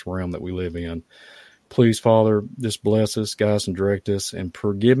on in this realm that we live in. Please, Father, just bless us, guys, and direct us, and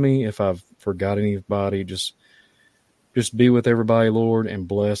forgive me if I've forgot anybody. Just be with everybody, Lord, and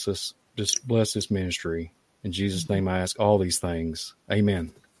bless us. Just bless this ministry. In Jesus' name I ask all these things.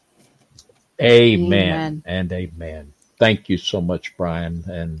 Amen. Amen. And amen. Thank you so much, Brian.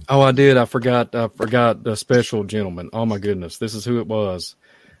 And I forgot the special gentleman. Oh my goodness, this is who it was.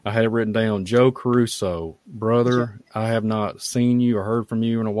 I had it written down. Joe Caruso, brother. I have not seen you or heard from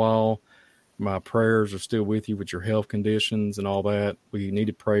you in a while. My prayers are still with you with your health conditions and all that. We need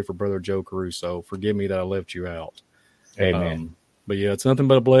to pray for Brother Joe Caruso. Forgive me that I left you out. Amen. But yeah, it's nothing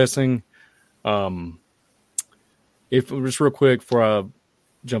but a blessing. If just real quick before I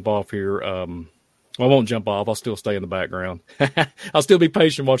jump off here, I won't jump off. I'll still stay in the background. I'll still be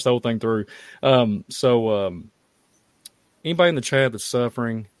patient, watch the whole thing through. Anybody in the chat that's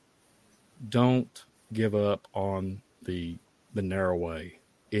suffering, don't give up on the narrow way.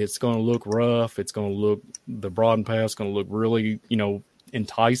 It's going to look rough. It's going to look, the broadened path is going to look really,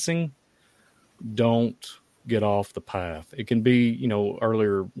 enticing. Don't get off the path. It can be,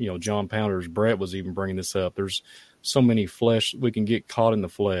 earlier, John Pounders, Brett was even bringing this up. There's so many flesh, we can get caught in the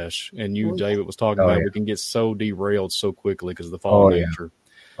flesh. And David, was talking about, we can get so derailed so quickly because of the fallen nature.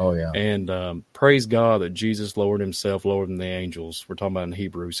 Oh, yeah. And praise God that Jesus lowered himself lower than the angels. We're talking about in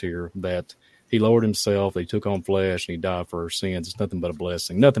Hebrews here, that he lowered himself, he took on flesh, and he died for our sins. It's nothing but a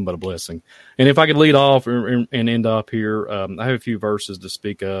blessing, nothing but a blessing. And if I could lead off and end up here, I have a few verses to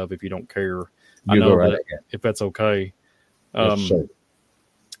speak of if you don't care. I know that if that's okay. Yes,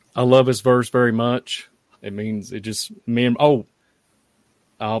 I love this verse very much. It means it just I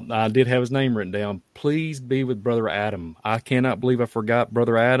did have his name written down. Please be with Brother Adam. I cannot believe I forgot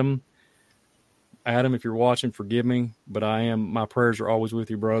Brother Adam. Adam, if you're watching, forgive me, but my prayers are always with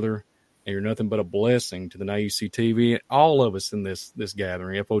you, brother. And you're nothing but a blessing to the NAUC TV and all of us in this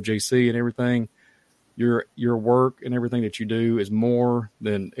gathering, FOJC and everything. Your work and everything that you do is more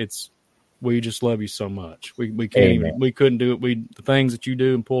than we just love you so much. We couldn't do it. The things that you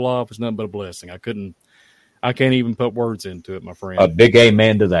do and pull off is nothing but a blessing. I can't even put words into it, my friend. A big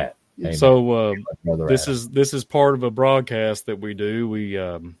amen to that. Amen. So this is part of a broadcast that we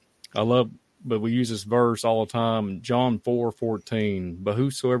do. But we use this verse all the time. John 4:14. But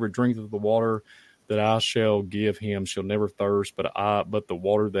whosoever drinketh of the water that I shall give him shall never thirst, but the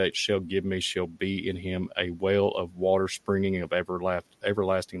water that shall give me shall be in him a well of water springing of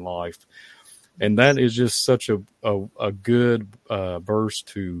everlasting life. And that is just such a good verse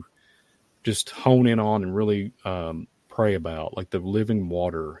to just hone in on and really pray about, like the living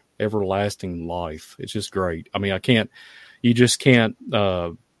water, everlasting life. It's just great. I mean, you just can't,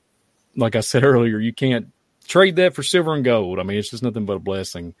 like I said earlier, you can't trade that for silver and gold. I mean, it's just nothing but a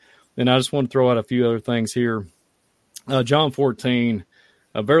blessing. And I just want to throw out a few other things here. John 14,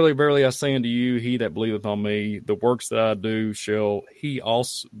 verily, verily, I say unto you, he that believeth on me, the works that I do shall he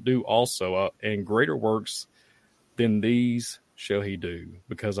also do also, and greater works than these shall he do,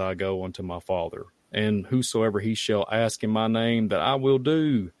 because I go unto my Father. And whosoever he shall ask in my name, that I will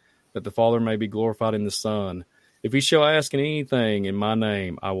do, that the Father may be glorified in the Son. If he shall ask in anything in my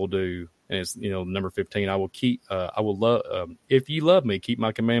name, I will do. And it's, number 15, I will keep, if ye love me, keep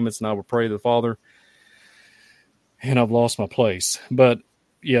my commandments, and I will pray to the Father. And I've lost my place. But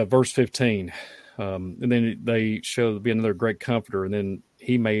yeah, verse 15. And then they show to be another great comforter, and then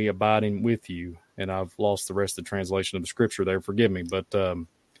he may abide in with you. And I've lost the rest of the translation of the scripture there. Forgive me. But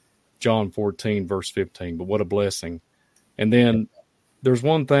John 14, verse 15. But what a blessing. And then there's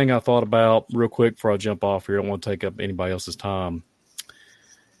one thing I thought about real quick before I jump off here. I don't want to take up anybody else's time.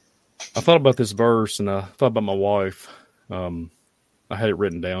 I thought about this verse, and I thought about my wife. I had it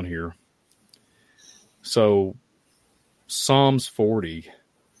written down here. So Psalms 40,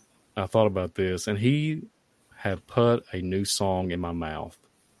 I thought about this, and he have put a new song in my mouth,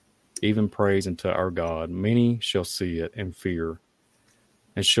 even praise unto our God. Many shall see it and fear,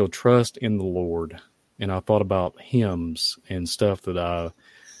 and shall trust in the Lord. And I thought about hymns and stuff that I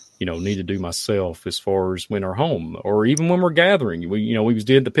need to do myself as far as when we're home or even when we're gathering. We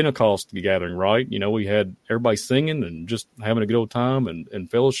did the Pentecost gathering, right? We had everybody singing and just having a good old time and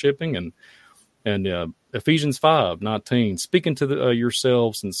fellowshipping and Ephesians 5:19, speaking to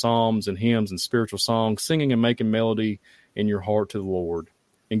yourselves in psalms and hymns and spiritual songs, singing and making melody in your heart to the Lord,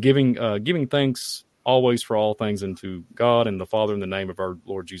 and giving thanks always for all things unto God and the Father in the name of our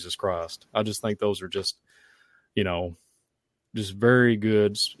Lord Jesus Christ. I just think those are just very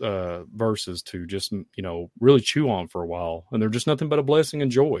good verses to just really chew on for a while, and they're just nothing but a blessing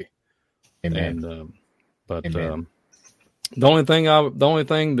and joy. Amen. And Amen. the only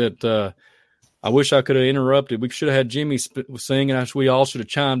thing that I wish I could have interrupted. We should have had Jimmy sing, and we all should have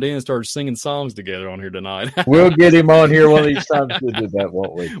chimed in and started singing songs together on here tonight. We'll get him on here one of these times to do that,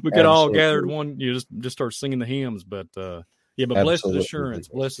 won't we? We could all gathered just start singing the hymns. But blessed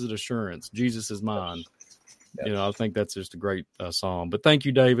assurance, Jesus is mine. Yes. I think that's just a great song. But thank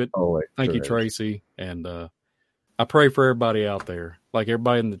you, David. Thank you, Tracy. And I pray for everybody out there, like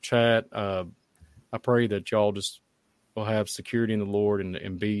everybody in the chat. I pray that y'all just will have security in the Lord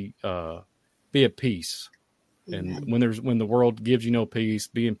and be at peace. Amen. And when the world gives you no peace,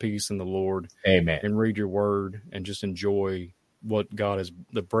 be in peace in the Lord. Amen. And read your word and just enjoy what God has,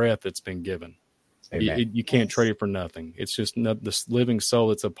 the breath that's been given. You can't trade it for nothing. It's just this living soul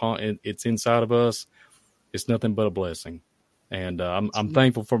that's it's inside of us. It's nothing but a blessing. And I'm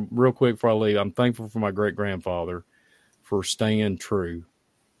thankful for, real quick before I leave, I'm thankful for my great grandfather for staying true.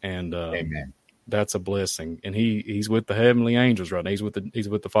 And Amen. That's a blessing. And he's with the heavenly angels right now. He's with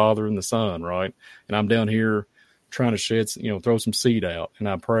the Father and the Son, right? And I'm down here trying to throw some seed out. And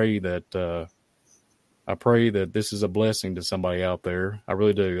I pray that this is a blessing to somebody out there. I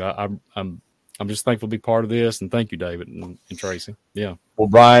really do. I'm just thankful to be part of this, and thank you, David and Tracy. Yeah. Well,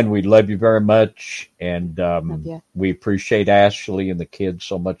 Brian, we love you very much, and we appreciate Ashley and the kids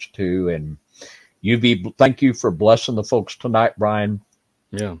so much too. And thank you for blessing the folks tonight, Brian.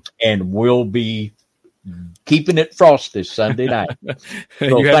 Yeah. And we'll be keeping it frosty Sunday night.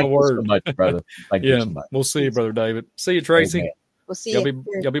 So you have a word. You so much, brother. Thank you so much. We'll see you, Brother David. See you, Tracy. Amen. We'll see you.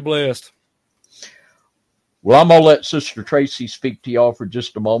 Y'all be blessed. Well, I'm going to let Sister Tracy speak to y'all for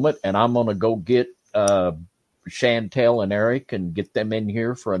just a moment, and I'm going to go get Chantel and Eric and get them in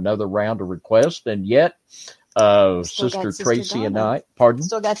here for another round of requests. And yet, Sister Tracy Donna. and I, pardon?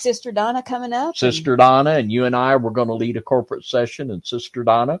 Still got Sister Donna coming up. Sister Donna and you and I, we're going to lead a corporate session, and Sister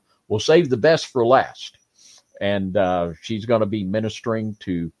Donna will save the best for last. And she's going to be ministering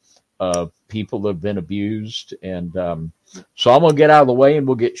to people that have been abused. And so I'm going to get out of the way, and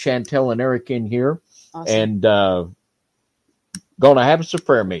we'll get Chantel and Eric in here. Awesome. And going to have us a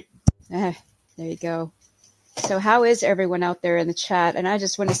prayer meeting. There you go. So how is everyone out there in the chat? And I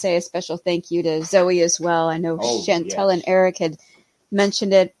just want to say a special thank you to Zoe as well. I know Chantel and Eric had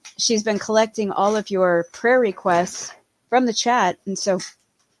mentioned it. She's been collecting all of your prayer requests from the chat. And so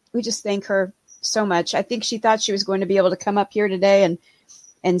we just thank her so much. I think she thought she was going to be able to come up here today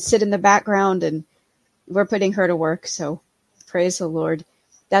and sit in the background, and we're putting her to work. So praise the Lord.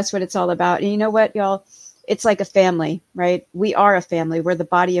 That's what it's all about. And you know what, y'all? It's like a family, right? We are a family. We're the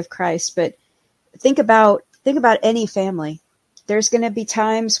body of Christ. But think about any family. There's going to be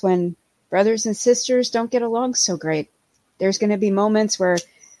times when brothers and sisters don't get along so great. There's going to be moments where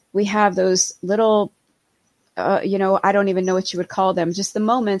we have those little, I don't even know what you would call them, just the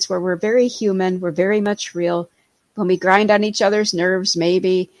moments where we're very human, we're very much real. When we grind on each other's nerves,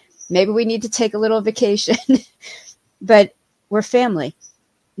 maybe we need to take a little vacation, but we're family.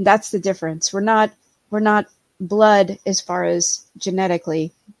 That's the difference. We're not blood as far as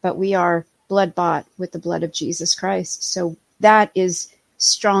genetically, but we are blood bought with the blood of Jesus Christ. So that is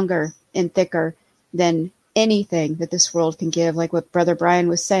stronger and thicker than anything that this world can give. Like what Brother Brian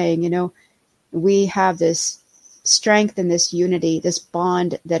was saying, we have this strength and this unity, this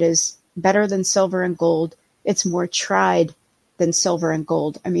bond that is better than silver and gold. It's more tried than silver and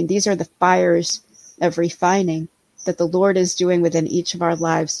gold. I mean, these are the fires of refining that the Lord is doing within each of our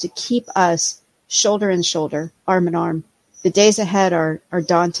lives to keep us shoulder in shoulder, arm in arm. The days ahead are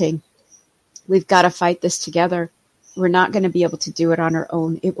daunting. We've got to fight this together. We're not going to be able to do it on our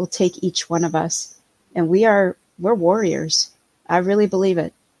own. It will take each one of us. And we're warriors. I really believe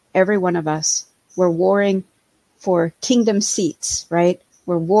it. Every one of us. We're warring for kingdom seats, right?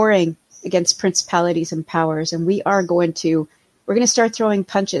 We're warring against principalities and powers. And we're going to start throwing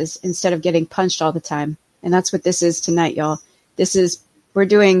punches instead of getting punched all the time. And that's what this is tonight, y'all. We're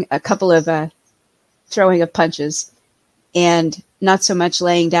doing a couple of throwing of punches and not so much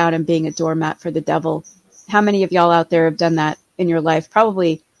laying down and being a doormat for the devil. How many of y'all out there have done that in your life?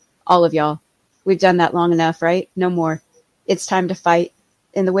 Probably all of y'all. We've done that long enough, right? No more. It's time to fight.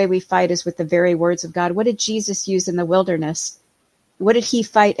 And the way we fight is with the very words of God. What did Jesus use in the wilderness? What did he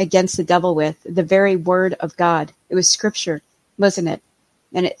fight against the devil with? The very word of God. It was scripture, wasn't it?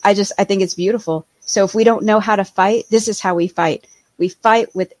 And I think it's beautiful. So if we don't know how to fight, this is how we fight. We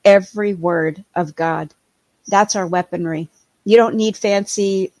fight with every word of God. That's our weaponry. You don't need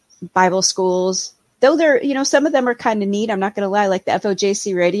fancy Bible schools, though some of them are kind of neat. I'm not going to lie, like the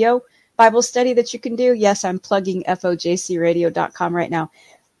FOJC radio Bible study that you can do. Yes, I'm plugging FOJCradio.com right now.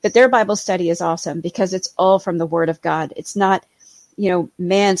 But their Bible study is awesome because it's all from the word of God. It's not,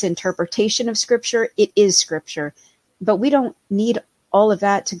 man's interpretation of scripture. It is scripture. But we don't need all of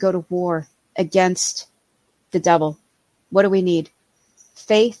that to go to war against the devil. What do we need?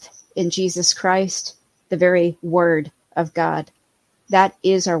 Faith in Jesus Christ, the very word of God. That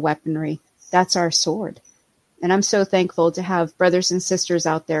is our weaponry. That's our sword. And I'm so thankful to have brothers and sisters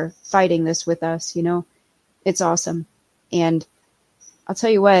out there fighting this with us. It's awesome. And I'll tell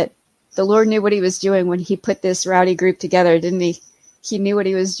you what, the Lord knew what he was doing when he put this rowdy group together, didn't he? He knew what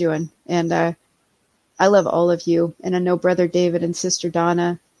he was doing. And I love all of you. And I know Brother David and Sister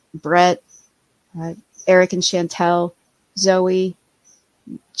Donna, Brett, Eric and Chantel, Zoe,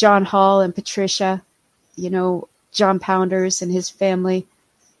 John Hall and Patricia, John Pounders and his family.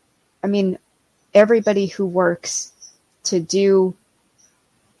 I mean, everybody who works to do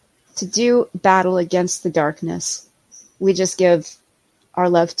battle against the darkness, we just give our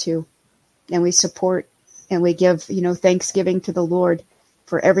love to, and we support, and we give, thanksgiving to the Lord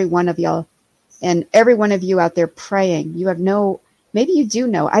for every one of y'all, and every one of you out there praying. Maybe you do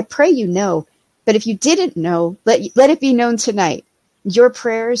know. I pray you know, but if you didn't know, let it be known tonight. Your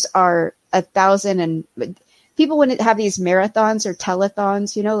prayers are 1,000, and people wouldn't have these marathons or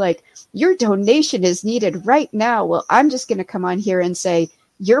telethons, like your donation is needed right now. Well, I'm just going to come on here and say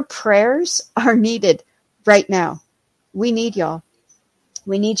your prayers are needed right now. We need y'all.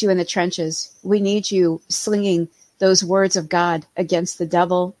 We need you in the trenches. We need you slinging those words of God against the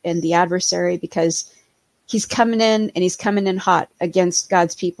devil and the adversary, because he's coming in, and he's coming in hot against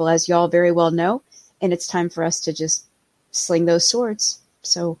God's people, as y'all very well know. And it's time for us to just sling those swords.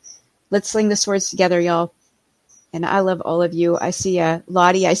 So let's sling the swords together, y'all. And I love all of you. I see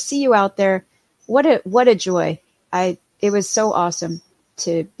Lottie. I see you out there. What a joy. It was so awesome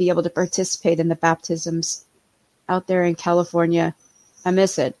to be able to participate in the baptisms out there in California. I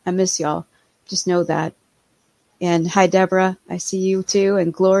miss it. I miss y'all. Just know that. And hi, Deborah. I see you too.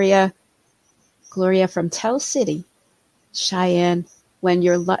 And Gloria from Tell City. Cheyenne. When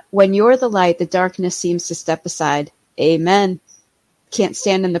you're the light, the darkness seems to step aside. Amen. Can't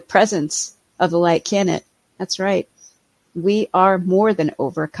stand in the presence of the light, can it? That's right. We are more than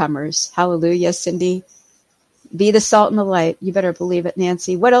overcomers. Hallelujah, Cindy. Be the salt and the light. You better believe it,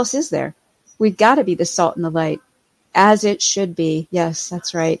 Nancy. What else is there? We've got to be the salt and the light, as it should be. Yes,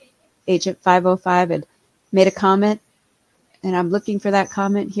 that's right. Agent 505 had made a comment, and I'm looking for that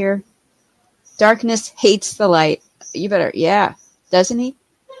comment here. Darkness hates the light. You better, yeah, doesn't he?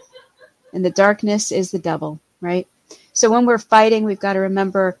 And the darkness is the devil, right? So when we're fighting, we've got to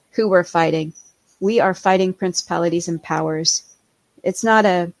remember who we're fighting. We are fighting principalities and powers. It's not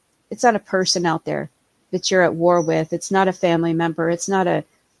a person out there that you're at war with. It's not a family member.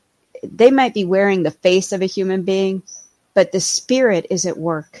 They might be wearing the face of a human being, but the spirit is at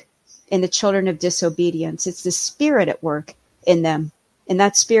work in the children of disobedience. It's the spirit at work in them. And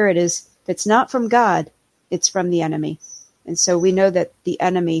that spirit if it's not from God, it's from the enemy. And so we know that the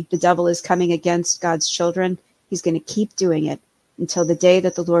enemy, the devil, is coming against God's children. He's going to keep doing it until the day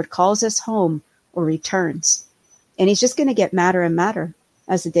that the Lord calls us home or returns. And he's just going to get madder and madder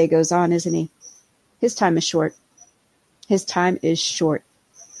as the day goes on, isn't he? His time is short. His time is short.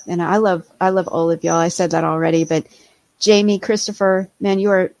 And I love all of y'all. I said that already, but Jamie, Christopher, man,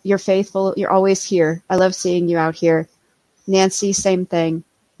 you're faithful. You're always here. I love seeing you out here. Nancy, same thing.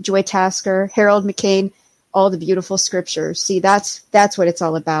 Joy Tasker, Harold McCain, all the beautiful scriptures. See, that's what it's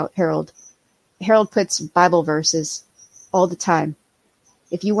all about, Harold. Harold puts Bible verses all the time.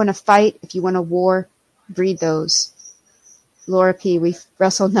 If you want to fight, if you want to war, read those. Laura P., we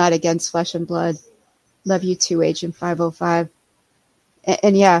wrestle not against flesh and blood. Love you too, Agent 505.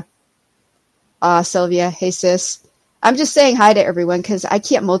 And yeah, Sylvia, hey sis. I'm just saying hi to everyone because I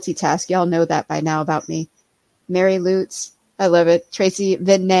can't multitask. Y'all know that by now about me. Mary Lutz, I love it. Tracy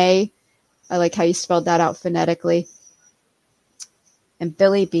Vinay, I like how you spelled that out phonetically. And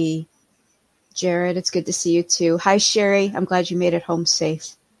Billy B. Jared, it's good to see you too. Hi, Sherry. I'm glad you made it home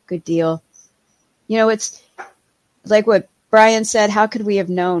safe. Good deal. It's like what Brian said. How could we have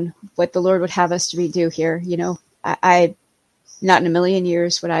known what the Lord would have us to do here? I not in a million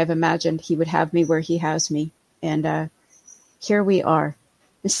years would I have imagined he would have me where he has me. And here we are.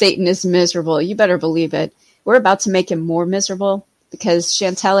 Satan is miserable. You better believe it. We're about to make him more miserable because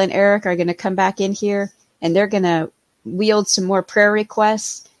Chantel and Eric are going to come back in here and they're going to wield some more prayer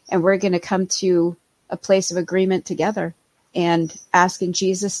requests, and we're going to come to a place of agreement together and ask in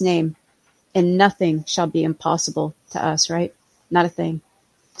Jesus' name, and nothing shall be impossible to us, right? Not a thing.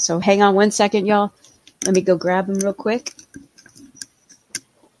 So hang on 1 second, y'all. Let me go grab them real quick.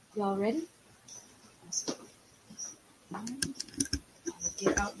 Y'all ready?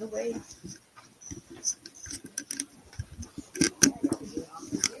 Get out of the way.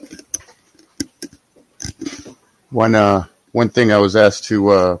 One thing I was asked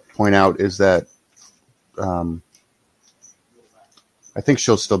to point out is that I think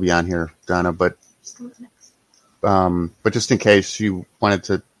she'll still be on here, Donna, but just in case, she wanted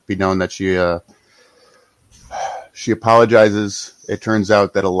to be known that she apologizes. It turns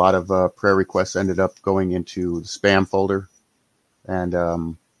out that a lot of prayer requests ended up going into the spam folder,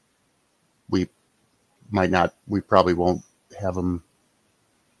 and we probably won't have them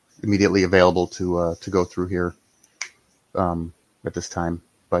immediately available to go through here at this time,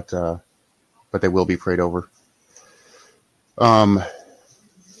 but they will be prayed over. I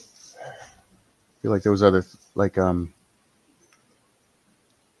feel like there was other I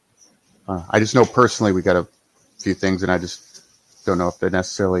just know personally we got a few things, and I just don't know if they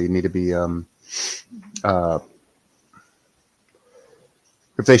necessarily need to be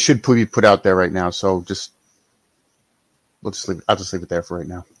if they should be put out there right now. So I'll just leave it there for right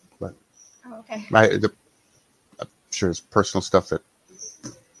now. But okay. I'm sure it's personal stuff that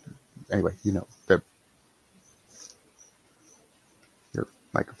anyway, that your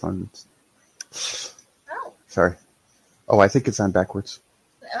microphone. Oh. Sorry. Oh, I think it's on backwards.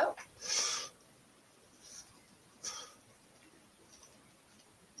 Oh.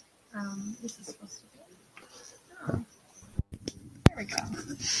 This is supposed to be. Oh. There we go.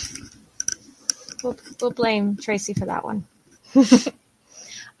 We'll blame Tracy for that one.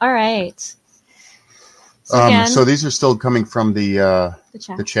 All right. So these are still coming from the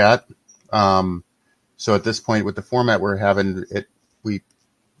chat. So at this point, with the format we're having, we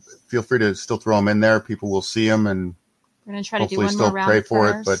feel free to still throw them in there. People will see them, and we're going to try to do hopefully one still more round pray of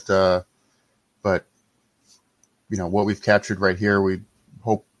for prayers. it. But what we've captured right here, we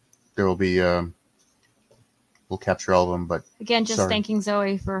hope there will be. We'll capture all of them. But again, just thanking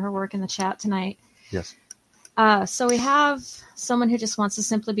Zoe for her work in the chat tonight. Yes. So we have someone who just wants to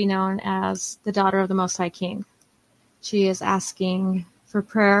simply be known as the daughter of the Most High King. She is asking for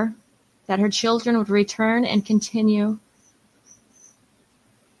prayer that her children would return and continue.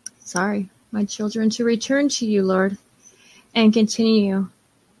 My children to return to you, Lord, and continue.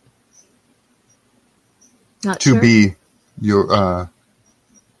 Not to sure. Be your Not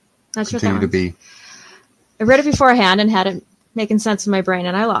sure continue that to be. I read it beforehand and had it making sense in my brain,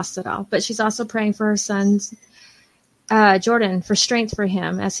 and I lost it all. But she's also praying for her sons, Jordan, for strength for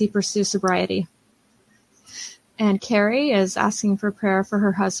him as he pursues sobriety. And Carrie is asking for prayer for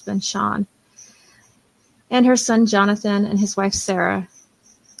her husband, Sean, and her son, Jonathan, and his wife, Sarah,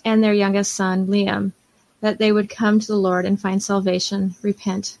 and their youngest son, Liam, that they would come to the Lord and find salvation,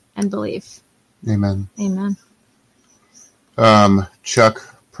 repent, and believe. Amen. Amen.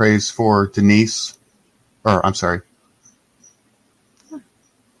 Chuck prays for Denise, or I'm sorry,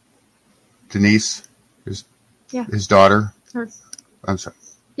 Denise, his daughter. I'm sorry.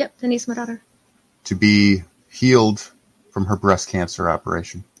 Yep, Denise, my daughter. To be healed from her breast cancer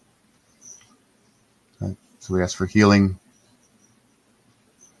operation. Right. So we ask for healing,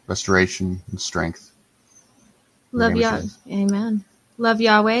 restoration, and strength. Love Yahweh. Amen. Love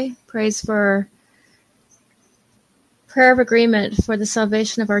Yahweh. Praise for prayer of agreement for the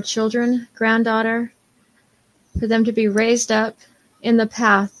salvation of our children, granddaughter, for them to be raised up in the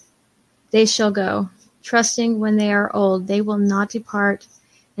path they shall go, trusting when they are old they will not depart,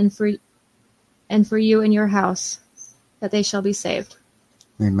 and for you and your house that they shall be saved.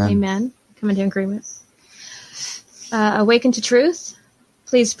 Amen. Amen. Come into agreement. Awaken to truth.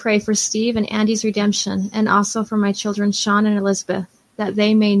 Please pray for Steve and Andy's redemption, and also for my children Sean and Elizabeth, that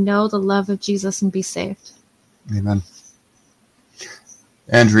they may know the love of Jesus and be saved. Amen.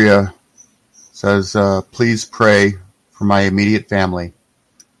 Andrea says, please pray for my immediate family,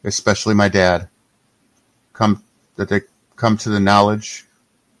 especially my dad, that they come to the knowledge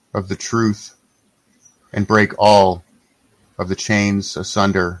of the truth and break all of the chains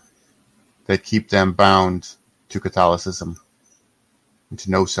asunder that keep them bound to Catholicism and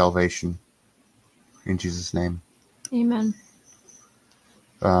to no salvation. In Jesus' name. Amen.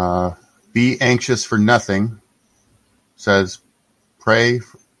 Be anxious for nothing says, pray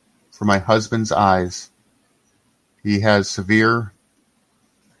for my husband's eyes. He has severe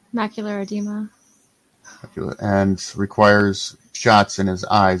Macular edema. And requires shots in his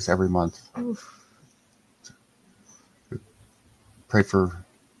eyes every month. Oof. Pray for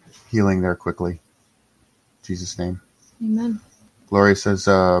healing there quickly. In Jesus' name. Amen. Gloria says,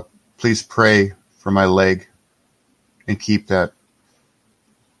 please pray for my leg and keep that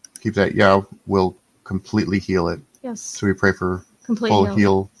will completely heal it. Yes. So we pray for Complete full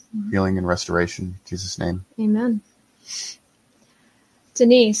healing. healing and restoration. In Jesus' name. Amen.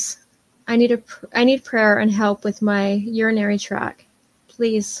 Denise, I need prayer and help with my urinary tract.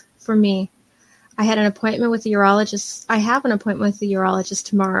 Please, for me. I have an appointment with the urologist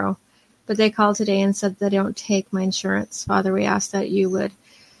tomorrow, but they called today and said they don't take my insurance. Father, we ask that you would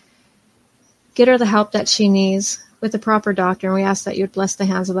get her the help that she needs with the proper doctor, and we ask that you would bless the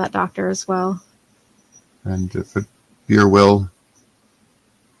hands of that doctor as well. And if it be your will,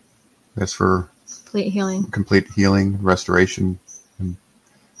 that's for complete healing, restoration, and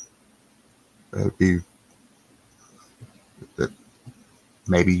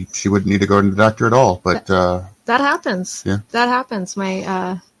maybe she wouldn't need to go to the doctor at all, but that happens. Yeah, that happens.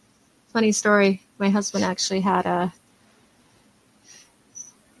 My funny story. My husband actually had a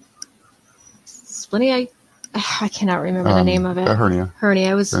splenectomy. I cannot remember the name of it. A hernia.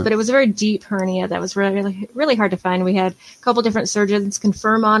 Hernia. But it was a very deep hernia that was really, really hard to find. We had a couple different surgeons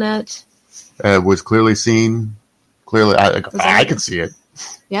confirm on it. It was clearly seen. Clearly, I could see it.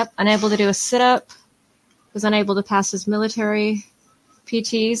 Yep. Unable to do a sit-up. Was unable to pass his military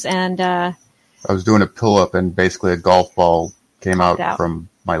PTs, and I was doing a pull-up, and basically a golf ball came out from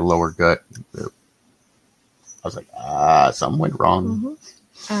my lower gut. I was like, something went wrong.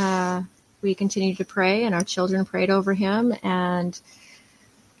 Mm-hmm. We continued to pray, and our children prayed over him, and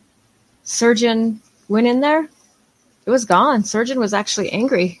surgeon went in there. It was gone. Surgeon was actually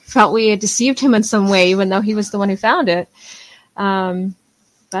angry, felt we had deceived him in some way, even though he was the one who found it.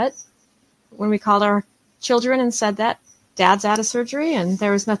 But when we called our children and said that Dad's out of surgery and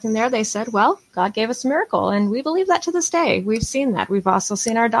there was nothing there, they said, well, God gave us a miracle. And we believe that to this day. We've seen that. We've also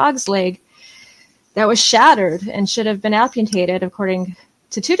seen our dog's leg that was shattered and should have been amputated, according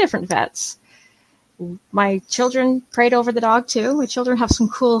to 2 different vets. My children prayed over the dog too. My children have some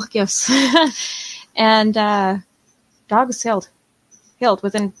cool gifts. And dog was healed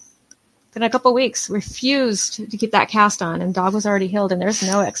within a couple of weeks. Refused to keep that cast on, and dog was already healed, and there's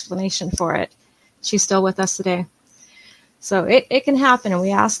no explanation for it. She's still with us today. So it can happen, and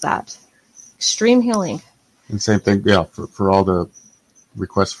we ask that. Extreme healing. And same thing, for all the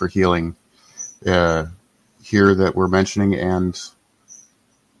requests for healing here that we're mentioning, and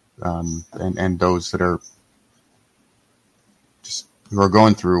those that are just who are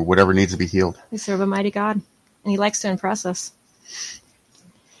going through whatever needs to be healed. We serve a mighty God, and he likes to impress us.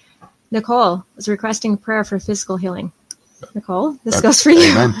 Nicole is requesting prayer for physical healing. Nicole, this goes for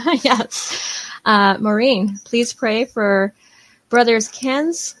you. Yes. Maureen, please pray for brother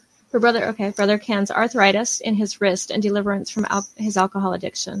Ken's arthritis in his wrist and deliverance from his alcohol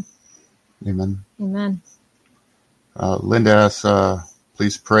addiction. Amen. Amen. Linda asks,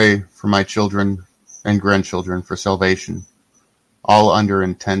 please pray for my children and grandchildren for salvation, all under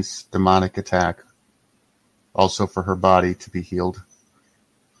intense demonic attack. Also for her body to be healed.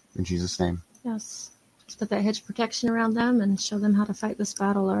 In Jesus' name. Yes. Just put that hedge of protection around them and show them how to fight this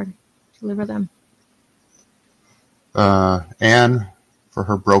battle, Lord. Deliver them. Anne, for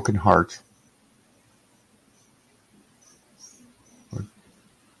her broken heart.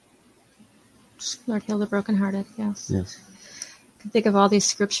 Lord, heal the brokenhearted. Yes. Yes. I can think of all these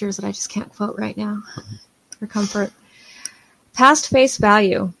scriptures that I just can't quote right now for comfort. Past face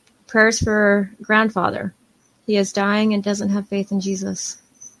value. Prayers for grandfather. He is dying and doesn't have faith in Jesus.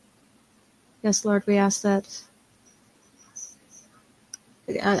 Yes, Lord, we ask that.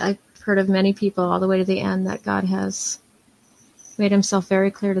 I've heard of many people all the way to the end that God has made himself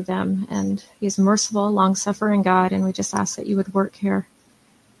very clear to them, and he is merciful, long-suffering God, and we just ask that you would work here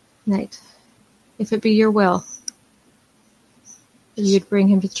tonight. If it be your will, that you'd bring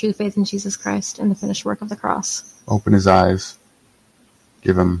him to true faith in Jesus Christ and the finished work of the cross. Open his eyes.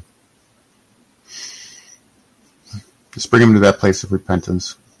 Give him. Just bring him to that place of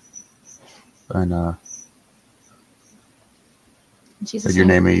repentance. And that your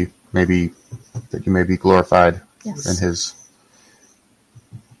name may be glorified in his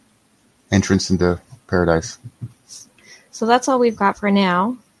entrance into paradise. So that's all we've got for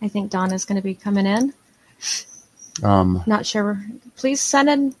now. I think Donna's going to be coming in. Not sure. Please send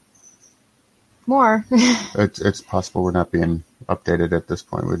in more. It's possible we're not being updated at this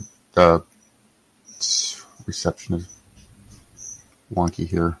point. With reception is wonky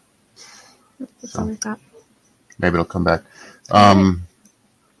here. That's all we've got. Maybe it'll come back.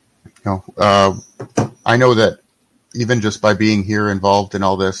 I know that even just by being here involved in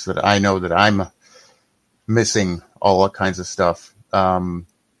all this, that I know that I'm missing all kinds of stuff.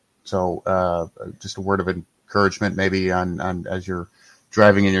 So just a word of encouragement, maybe on as you're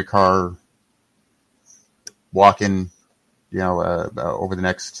driving in your car, walking, over the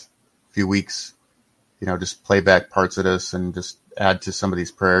next few weeks, just play back parts of this and just add to some of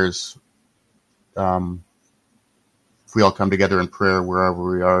these prayers. If we all come together in prayer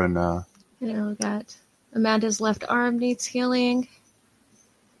wherever we are, and that Amanda's left arm needs healing.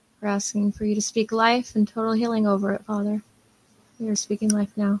 We're asking for you to speak life and total healing over it, Father. We are speaking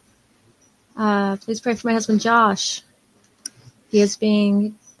life now. Please pray for my husband, Josh. He is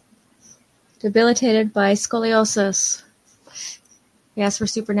being debilitated by scoliosis. We ask for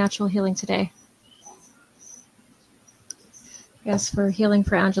supernatural healing today. We ask for healing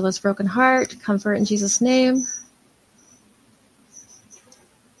for Angela's broken heart, comfort in Jesus' name.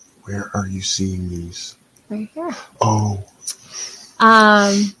 Where are you seeing these? Right here. Oh.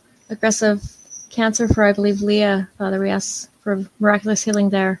 Aggressive cancer for, I believe, Leah. Father, we ask for miraculous healing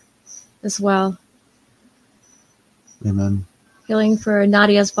there as well. Amen. Healing for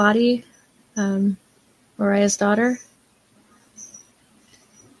Nadia's body, Mariah's daughter.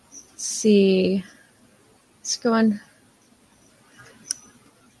 Let's see. Let's go on.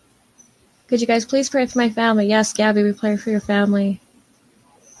 Could you guys please pray for my family? Yes, Gabby, we pray for your family.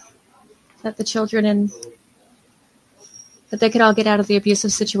 That the children that they could all get out of the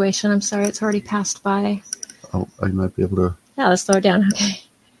abusive situation. I'm sorry, it's already passed by. Oh, I might be able to. Yeah, let's slow it down. Okay.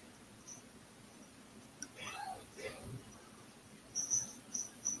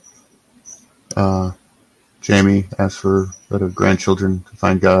 Jamie asked for better grandchildren to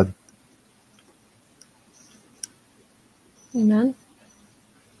find God. Amen.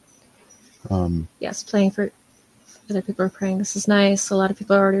 Yes, praying for other people are praying. This is nice. A lot of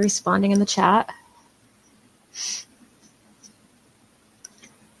people are already responding in the chat.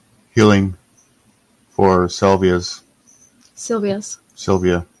 Healing for Sylvia,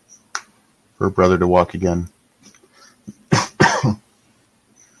 for her brother to walk again.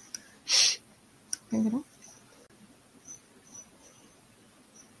 Bring it up.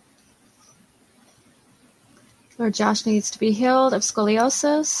 Lord, Josh needs to be healed of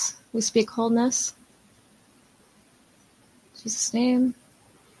scoliosis. We speak wholeness. In Jesus' name.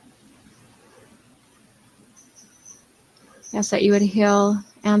 Yes, that you would heal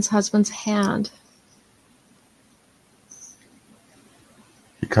Anne's husband's hand.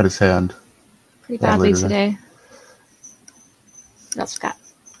 He cut his hand. Pretty badly today. What else we got?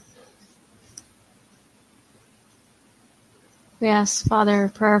 We ask, Father,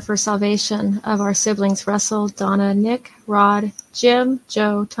 prayer for salvation of our siblings, Russell, Donna, Nick, Rod, Jim,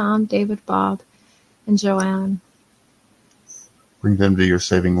 Joe, Tom, David, Bob, and Joanne. Bring them to your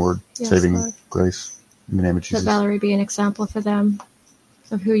saving word, yes, saving Lord. Grace. In the name of Jesus. That Valerie be an example for them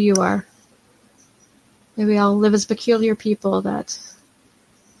of who you are. May we all live as peculiar people that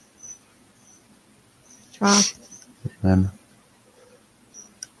draw. Amen.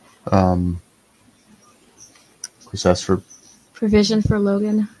 Please ask for provision for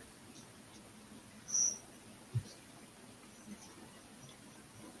Logan.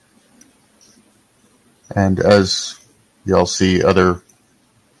 And as you all see other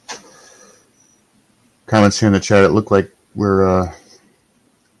comments here in the chat, it looked like we're, I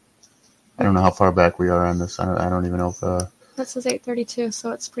don't know how far back we are on this. I don't even know if... That says 8:32,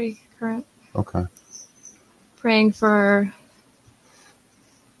 so it's pretty current. Okay. Praying for...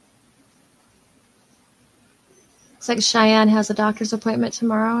 Looks like Cheyenne has a doctor's appointment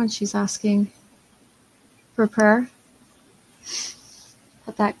tomorrow, and she's asking for prayer.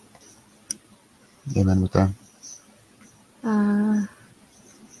 At that. Amen with that.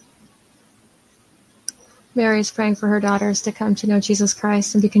 Mary's praying for her daughters to come to know Jesus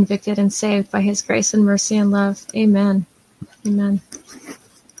Christ and be convicted and saved by his grace and mercy and love. Amen. Amen.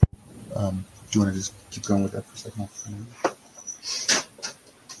 Do you want to just keep going with that for a second?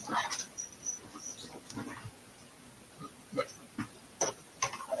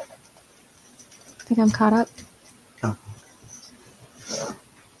 I think I'm caught up. Oh.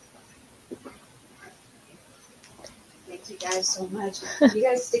 Thank you guys so much. You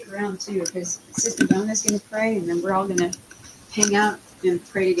guys stick around too, because Sister Donna's going to pray, and then we're all going to hang out and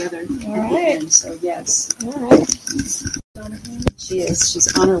pray together. All right. So yes. All right. She is.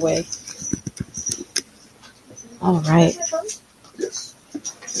 She's on her way. All right. Yes.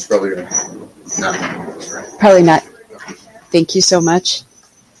 It's probably not. Probably not. Thank you so much.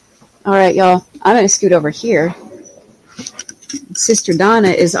 All right, y'all. I'm going to scoot over here. Sister Donna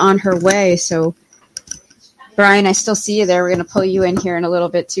is on her way, so Brian, I still see you there. We're going to pull you in here in a little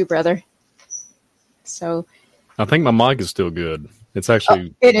bit too, brother. So I think my mic is still good. It's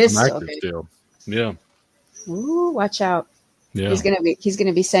actually it is I'm still active good. still. Yeah. Ooh, watch out. Yeah. He's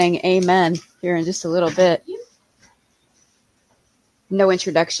gonna be saying amen here in just a little bit. No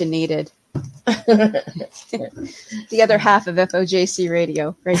introduction needed. The other half of FOJC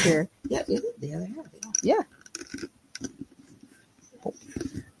radio right here. Yeah, the other half. Yeah.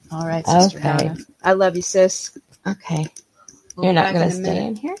 All right, Sister Donna. I love you, sis. Okay. We'll You're be not back going in to a stay minute.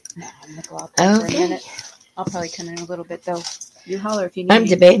 in here? No, I'm going to go out there for a Okay. minute. I'll probably come in a little bit, though. You holler if you need I'm me.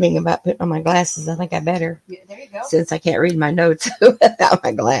 debating about putting on my glasses. I think I better, Yeah, there you go. since I can't read my notes without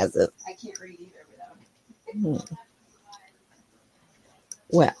my glasses. I can't read either without them.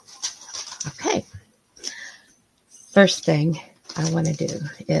 Well, okay. First thing I want to do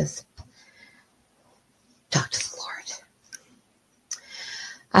is talk to the Lord.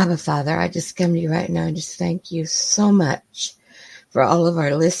 Abba, Father, I just come to you right now and just thank you so much for all of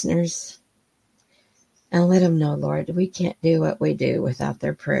our listeners. And let them know, Lord, we can't do what we do without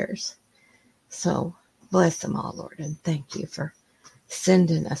their prayers. So bless them all, Lord, and thank you for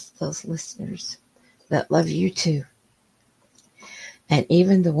sending us those listeners that love you too. And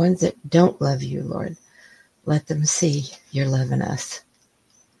even the ones that don't love you, Lord, let them see your love in us.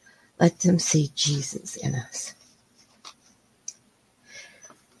 Let them see Jesus in us.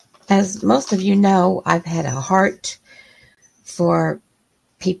 As most of you know, I've had a heart for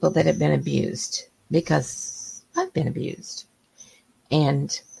people that have been abused, because I've been abused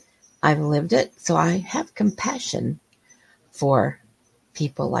and I've lived it. So I have compassion for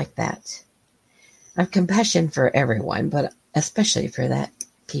people like that. I have compassion for everyone, but especially for that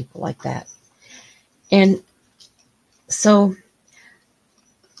people like that. And so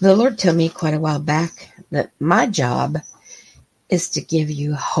the Lord told me quite a while back that my job is to give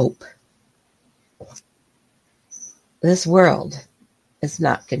you hope. This world is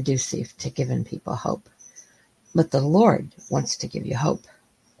not conducive to giving people hope, but the Lord wants to give you hope.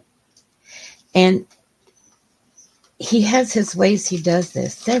 And he has his ways. He does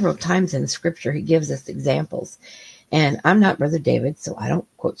this several times in scripture. He gives us examples. And I'm not Brother David, so I don't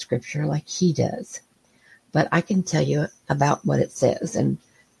quote scripture like he does, but I can tell you about what it says and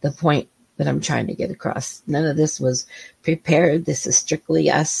the point that I'm trying to get across. None of this was prepared. This is strictly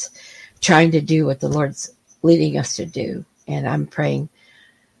us trying to do what the Lord's leading us to do. And I'm praying.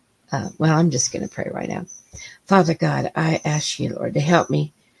 I'm just going to pray right now. Father God, I ask you, Lord, to help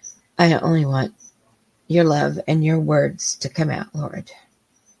me. I only want your love and your words to come out, Lord.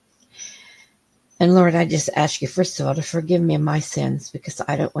 And Lord, I just ask you, first of all, to forgive me of my sins, because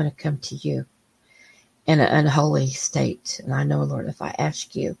I don't want to come to you in an unholy state. And I know, Lord, if I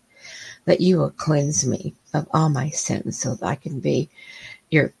ask you, that you will cleanse me of all my sins so that I can be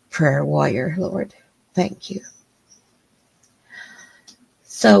your prayer warrior, Lord. Thank you.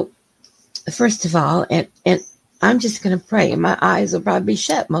 So, first of all, and I'm just going to pray. My eyes will probably be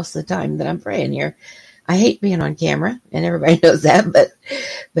shut most of the time that I'm praying here. I hate being on camera, and everybody knows that,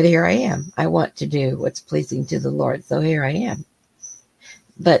 but here I am. I want to do what's pleasing to the Lord, so here I am.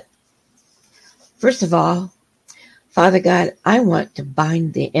 But first of all, Father God, I want to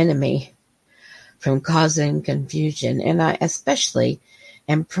bind the enemy from causing confusion, and I especially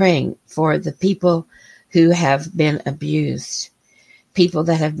am praying for the people who have been abused, people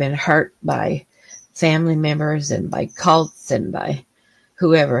that have been hurt by family members and by cults and by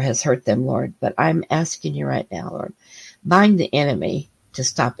whoever has hurt them, Lord. But I'm asking you right now, Lord, bind the enemy to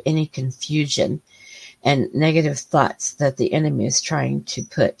stop any confusion and negative thoughts that the enemy is trying to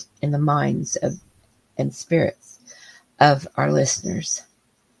put in the minds of and spirits of our listeners.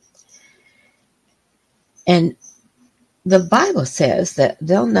 And the Bible says that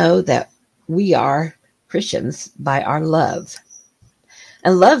they'll know that we are Christians by our love.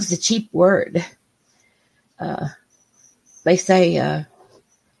 And love's a cheap word. They say,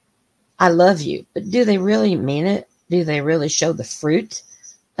 I love you. But do they really mean it? Do they really show the fruit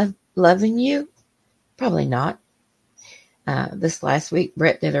of loving you? Probably not. This last week,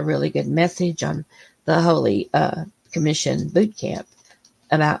 Brett did a really good message on the Holy Commission boot camp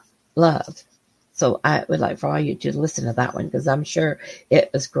about love. So I would like for all you to listen to that one, because I'm sure it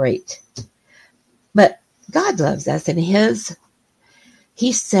was great. But God loves us, and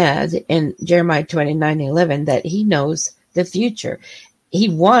he said in Jeremiah 29:11 that he knows the future. He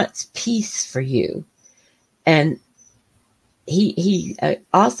wants peace for you. And he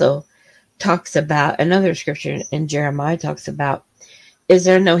also talks about another scripture in Jeremiah talks about, is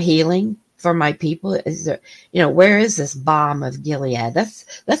there no healing for my people? Is there, where is this balm of Gilead?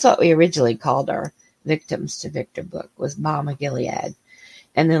 That's what we originally called our Victims to Victor book, was Balm of Gilead.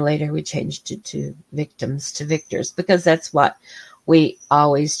 And then later we changed it to victims to victors, because that's what we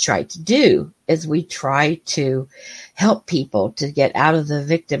always try to do, is we try to help people to get out of the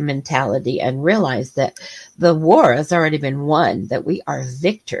victim mentality and realize that the war has already been won, that we are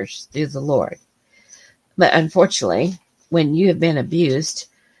victors through the Lord. But unfortunately, when you have been abused,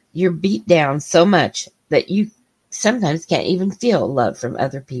 you're beat down so much that you sometimes can't even feel love from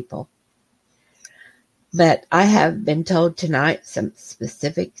other people. But I have been told tonight some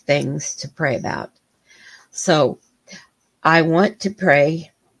specific things to pray about. So I want to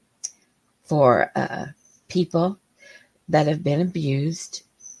pray for people that have been abused.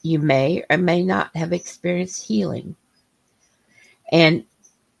 You may or may not have experienced healing. And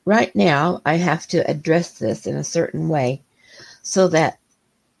right now, I have to address this in a certain way so that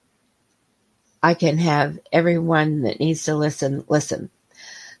I can have everyone that needs to listen.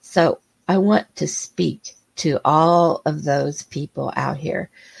 So I want to speak to all of those people out here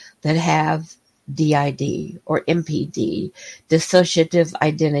that have DID or MPD, dissociative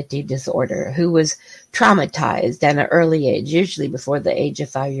identity disorder, who was traumatized at an early age, usually before the age of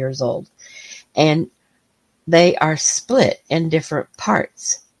 5 years old. And they are split in different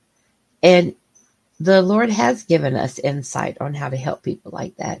parts. And the Lord has given us insight on how to help people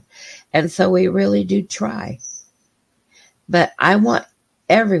like that. And so we really do try. But I want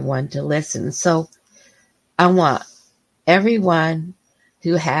everyone to listen. So I want everyone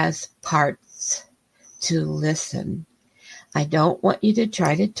who has parts to listen. I don't want you to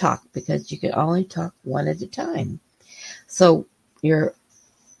try to talk, because you can only talk one at a time. So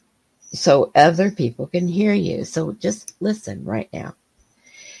other people can hear you. So just listen right now.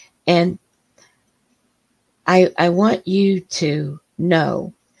 And I want you to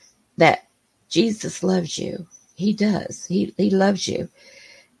know that Jesus loves you. He does. He loves you.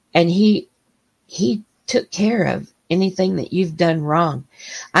 And he took care of anything that you've done wrong.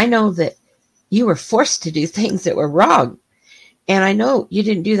 I know that you were forced to do things that were wrong. And I know you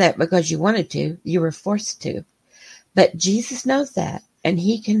didn't do that because you wanted to. You were forced to. But Jesus knows that. And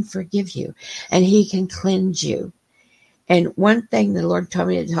he can forgive you. And he can cleanse you. And one thing the Lord told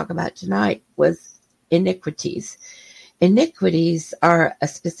me to talk about tonight was iniquities. Iniquities are a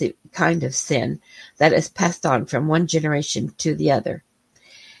specific kind of sin that is passed on from one generation to the other.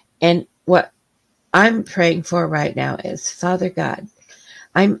 And what I'm praying for right now is, Father God,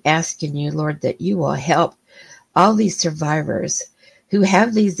 I'm asking you, Lord, that you will help all these survivors who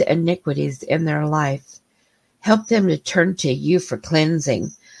have these iniquities in their life. Help them to turn to you for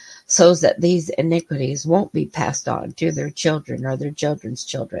cleansing, so that these iniquities won't be passed on to their children or their children's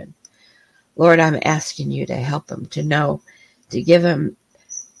children. Lord, I'm asking you to help them to know, to give them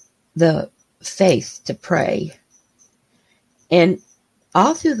the faith to pray. And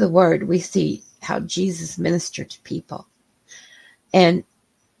all through the word, we see how Jesus ministered to people. And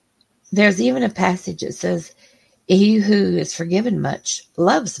there's even a passage that says, he who is forgiven much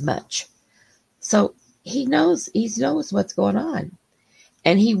loves much. So he knows what's going on.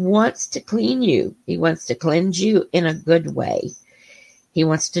 And he wants to clean you. He wants to cleanse you in a good way. He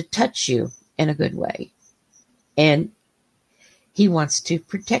wants to touch you in a good way. And he wants to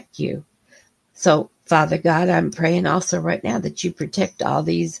protect you. So, Father God, I'm praying also right now that you protect all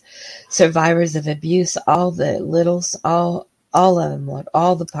these survivors of abuse, all the littles, all of them, Lord,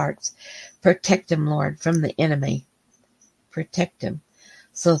 all the parts. Protect them, Lord, from the enemy. Protect them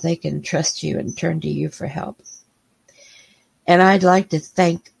so they can trust you and turn to you for help. And I'd like to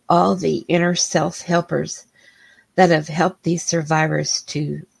thank all the inner self helpers that have helped these survivors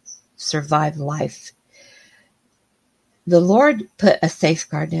to survive life. The Lord put a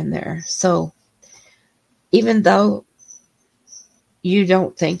safeguard in there. So even though you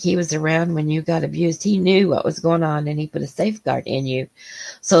don't think he was around when you got abused, he knew what was going on, and he put a safeguard in you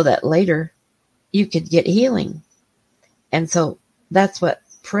so that later you could get healing. And so that's what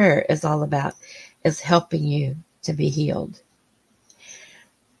prayer is all about, is helping you to be healed.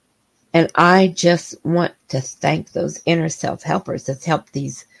 And I just want to thank those inner self-helpers that's helped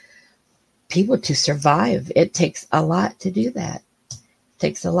these people to survive. It takes a lot to do that. It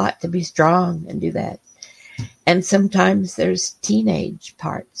takes a lot to be strong and do that. And sometimes there's teenage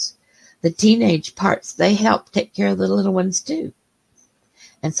parts. The teenage parts, they help take care of the little ones too.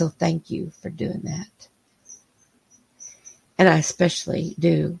 And so thank you for doing that. And I especially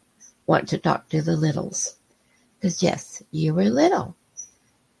do want to talk to the littles. Because yes, you were little.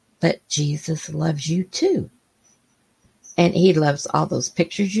 But Jesus loves you too. And he loves all those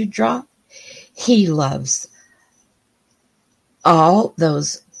pictures you draw. He loves all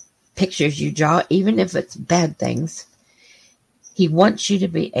those pictures you draw, even if it's bad things. He wants you to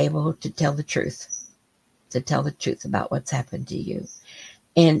be able to tell the truth about what's happened to you.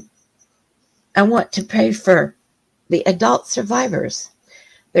 And I want to pray for the adult survivors.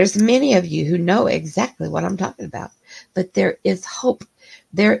 There's many of you who know exactly what I'm talking about, but there is hope.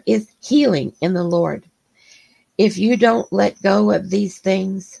 There is healing in the Lord. If you don't let go of these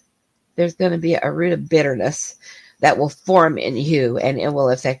things, there's going to be a root of bitterness that will form in you, and it will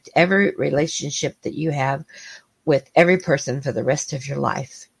affect every relationship that you have with every person for the rest of your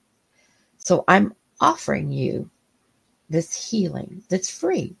life. So I'm offering you this healing that's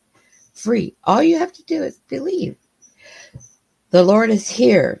free. Free. All you have to do is believe. The Lord is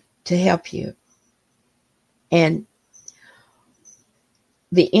here to help you. And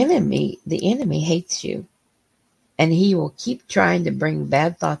the enemy hates you. And he will keep trying to bring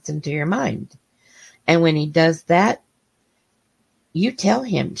bad thoughts into your mind. And when he does that, you tell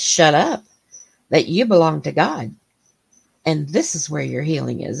him, shut up, that you belong to God. And this is where your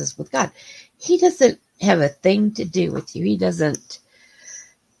healing is with God. He doesn't have a thing to do with you. He doesn't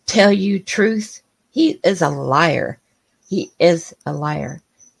tell you truth. He is a liar. He is a liar.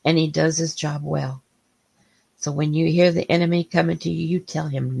 And he does his job well. So when you hear the enemy coming to you, you tell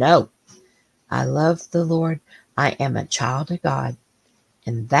him, no, I love the Lord. I am a child of God.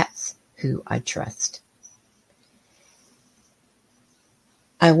 And that's who I trust.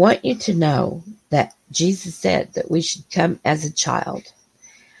 I want you to know that Jesus said that we should come as a child.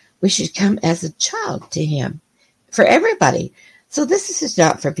 We should come as a child to him. For everybody. So this is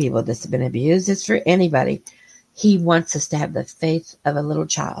not for people that's been abused. It's for anybody. He wants us to have the faith of a little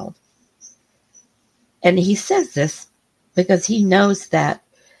child. And he says this because he knows that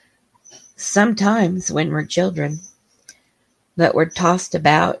sometimes when we're children, that we're tossed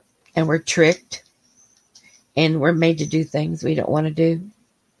about and we're tricked and we're made to do things we don't want to do.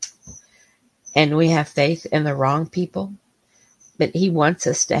 And we have faith in the wrong people. But he wants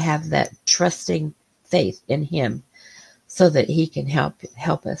us to have that trusting faith in him so that he can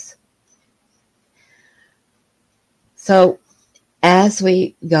help us. So as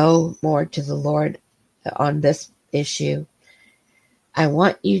we go more to the Lord on this issue, I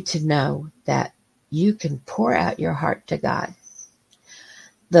want you to know that you can pour out your heart to God.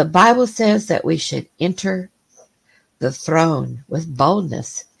 The Bible says that we should enter the throne with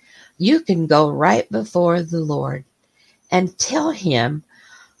boldness. You can go right before the Lord and tell him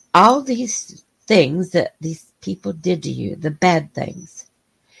all these things that these people did to you, the bad things.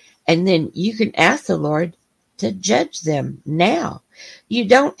 And then you can ask the Lord to judge them now. You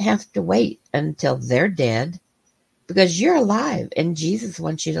don't have to wait until they're dead because you're alive and Jesus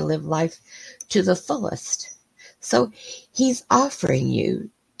wants you to live life to the fullest. So he's offering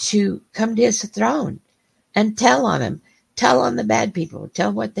you to come to his throne and tell on him. Tell on the bad people.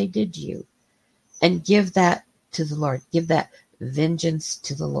 Tell what they did to you. And give that to the Lord. Give that vengeance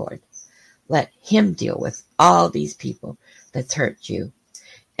to the Lord. Let him deal with all these people that's hurt you.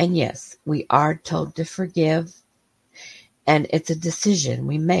 And yes, we are told to forgive. And it's a decision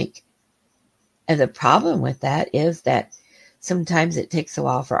we make. And the problem with that is that sometimes it takes a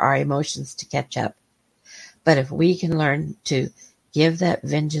while for our emotions to catch up. But if we can learn to give that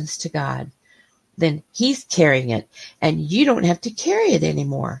vengeance to God, then he's carrying it. And you don't have to carry it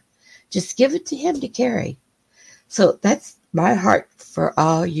anymore. Just give it to him to carry. So that's my heart for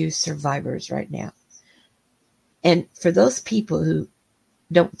all you survivors right now. And for those people who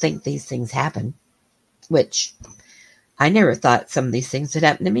don't think these things happen, which I never thought some of these things would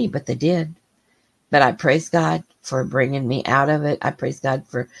happen to me, but they did. But I praise God for bringing me out of it. I praise God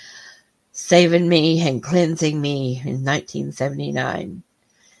for saving me and cleansing me in 1979.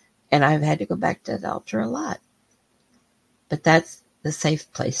 And I've had to go back to the altar a lot. But that's the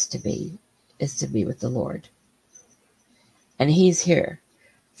safe place to be, is to be with the Lord. And he's here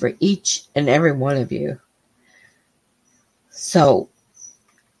for each and every one of you. So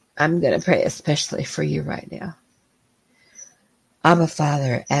I'm going to pray especially for you right now. Abba,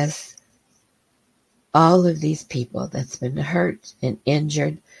 Father, as all of these people that's been hurt and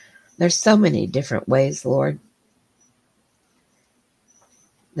injured, there's so many different ways, Lord,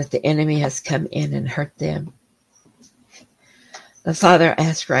 that the enemy has come in and hurt them. But Father, I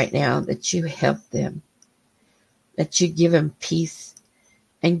ask right now that you help them, that you give them peace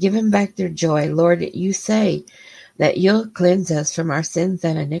and give them back their joy. Lord, you say that you'll cleanse us from our sins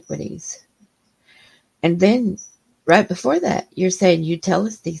and iniquities. And then right before that, you're saying you tell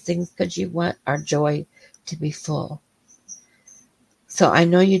us these things because you want our joy to be full. So I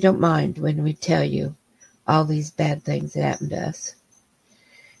know you don't mind when we tell you all these bad things that happened to us.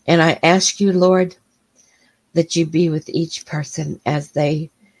 And I ask you, Lord, that you be with each person as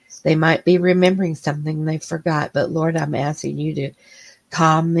they might be remembering something they forgot. But Lord, I'm asking you to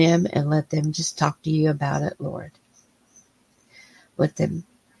calm them and let them just talk to you about it, Lord. with them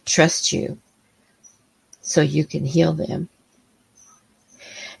trust you so you can heal them.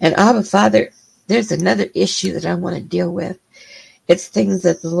 And Abba Father, there's another issue that I want to deal with. It's things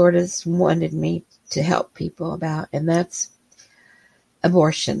that the Lord has wanted me to help people about, and that's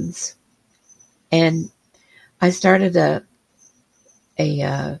abortions. And I started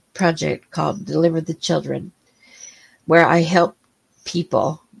a project called Deliver the Children, where I help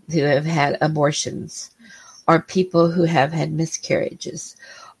people who have had abortions, or people who have had miscarriages,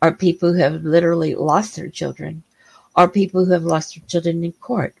 or people who have literally lost their children, or people who have lost their children in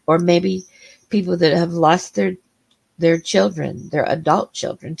court, or maybe people that have lost their children, their adult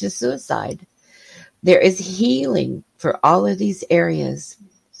children, to suicide. There is healing for all of these areas.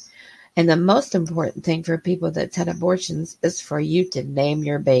 And the most important thing for people that's had abortions is for you to name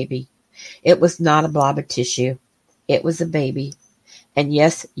your baby. It was not a blob of tissue. It was a baby. And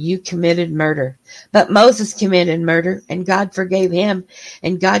yes, you committed murder. But Moses committed murder, and God forgave him.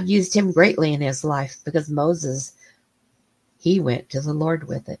 And God used him greatly in his life, because Moses, he went to the Lord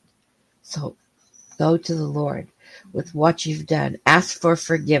with it. So go to the Lord with what you've done. Ask for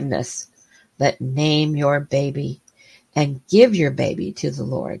forgiveness. But name your baby and give your baby to the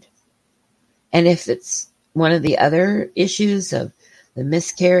Lord. And if it's one of the other issues of the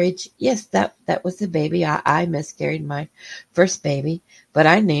miscarriage, yes, that was the baby. I miscarried my first baby, but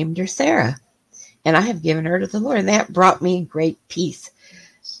I named her Sarah. And I have given her to the Lord. And that brought me great peace.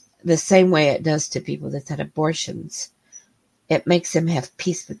 The same way it does to people that's had abortions. It makes them have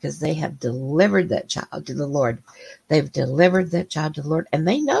peace because they have delivered that child to the Lord. They've delivered that child to the Lord, and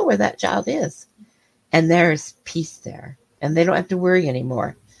they know where that child is. And there's peace there. And they don't have to worry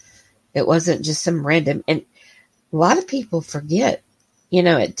anymore. It wasn't just some random. And a lot of people forget,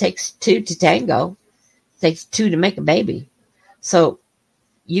 it takes two to tango. It takes two to make a baby. So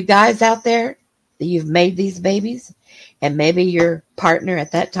you guys out there, you've made these babies, and maybe your partner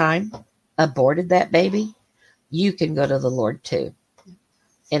at that time aborted that baby, you can go to the Lord too.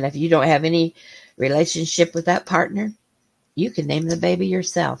 And if you don't have any relationship with that partner, you can name the baby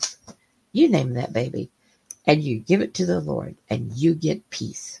yourself. You name that baby, and you give it to the Lord, and you get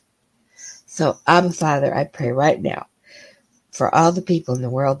peace. So, Abba Father, I pray right now for all the people in the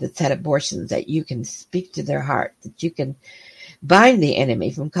world that's had abortions, that you can speak to their heart, that you can bind the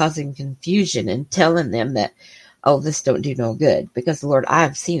enemy from causing confusion and telling them that, oh, this don't do no good. Because, Lord,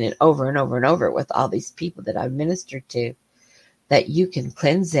 I've seen it over and over and over with all these people that I've ministered to, that you can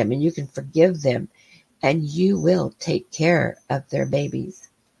cleanse them and you can forgive them, and you will take care of their babies.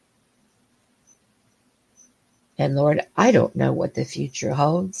 And, Lord, I don't know what the future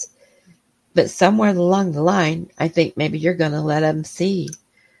holds. But somewhere along the line, I think maybe you're going to let them see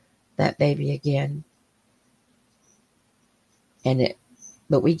that baby again.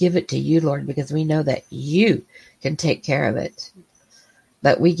 But we give it to you, Lord, because we know that you can take care of it.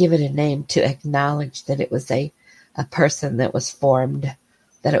 But we give it a name to acknowledge that it was a person that was formed,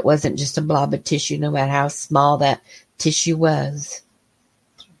 that it wasn't just a blob of tissue, no matter how small that tissue was.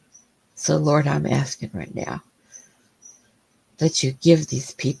 So, Lord, I'm asking right now that you give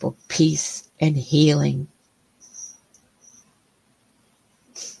these people peace and healing.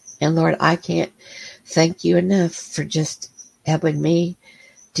 And Lord, I can't thank you enough for just helping me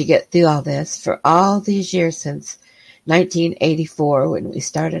to get through all this for all these years since 1984 when we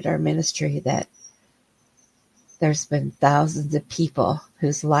started our ministry, that there's been thousands of people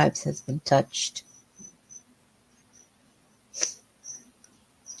whose lives has been touched.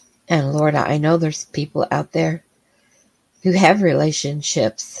 And Lord, I know there's people out there who have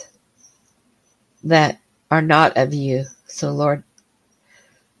relationships that are not of you. So, Lord,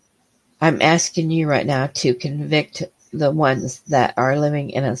 I'm asking you right now to convict the ones that are living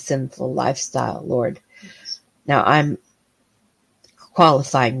in a sinful lifestyle, Lord. Now, I'm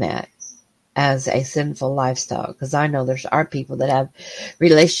qualifying that as a sinful lifestyle, because I know there are people that have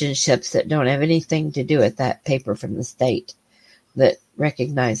relationships that don't have anything to do with that paper from the state that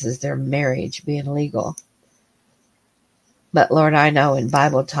recognizes their marriage being legal. But Lord, I know in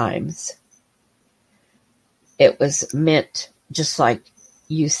Bible times, it was meant, just like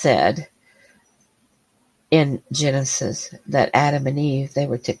you said in Genesis, that Adam and Eve, they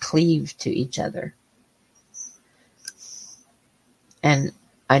were to cleave to each other. And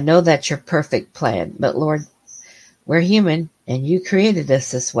I know that's your perfect plan, but Lord, we're human, and you created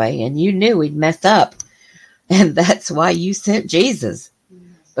us this way, and you knew we'd mess up. And that's why you sent Jesus.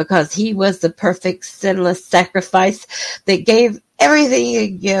 Because he was the perfect sinless sacrifice that gave everything he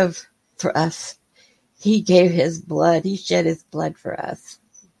could give for us. He gave his blood. He shed his blood for us.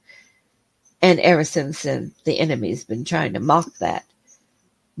 And ever since then, the enemy's been trying to mock that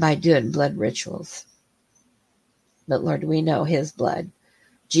by doing blood rituals. But Lord, we know his blood,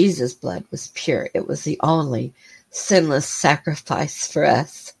 Jesus' blood, was pure. It was the only sinless sacrifice for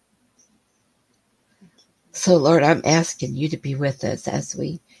us. So Lord, I'm asking you to be with us as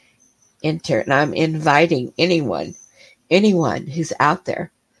we enter. And I'm inviting anyone who's out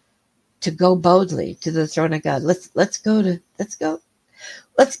there to go boldly to the throne of God. Let's go to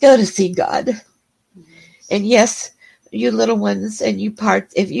see God. And yes, you little ones and you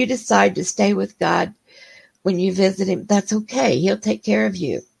parts, if you decide to stay with God when you visit him, that's okay. He'll take care of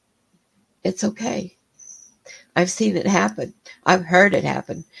you. It's okay. I've seen it happen. I've heard it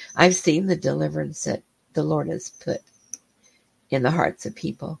happen. I've seen the deliverance that the Lord has put in the hearts of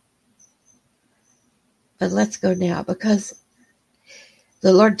people. But let's go now, because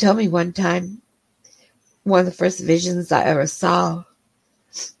the Lord told me one time, one of the first visions I ever saw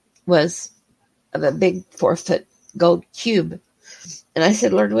was of a big 4-foot gold cube. And I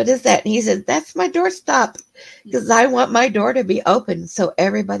said, Lord, what is that? And he said, that's my doorstop, because I want my door to be open so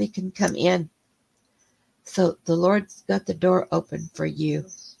everybody can come in. So the Lord's got the door open for you.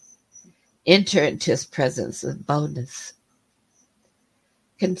 Enter into his presence with boldness.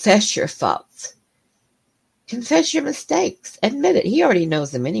 Confess your faults. Confess your mistakes. Admit it. He already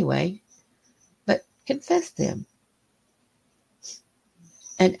knows them anyway. But confess them.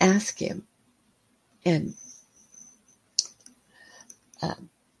 And ask him. And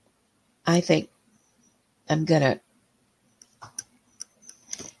I think I'm going to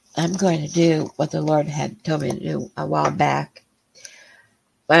do what the Lord had told me to do a while back.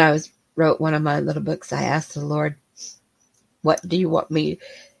 When I wrote one of my little books, I asked the Lord, what do you want me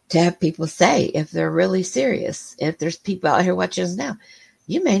to have people say if they're really serious? If there's people out here watching us now,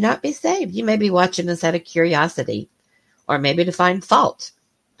 you may not be saved. You may be watching us out of curiosity or maybe to find fault.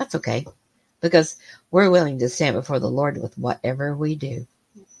 That's okay, because we're willing to stand before the Lord with whatever we do.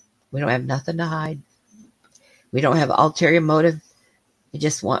 We don't have nothing to hide. We don't have ulterior motive. We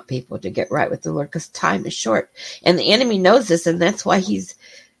just want people to get right with the Lord, because time is short. And the enemy knows this, and that's why he's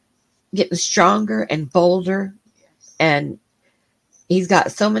getting stronger and bolder. And he's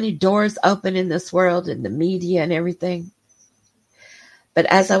got so many doors open in this world and the media and everything. But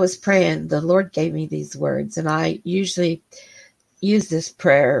as I was praying, the Lord gave me these words. And I usually use this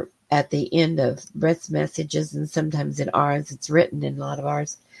prayer at the end of Brett's messages and sometimes in ours. It's written in a lot of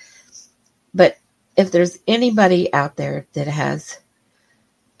ours. But if there's anybody out there that has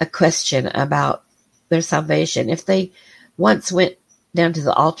a question about their salvation, if they once went down to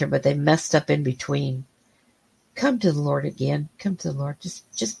the altar but they messed up in between, come to the Lord again. Come to the Lord.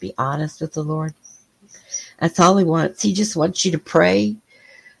 Just be honest with the Lord. That's all he wants. He just wants you to pray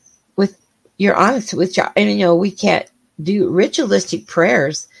with you're honest with your, and we can't do ritualistic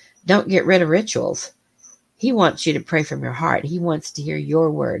prayers. Don't get rid of rituals. He wants you to pray from your heart. He wants to hear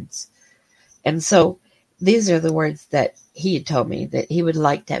your words. And so these are the words that he had told me that he would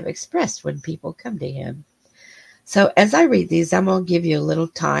like to have expressed when people come to him. So as I read these, I'm going to give you a little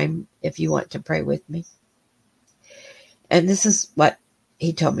time if you want to pray with me. And this is what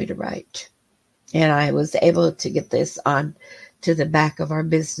he told me to write. And I was able to get this on to the back of our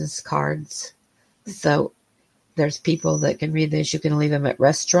business cards. So there's people that can read this. You can leave them at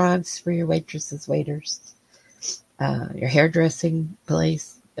restaurants for your waitresses, waiters, your hairdressing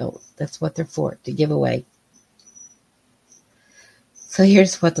place. That's what they're for, to give away. So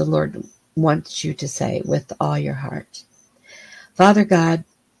here's what the Lord wants you to say with all your heart. Father God,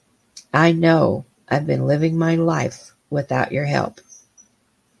 I know I've been living my life without your help.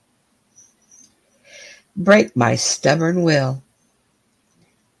 Break my stubborn will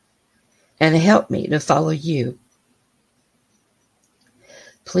and help me to follow you.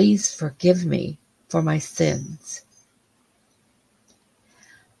 Please forgive me for my sins.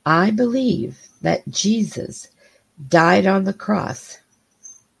 I believe that Jesus died on the cross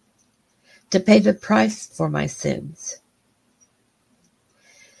to pay the price for my sins.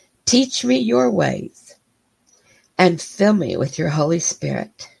 Teach me your ways and fill me with your Holy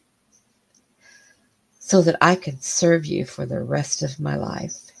Spirit so that I can serve you for the rest of my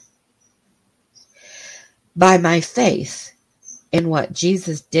life. By my faith in what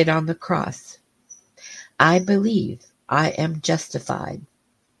Jesus did on the cross, I believe I am justified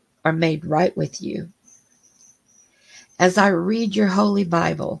or made right with you. As I read your Holy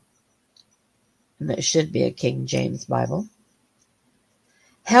Bible, and it should be a King James Bible,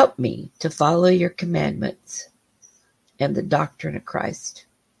 help me to follow your commandments and the doctrine of Christ.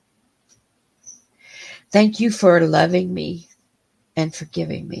 Thank you for loving me and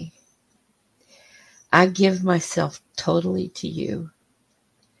forgiving me. I give myself totally to you.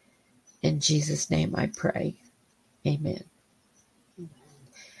 In Jesus' name I pray. Amen.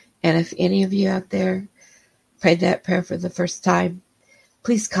 And if any of you out there prayed that prayer for the first time,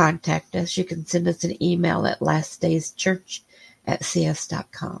 please contact us. You can send us an email at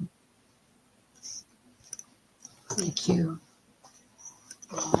lastdayschurch@cs.com. Thank you.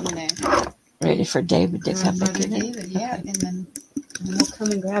 Ready for David to come back in? David, yeah, and then we'll come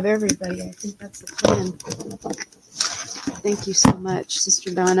and grab everybody. I think that's the plan. Thank you so much,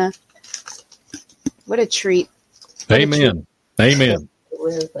 Sister Donna. What a treat. Amen. Amen.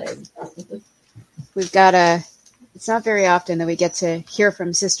 We've got it's not very often that we get to hear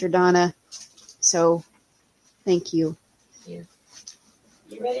from Sister Donna, so thank you. You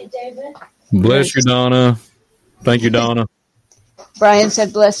ready, David? Bless you, Donna. Thank you, Donna. Brian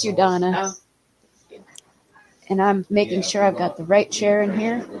said, bless you, Donna. And I'm making sure I've got the right chair in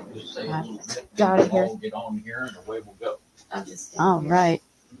here. Got it here. Get on here and away we'll go. All right.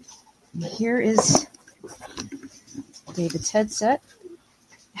 Here is David's headset.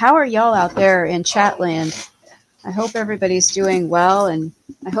 How are y'all out there in Chatland? I hope everybody's doing well, and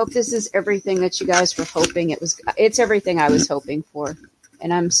I hope this is everything that you guys were hoping it was. It's everything I was hoping for,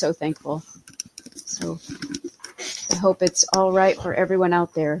 and I'm so thankful. So I hope it's all right for everyone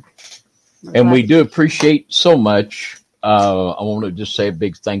out there. And we do appreciate so much. I want to just say a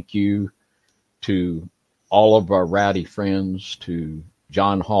big thank you to all of our rowdy friends, to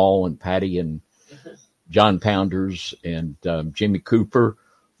John Hall and Patty and John Pounders and Jimmy Cooper,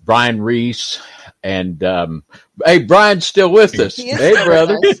 Brian Reese, and hey, Brian's still with us. Hey,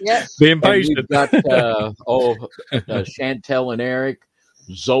 brother. Yep. Being patient. We've got Chantel and Eric,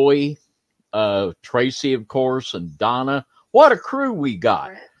 Zoe, Tracy, of course, and Donna. What a crew we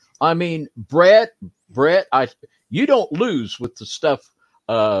got. I mean, Brett, you don't lose with the stuff.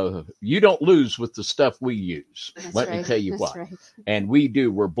 You don't lose with the stuff we use. Let me tell you what. Right. And we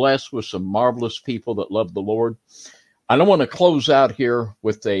do. We're blessed with some marvelous people that love the Lord. I don't want to close out here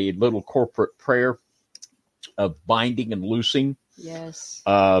with a little corporate prayer of binding and loosing. Yes.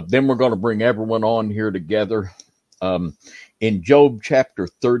 Then we're going to bring everyone on here together. In Job chapter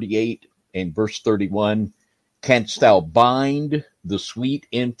 38 and verse 31, canst thou bind the sweet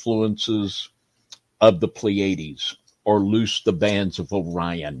influences of the Pleiades, or loose the bands of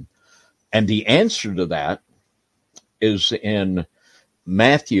Orion? And the answer to that is in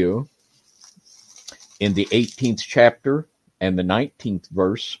Matthew, in the 18th chapter and the 19th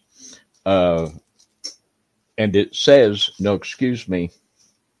verse. And it says, no, excuse me.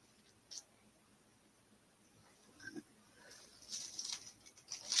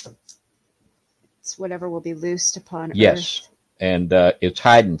 It's whatever will be loosed upon yes, earth. And it's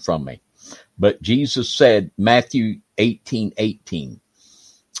hiding from me. But Jesus said, Matthew 18:18,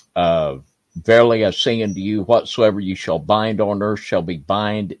 verily I say unto you, whatsoever you shall bind on earth shall be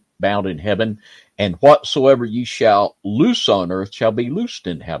bound in heaven, and whatsoever you shall loose on earth shall be loosed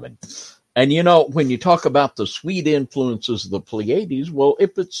in heaven. And you know, when you talk about the sweet influences of the Pleiades, well,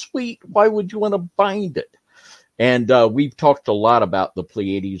 if it's sweet, why would you want to bind it? And we've talked a lot about the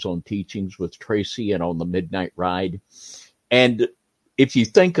Pleiades on Teachings with Tracy and on the Midnight Ride. And if you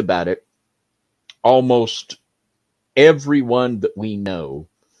think about it, almost everyone that we know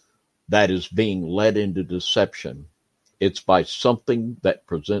that is being led into deception, it's by something that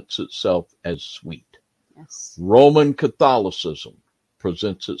presents itself as sweet. Yes. Roman Catholicism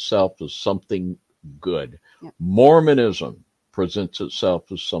presents itself as something good. Yep. Mormonism presents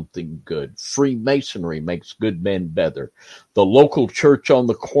itself as something good. Freemasonry makes good men better. The local church on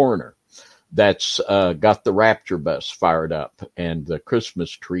the corner that's got the rapture bus fired up and the Christmas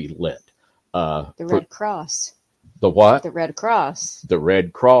tree lit. The Red Cross. The what? The Red Cross. The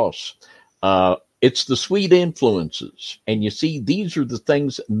Red Cross. It's the sweet influences. And you see, these are the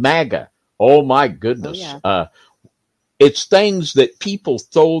things, MAGA. Oh, my goodness. Oh, yeah. It's things that people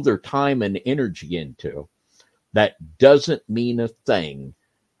throw their time and energy into that doesn't mean a thing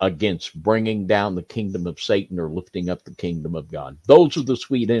against bringing down the kingdom of Satan or lifting up the kingdom of God. Those are the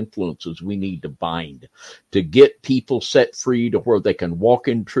sweet influences we need to bind to get people set free to where they can walk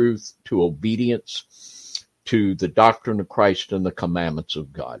in truth, to obedience, to the doctrine of Christ and the commandments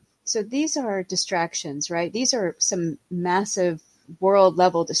of God. So these are distractions, right? These are some massive world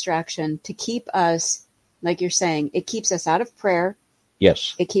level distraction to keep us, like you're saying, it keeps us out of prayer.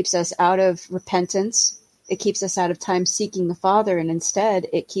 Yes. It keeps us out of repentance. It keeps us out of time seeking the Father, and instead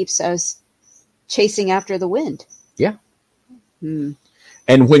it keeps us chasing after the wind. Yeah. Hmm.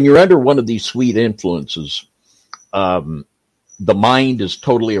 And when you're under one of these sweet influences, the mind is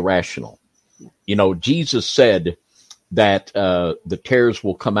totally irrational. Yeah. You know, Jesus said that the tares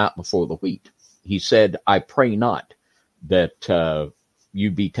will come out before the wheat. He said, I pray not that you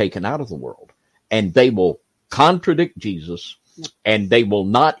be taken out of the world. And they will contradict Jesus, and they will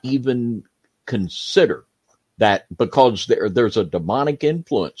not even consider that because there's a demonic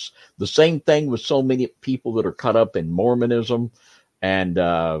influence. The same thing with so many people that are caught up in Mormonism and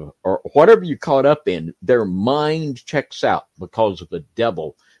or whatever you're caught up in, their mind checks out because of the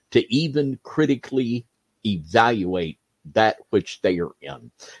devil to even critically evaluate that which they are in.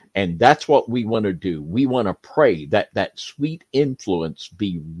 And that's what we want to do. We want to pray that that sweet influence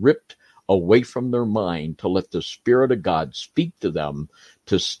be ripped away from their mind, to let the Spirit of God speak to them,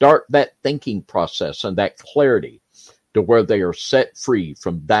 to start that thinking process and that clarity to where they are set free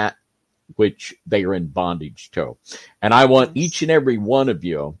from that which they are in bondage to. And I want each and every one of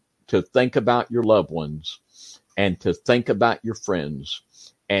you to think about your loved ones and to think about your friends.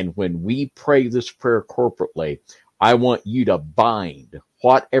 And when we pray this prayer corporately, I want you to bind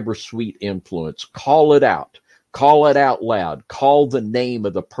whatever sweet influence, call it out loud, call the name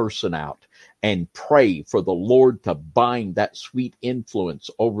of the person out, and pray for the Lord to bind that sweet influence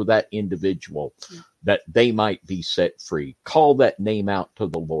over that individual, that they might be set free. Call that name out to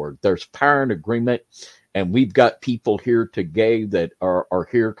the Lord. There's power and agreement, and we've got people here today that are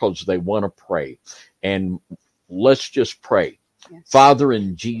here because they want to pray. And let's just pray. Yes. Father,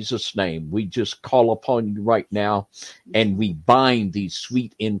 in Jesus' name, we just call upon you right now, and we bind these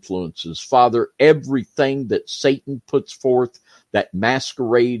sweet influences. Father, everything that Satan puts forth that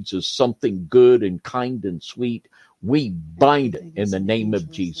masquerades as something good and kind and sweet, we bind it in the name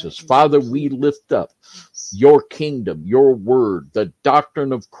of Jesus. Father, we lift up your kingdom, your word, the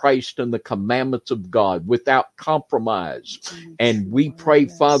doctrine of Christ and the commandments of God without compromise. And we pray,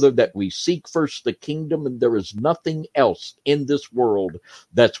 Father, that we seek first the kingdom, and there is nothing else in this world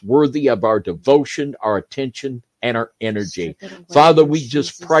that's worthy of our devotion, our attention, and our energy. Father, we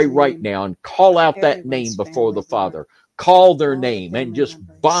just pray right now and call out that name before the Father. Call their name and just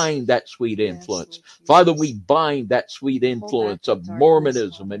bind that sweet influence. Father, we bind that sweet influence of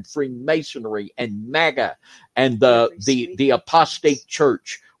Mormonism and Freemasonry and MAGA and the apostate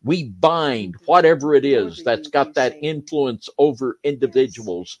church. We bind whatever it is that's got that influence over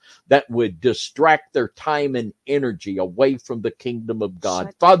individuals that would distract their time and energy away from the kingdom of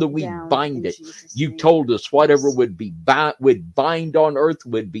God. Father, we bind it. You told us whatever would bind on earth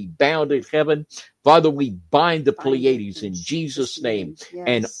would be bound in heaven. Father, we bind the Pleiades in Jesus' name,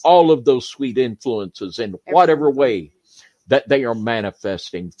 and all of those sweet influences in whatever way that they are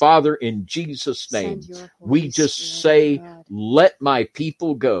manifesting. Father, in Jesus' name, we just say, let my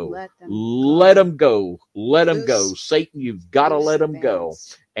people go. Let them go. Let them go. Satan, you've got to let them go.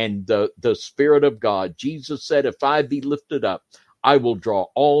 And the Spirit of God, Jesus said, if I be lifted up, I will draw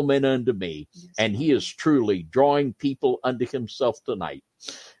all men unto me. And he is truly drawing people unto himself tonight.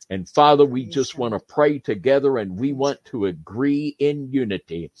 And Father, we just want to pray together, and we want to agree in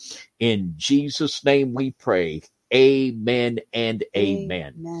unity. In Jesus' name we pray. Amen and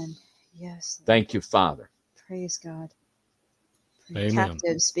amen. Amen. Yes. Thank you, Father. Praise God. Amen.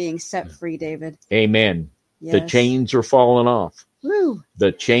 Captives being set free, David. Amen. Yes. The chains are falling off. Woo.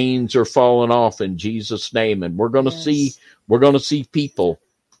 The chains are falling off in Jesus' name, and we're going to see people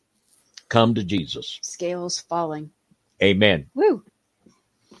come to Jesus. Scales falling. Amen. Woo.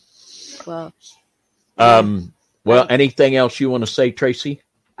 Well. Anything else you want to say, Tracy?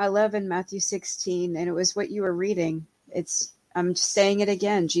 I love in Matthew 16, and it was what you were reading. I'm just saying it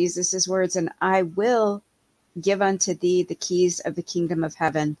again, Jesus' words, and I will give unto thee the keys of the kingdom of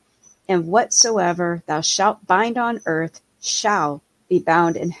heaven, and whatsoever thou shalt bind on earth shall be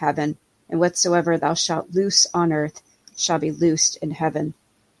bound in heaven, and whatsoever thou shalt loose on earth shall be loosed in heaven.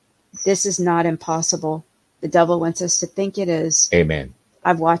 This is not impossible. The devil wants us to think it is. Amen.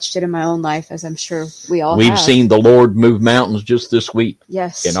 I've watched it in my own life, as I'm sure we've have. Seen the Lord move mountains just this week.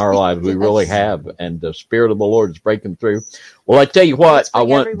 Yes. In our lives, we really have. And the Spirit of the Lord is breaking through. Well, I tell you what, I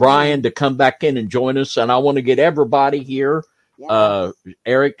want Brian to come back in and join us, and I want to get everybody here. Yeah.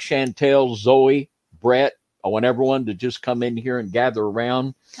 Eric, Chantel, Zoe, Brett. I want everyone to just come in here and gather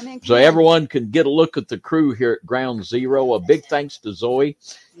around. So everyone can get a look at the crew here at Ground Zero. A big thanks to Zoe.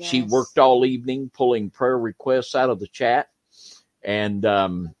 Yes. She worked all evening pulling prayer requests out of the chat. And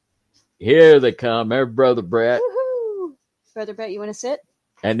here they come. There's Brother Brett. Woo-hoo. Brother Brett, you want to sit?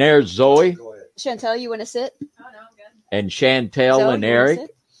 And there's Zoe. Chantel, you want to sit? Oh, no, I'm good. And Chantel Zoe, and Eric.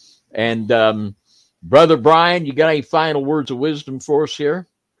 And Brother Brian, you got any final words of wisdom for us here?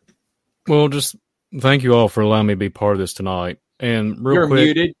 Well, just thank you all for allowing me to be part of this tonight. And You're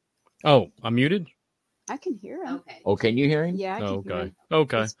quick, muted. Oh, I'm muted? I can hear him. Okay. Oh, can you hear him? Yeah, I can hear him.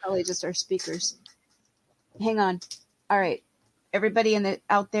 Okay. It's probably just our speakers. Hang on. All right. Everybody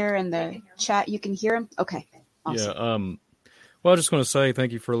out there in the chat, you can hear him? Okay. Awesome. Yeah. Well, I was just going to say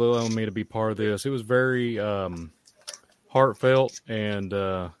thank you for allowing me to be part of this. It was very heartfelt, and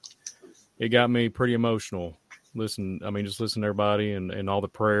it got me pretty emotional. listen to everybody and all the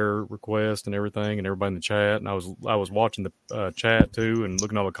prayer requests and everything and everybody in the chat. And I was watching the chat too and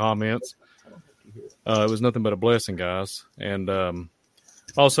looking at all the comments. It was nothing but a blessing, guys. And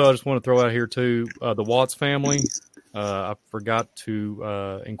also, I just want to throw out here too, the Watts family. I forgot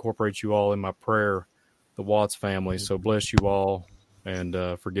to incorporate you all in my prayer, the Watts family. So bless you all, and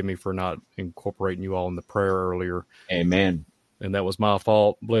forgive me for not incorporating you all in the prayer earlier. Amen. And that was my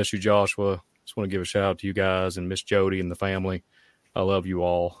fault. Bless you, Joshua. Just want to give a shout out to you guys and Miss Jody and the family. I love you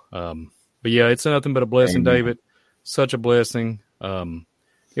all. But yeah, it's nothing but a blessing, Amen. David. Such a blessing.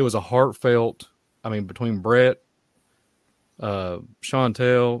 It was a heartfelt, between Brett,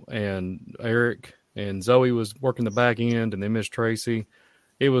 Chantel, and Eric, and Zoe was working the back end, and then Miss Tracy.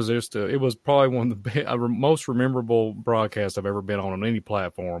 It was probably one of the most memorable broadcasts I've ever been on any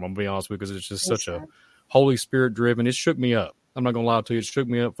platform. I'm going to be honest with you, because it's just such a Holy Spirit driven. It shook me up. I'm not going to lie to you. It shook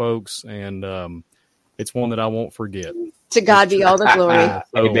me up, folks. And it's one that I won't forget. To God be all the glory.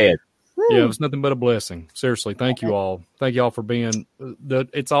 Amen. Yeah, it was nothing but a blessing. Seriously. Thank you all. Thank you all for being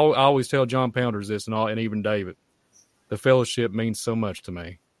I always tell John Pounders this and even David, the fellowship means so much to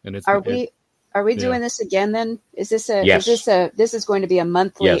me. And Are we doing this again then? Is this Yes. this is going to be a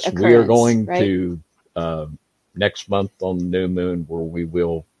monthly occurrence? We are going right? to next month on the new moon, where we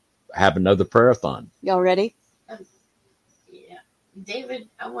will have another prayer-a-thon. Y'all ready? Yeah. David,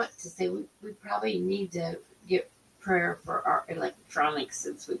 I want to say we probably need to get prayer for our electronics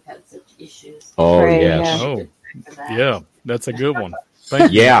since we've had such issues. Oh, Pray, yes. yeah. Oh, yeah, that's a good one.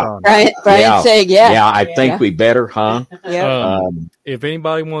 Thank you. Yeah. John. Brian saying Yeah, I think we better, huh? Yeah. If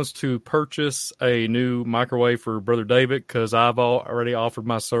anybody wants to purchase a new microwave for Brother David, because I've already offered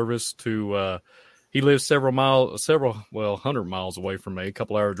my service to, he lives several 100 miles away from me, a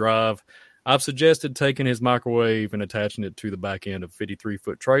couple hour drive. I've suggested taking his microwave and attaching it to the back end of a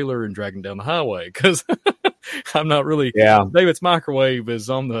 53-foot trailer and dragging down the highway, because I'm not really. Yeah. David's microwave is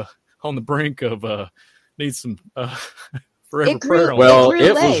on the brink of needs some forever prayer. Well, grew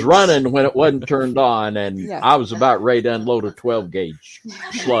it was legs. running when it wasn't turned on, and Yeah. I was about ready to unload a 12 gauge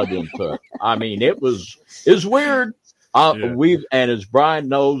slug into it. It was weird. Yeah. And as Brian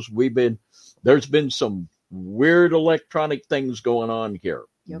knows, there's been some weird electronic things going on here.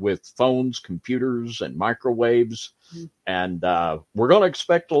 Yep. With phones, computers, and microwaves. And we're going to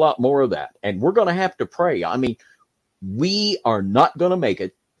expect a lot more of that. And we're going to have to pray. We are not going to make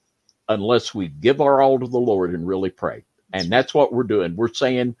it unless we give our all to the Lord and really pray. And that's what we're doing. We're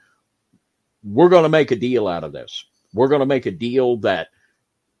saying we're going to make a deal out of this. We're going to make a deal that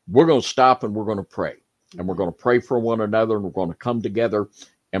we're going to stop and we're going to pray. And we're going to pray for one another, and we're going to come together,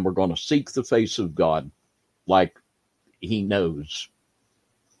 and we're going to seek the face of God like he knows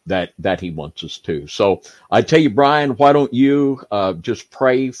that he wants us to. So I tell you, Brian, why don't you just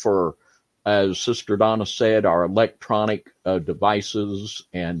pray for, as Sister Donna said, our electronic devices.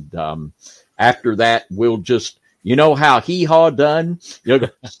 And after that, we'll just, how hee-haw done?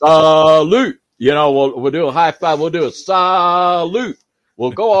 Salute. We'll do a high five. We'll do a salute.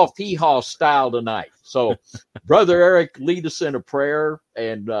 We'll go off hee-haw style tonight. So Brother Eric, lead us in a prayer,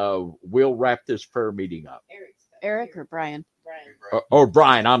 and we'll wrap this prayer meeting up. Eric or Brian? Or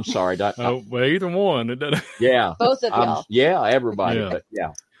Brian, I'm sorry. Oh, well, either one. Yeah. Both of y'all. Yeah, everybody. Yeah. But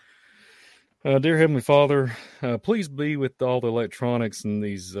yeah. Dear Heavenly Father, please be with all the electronics and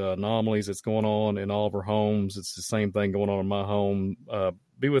these anomalies that's going on in all of our homes. It's the same thing going on in my home.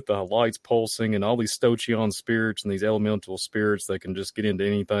 Be with the lights pulsing and all these stoichion spirits and these elemental spirits that can just get into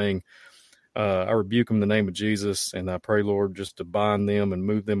anything. I rebuke them in the name of Jesus, and I pray, Lord, just to bind them and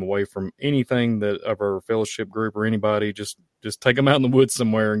move them away from anything that of our fellowship group or anybody. Just take them out in the woods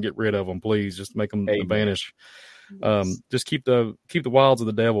somewhere and get rid of them, please. Just make them vanish. Just keep the wilds of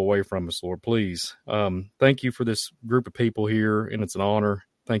the devil away from us, Lord, please. Thank you for this group of people here, and it's an honor.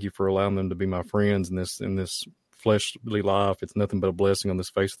 Thank you for allowing them to be my friends in this fleshly life. It's nothing but a blessing on this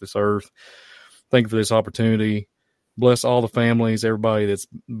face of this earth. Thank you for this opportunity. Bless all the families, everybody that's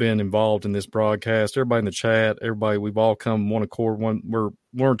been involved in this broadcast, everybody in the chat, everybody. We've all come one accord. We're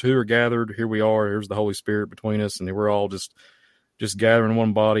one or two are gathered. Here we are. Here's the Holy Spirit between us, and we're all just gathering in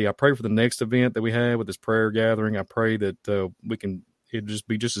one body. I pray for the next event that we have with this prayer gathering. I pray that it just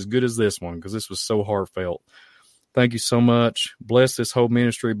be just as good as this one, because this was so heartfelt. Thank you so much. Bless this whole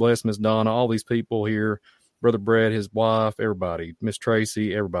ministry. Bless Miss Donna, all these people here, Brother Brett, his wife, everybody, Miss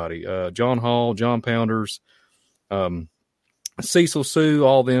Tracy, everybody, John Hall, John Pounders, Cecil, Sue,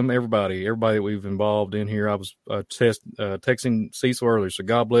 all them, everybody that we've involved in here. I was texting Cecil earlier, so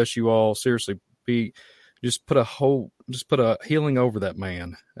God bless you all. Seriously, just put a healing over that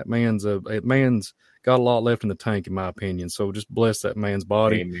man. That man's got a lot left in the tank, in my opinion. So just bless that man's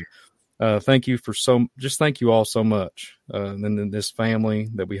body. thank you thank you all so much. And then this family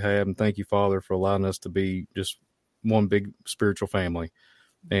that we have, and thank you, Father, for allowing us to be just one big spiritual family.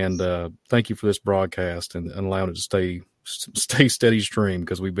 And thank you for this broadcast and allowing it to stay steady stream,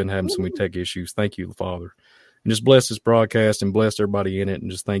 because we've been having so many tech issues. Thank you, Father. And just bless this broadcast and bless everybody in it.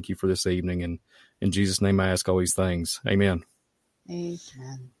 And just thank you for this evening. And in Jesus' name, I ask all these things. Amen.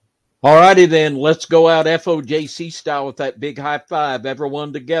 Amen. All righty then, let's go out FOJC style with that big high five,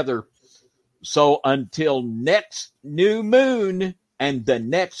 everyone together. So until next new moon and the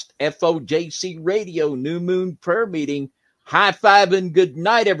next FOJC radio new moon prayer meeting, high five and good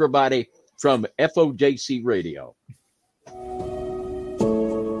night, everybody, from FOJC Radio.